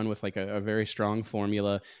everyone with like a very strong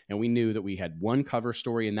formula, and we knew that we had one cover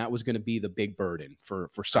story, and that was going to be the big burden for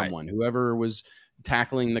someone, whoever was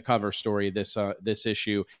tackling the cover story this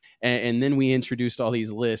issue. And then we introduced all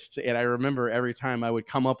these lists, and I remember every time I would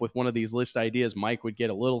come up with one of these list ideas, Mike would get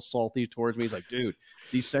a little salty towards me. He's like, dude,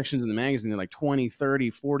 these sections in the magazine, they're like 20, 30,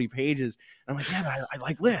 40 pages. And I'm like, yeah, I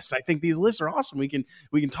like lists. I think these lists are awesome. We can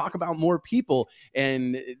talk about more people.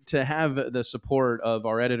 And to have the support of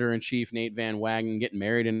our editor-in-chief, Nate Van Wagenen, getting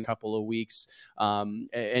married in a couple of weeks.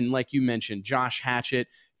 And like you mentioned, Josh Hatchett,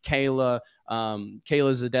 Kayla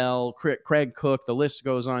Zadell, Craig Cook, the list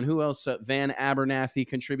goes on. Who else? Van Abernathy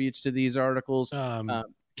contributes to these articles.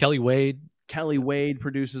 Kelly Wade Kelly Wade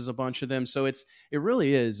produces a bunch of them. So it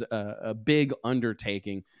really is a big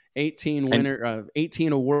undertaking.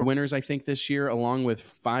 18 award winners, I think, this year, along with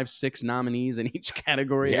 5-6 nominees in each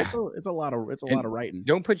category. Yeah. It's a lot of writing.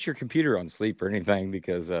 Don't put your computer on sleep or anything,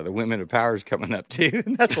 because the Women of Power is coming up too.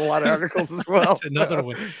 And that's a lot of articles as well. That's another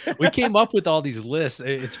one. We came up with all these lists.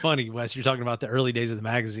 It's funny, Wes, you're talking about the early days of the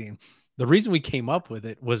magazine. The reason we came up with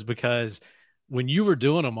it was because when you were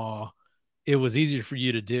doing them all, it was easier for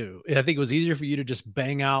you to do. I think it was easier for you to just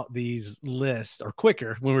bang out these lists, or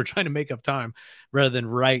quicker when we're trying to make up time, rather than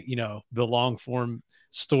write, the long form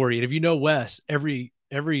story. And if you know Wes, every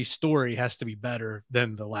story has to be better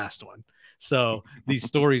than the last one. So these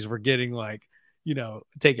stories were getting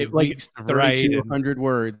taking weeks to write, 3,200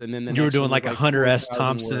 words, and then you were doing like a Hunter S. 4,000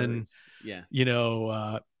 Thompson,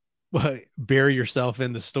 words. Bury yourself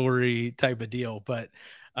in the story type of deal. But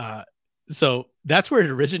so that's where it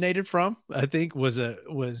originated from, I think, was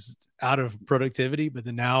out of productivity. But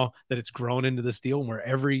then now that it's grown into this deal where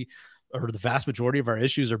the vast majority of our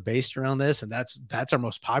issues are based around this, and that's our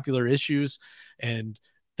most popular issues. And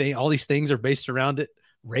all these things are based around it: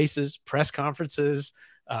 races, press conferences,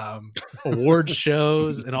 award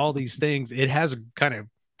shows, and all these things. It has kind of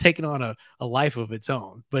taken on a life of its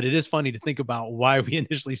own. But it is funny to think about why we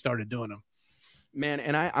initially started doing them. Man,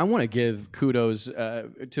 and I want to give kudos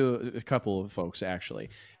to a couple of folks, actually.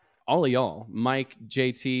 All of y'all, Mike,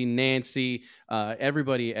 JT, Nancy,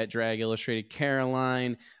 everybody at Drag Illustrated,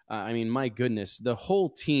 Caroline. My goodness, the whole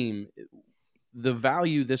team, the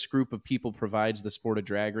value this group of people provides the sport of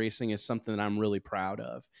drag racing is something that I'm really proud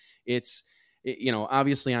of.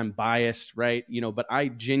 Obviously I'm biased, right? But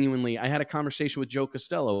I had a conversation with Joe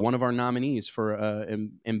Costello, one of our nominees for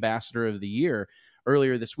Ambassador of the Year,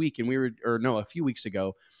 earlier this week, and a few weeks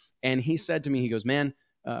ago. And he said to me, he goes, man,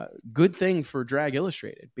 good thing for Drag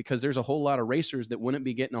Illustrated, because there's a whole lot of racers that wouldn't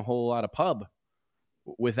be getting a whole lot of pub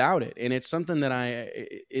without it. And it's something that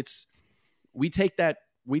we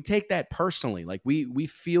take that personally. Like we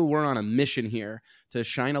feel we're on a mission here to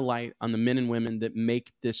shine a light on the men and women that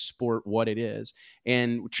make this sport what it is,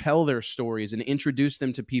 and tell their stories and introduce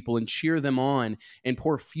them to people and cheer them on and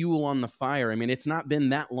pour fuel on the fire. It's not been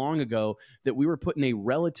that long ago that we were putting a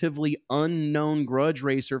relatively unknown grudge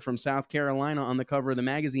racer from South Carolina on the cover of the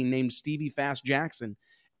magazine named Stevie Fast Jackson.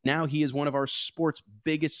 Now he is one of our sport's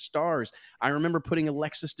biggest stars. I remember putting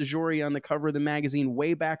Alexis DeJory on the cover of the magazine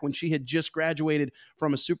way back when she had just graduated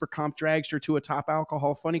from a super comp dragster to a top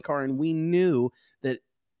alcohol funny car, and we knew that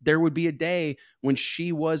there would be a day when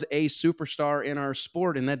she was a superstar in our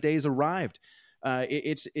sport, and that day's arrived.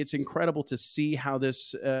 It's incredible to see how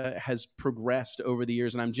this has progressed over the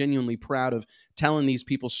years, and I'm genuinely proud of telling these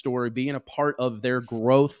people's story, being a part of their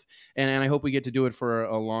growth, and I hope we get to do it for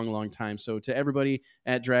a long, long time. So to everybody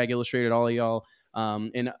at Drag Illustrated, all of y'all,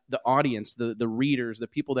 and the audience, the readers, the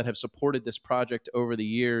people that have supported this project over the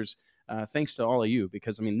years, thanks to all of you,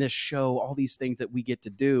 because this show, all these things that we get to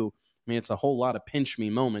do, it's a whole lot of pinch me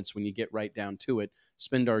moments when you get right down to it.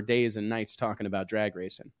 Spend our days and nights talking about drag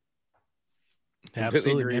racing.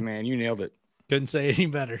 Absolutely agree, man. You nailed it. Couldn't say any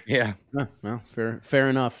better. Yeah. Well, fair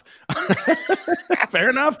enough. Fair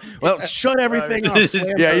enough. Well, shut everything up.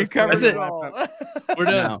 Yeah, you covered it all. We're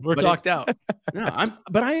done. We're talked out. I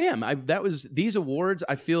am. These awards,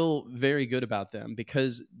 I feel very good about them,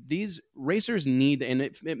 because these racers need, and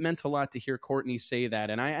it meant a lot to hear Courtney say that.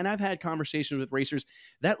 And I've had conversations with racers,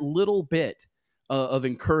 that little bit of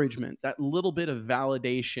encouragement, that little bit of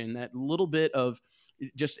validation, that little bit of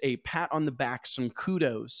just a pat on the back, some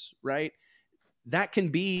kudos, right? That can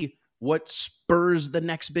be what spurs the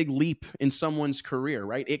next big leap in someone's career,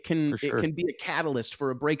 right? It can be a catalyst for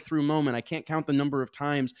a breakthrough moment. I can't count the number of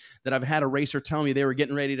times that I've had a racer tell me they were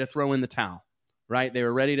getting ready to throw in the towel, right? They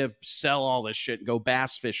were ready to sell all this shit and go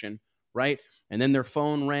bass fishing, right? And then their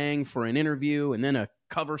phone rang for an interview, and then a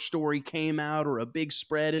cover story came out, or a big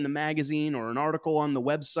spread in the magazine, or an article on the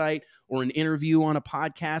website, or an interview on a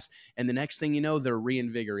podcast. And the next thing you know, they're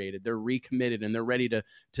reinvigorated, they're recommitted, and they're ready to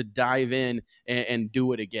dive in and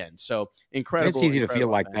do it again. So incredible. And it's easy to feel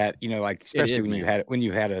like that, especially when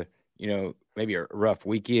you had a, maybe a rough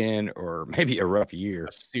weekend, or maybe a rough year,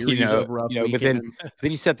 a series of rough weekends. But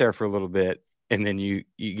then you sit there for a little bit, and then you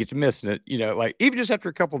get to missing it, even just after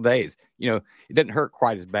a couple of days, it doesn't hurt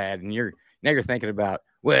quite as bad. And now you're thinking about,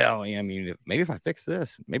 well, maybe if I fix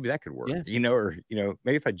this, maybe that could work, or,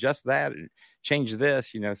 maybe if I adjust that and change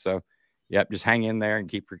this, so yeah, just hang in there and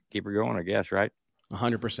keep her going, I guess. Right.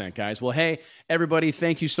 100%, guys. Well, hey, everybody,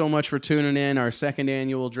 thank you so much for tuning in. Our second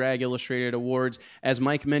annual Drag Illustrated Awards. As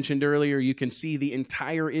Mike mentioned earlier, you can see the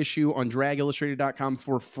entire issue on dragillustrated.com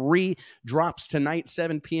for free. Drops tonight,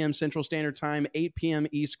 7 p.m. Central Standard Time, 8 p.m.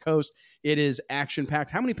 East Coast. It is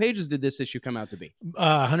action-packed. How many pages did this issue come out to be?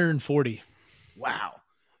 140. Wow.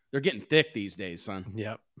 They're getting thick these days, son.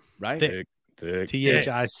 Yep. Right? Thick.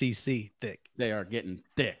 THICC, thick. They are getting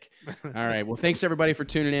thick. All right. Well, thanks everybody for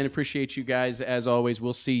tuning in. Appreciate you guys as always.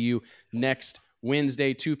 We'll see you next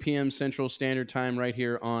Wednesday, 2 p.m. Central Standard Time, right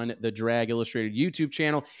here on the Drag Illustrated YouTube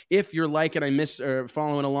channel. If you're liking,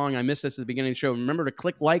 following along, I missed this at the beginning of the show. Remember to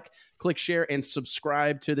click like, click share, and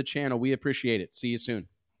subscribe to the channel. We appreciate it. See you soon.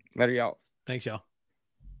 Later, y'all. Thanks, y'all.